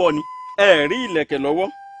ojú yín fọ́ ni ẹ rí ìlẹ̀kẹ̀ lọ́wọ́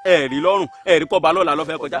ẹ rí lọ́rùn ẹ rí pọ́ba lọ́la ló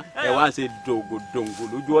fẹ́ kọjá ẹ wá ń ṣe dòǹgòdòǹgò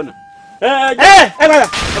lójú ọ̀nà. ẹ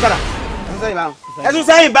padà ẹ tún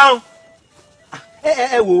sẹ́yìn báwọn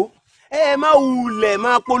ẹ wò ẹ má wulẹ̀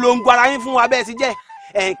má polongo ara yín fún wa bẹ́ẹ̀ sí jẹ́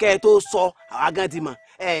kẹ́ ẹ tó sọ àwa gan ti mọ̀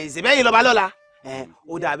ṣèbẹ́yìn lọ́ba lọ́la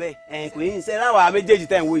ó dà bẹ́ẹ̀ kò yín ṣe láwa méjèèjì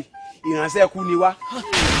tẹ̀ ń wò yìí ìránṣẹ́ kú ni wá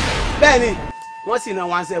bẹ́ẹ̀ ni wọ́n sì rán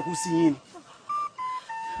wọn ṣẹ́kù sí yín ni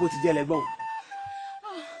bó ti jẹ́ lẹ́gbọ̀n.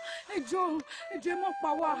 ẹjọ́ mọ̀ pa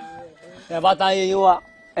wá. ẹ bá ta yé yín wá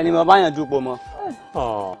ẹni mo bá yàn dupò mọ́.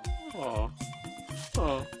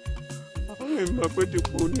 ìmọ̀ pé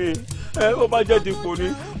dipò ni ó bá jẹ́ dipò ni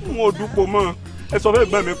n ò dupò mọ́ ẹ sọ fẹ́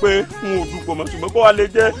gbọ́n mi pé n ò dupò mọ́ ṣùgbọ́n kó wa lè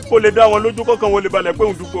jẹ́ kó lè dá wọn lójú kọ́kàn wọn lè balẹ̀ pé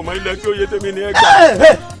n dupò mọ́ ilẹ̀ kí ó yé tèmi ní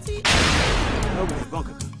ẹgbẹ́.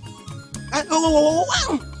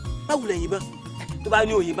 báwo lẹ́yìn bá tó bá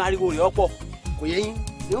ní òye bá rí orin ọ̀pọ̀ kò yẹ yín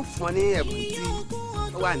yóò fún ọ ní ẹ̀bùn tí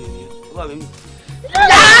ó wà nìyẹn ó wà mímu.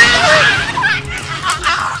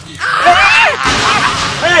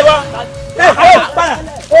 ẹ wọ padà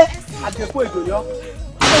àjẹkù èdò yọ.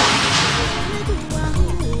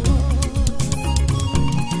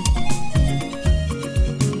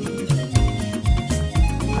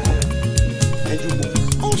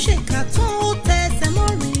 ó ṣèkà tó tẹsẹ̀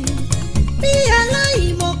mọ́rin bí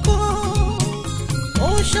aláìmọ̀kan ó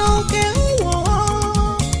ṣọ̀kẹ́ ń wọ̀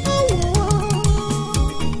ọ́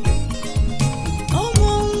ọmọ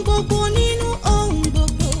ohun gbogbo nínú ohun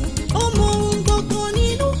gbogbo ọmọ ohun gbogbo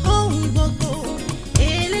nínú ohun gbogbo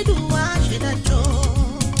Elédùà ṣèdájọ́.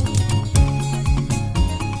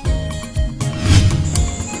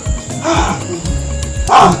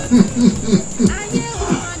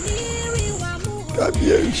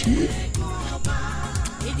 kábíyèsí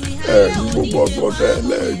ẹ̀rí gbogbo sọ́tẹ̀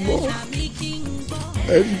ẹlẹ́gbọ́n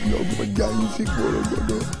ẹ̀rí bí ọgbọ́n já yín sí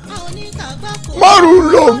gbọ́dọ̀gbọ́dọ̀ márùn-ún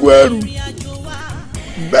lóògùn ẹrù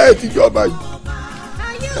bẹ́ẹ̀ tíjọba yìí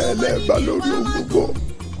ẹlẹ́ẹ̀bá lórí ohun gbogbo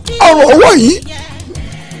ọ̀rọ̀ ọwọ́ yìí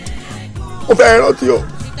mo fẹ́ rántí ọ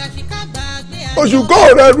oṣù kọ́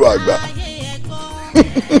ọ̀rẹ́ ẹrù àgbà.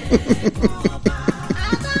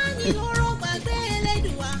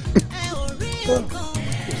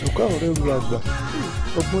 oṣù kọ́ ọ̀rẹ́ ẹrù àgbà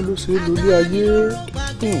ọgbọ́n ló ṣe é lórí ayé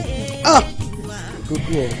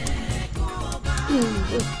òdodo ọ̀rọ̀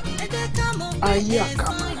ayé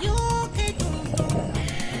àkàmà.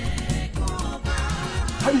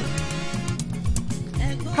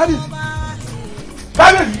 Kábíyèsí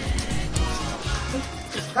kábíyèsí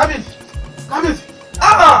kábíyèsí kábíyèsí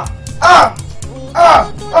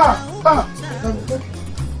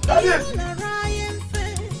kábíyèsí.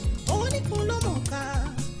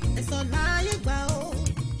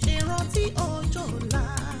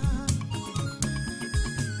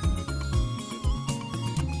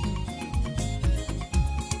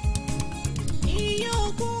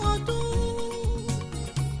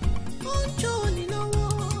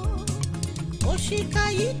 Òṣìkà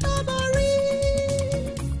yìí tó borí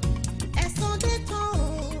ẹ̀san dé tán o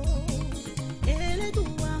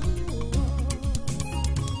Elédùà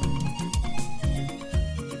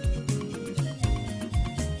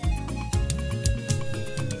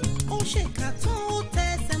ó ṣèkà tán ó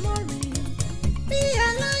tẹsẹ̀ mọ́rin bí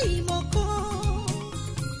aláìmọ̀kan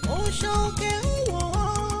ó ṣọ̀kẹ́ ń wọ̀ ọ́.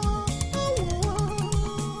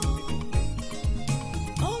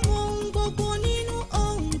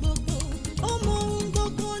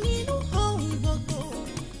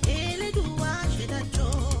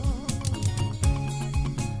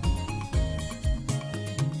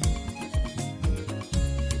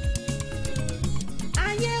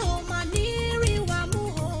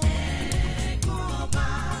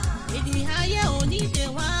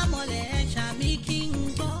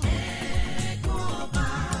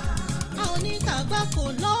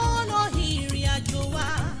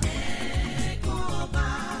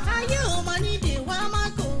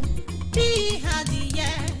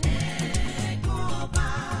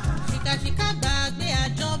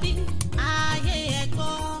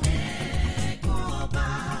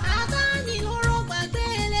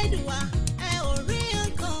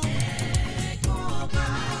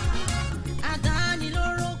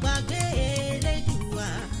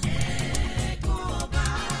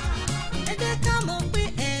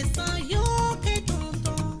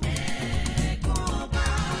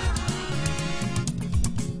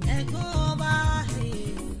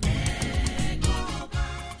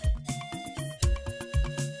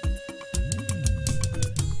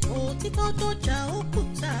 Òtítọ́ tó jà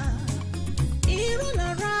òkúta irọ́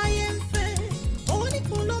lára ayé ń fẹ́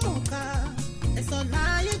oníkun ló mọ̀ ká ẹ̀san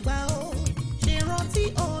láyé gbà ó ṣe rántí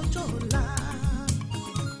ọjọ́ ọ̀la.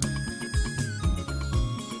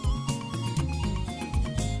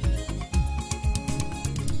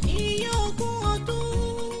 Iye ogún ọdún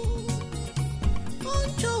ó ń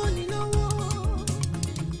jó ní lọ́wọ́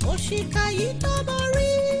òṣìkà yìí tó borí.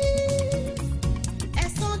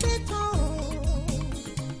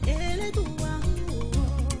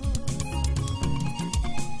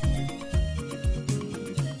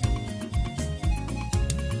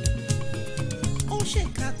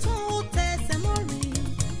 Ṣèkà tó tẹsẹ̀ mọ́rin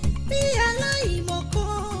bí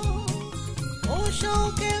aláìmọ̀kan ó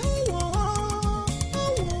ṣọ̀kẹ́ ń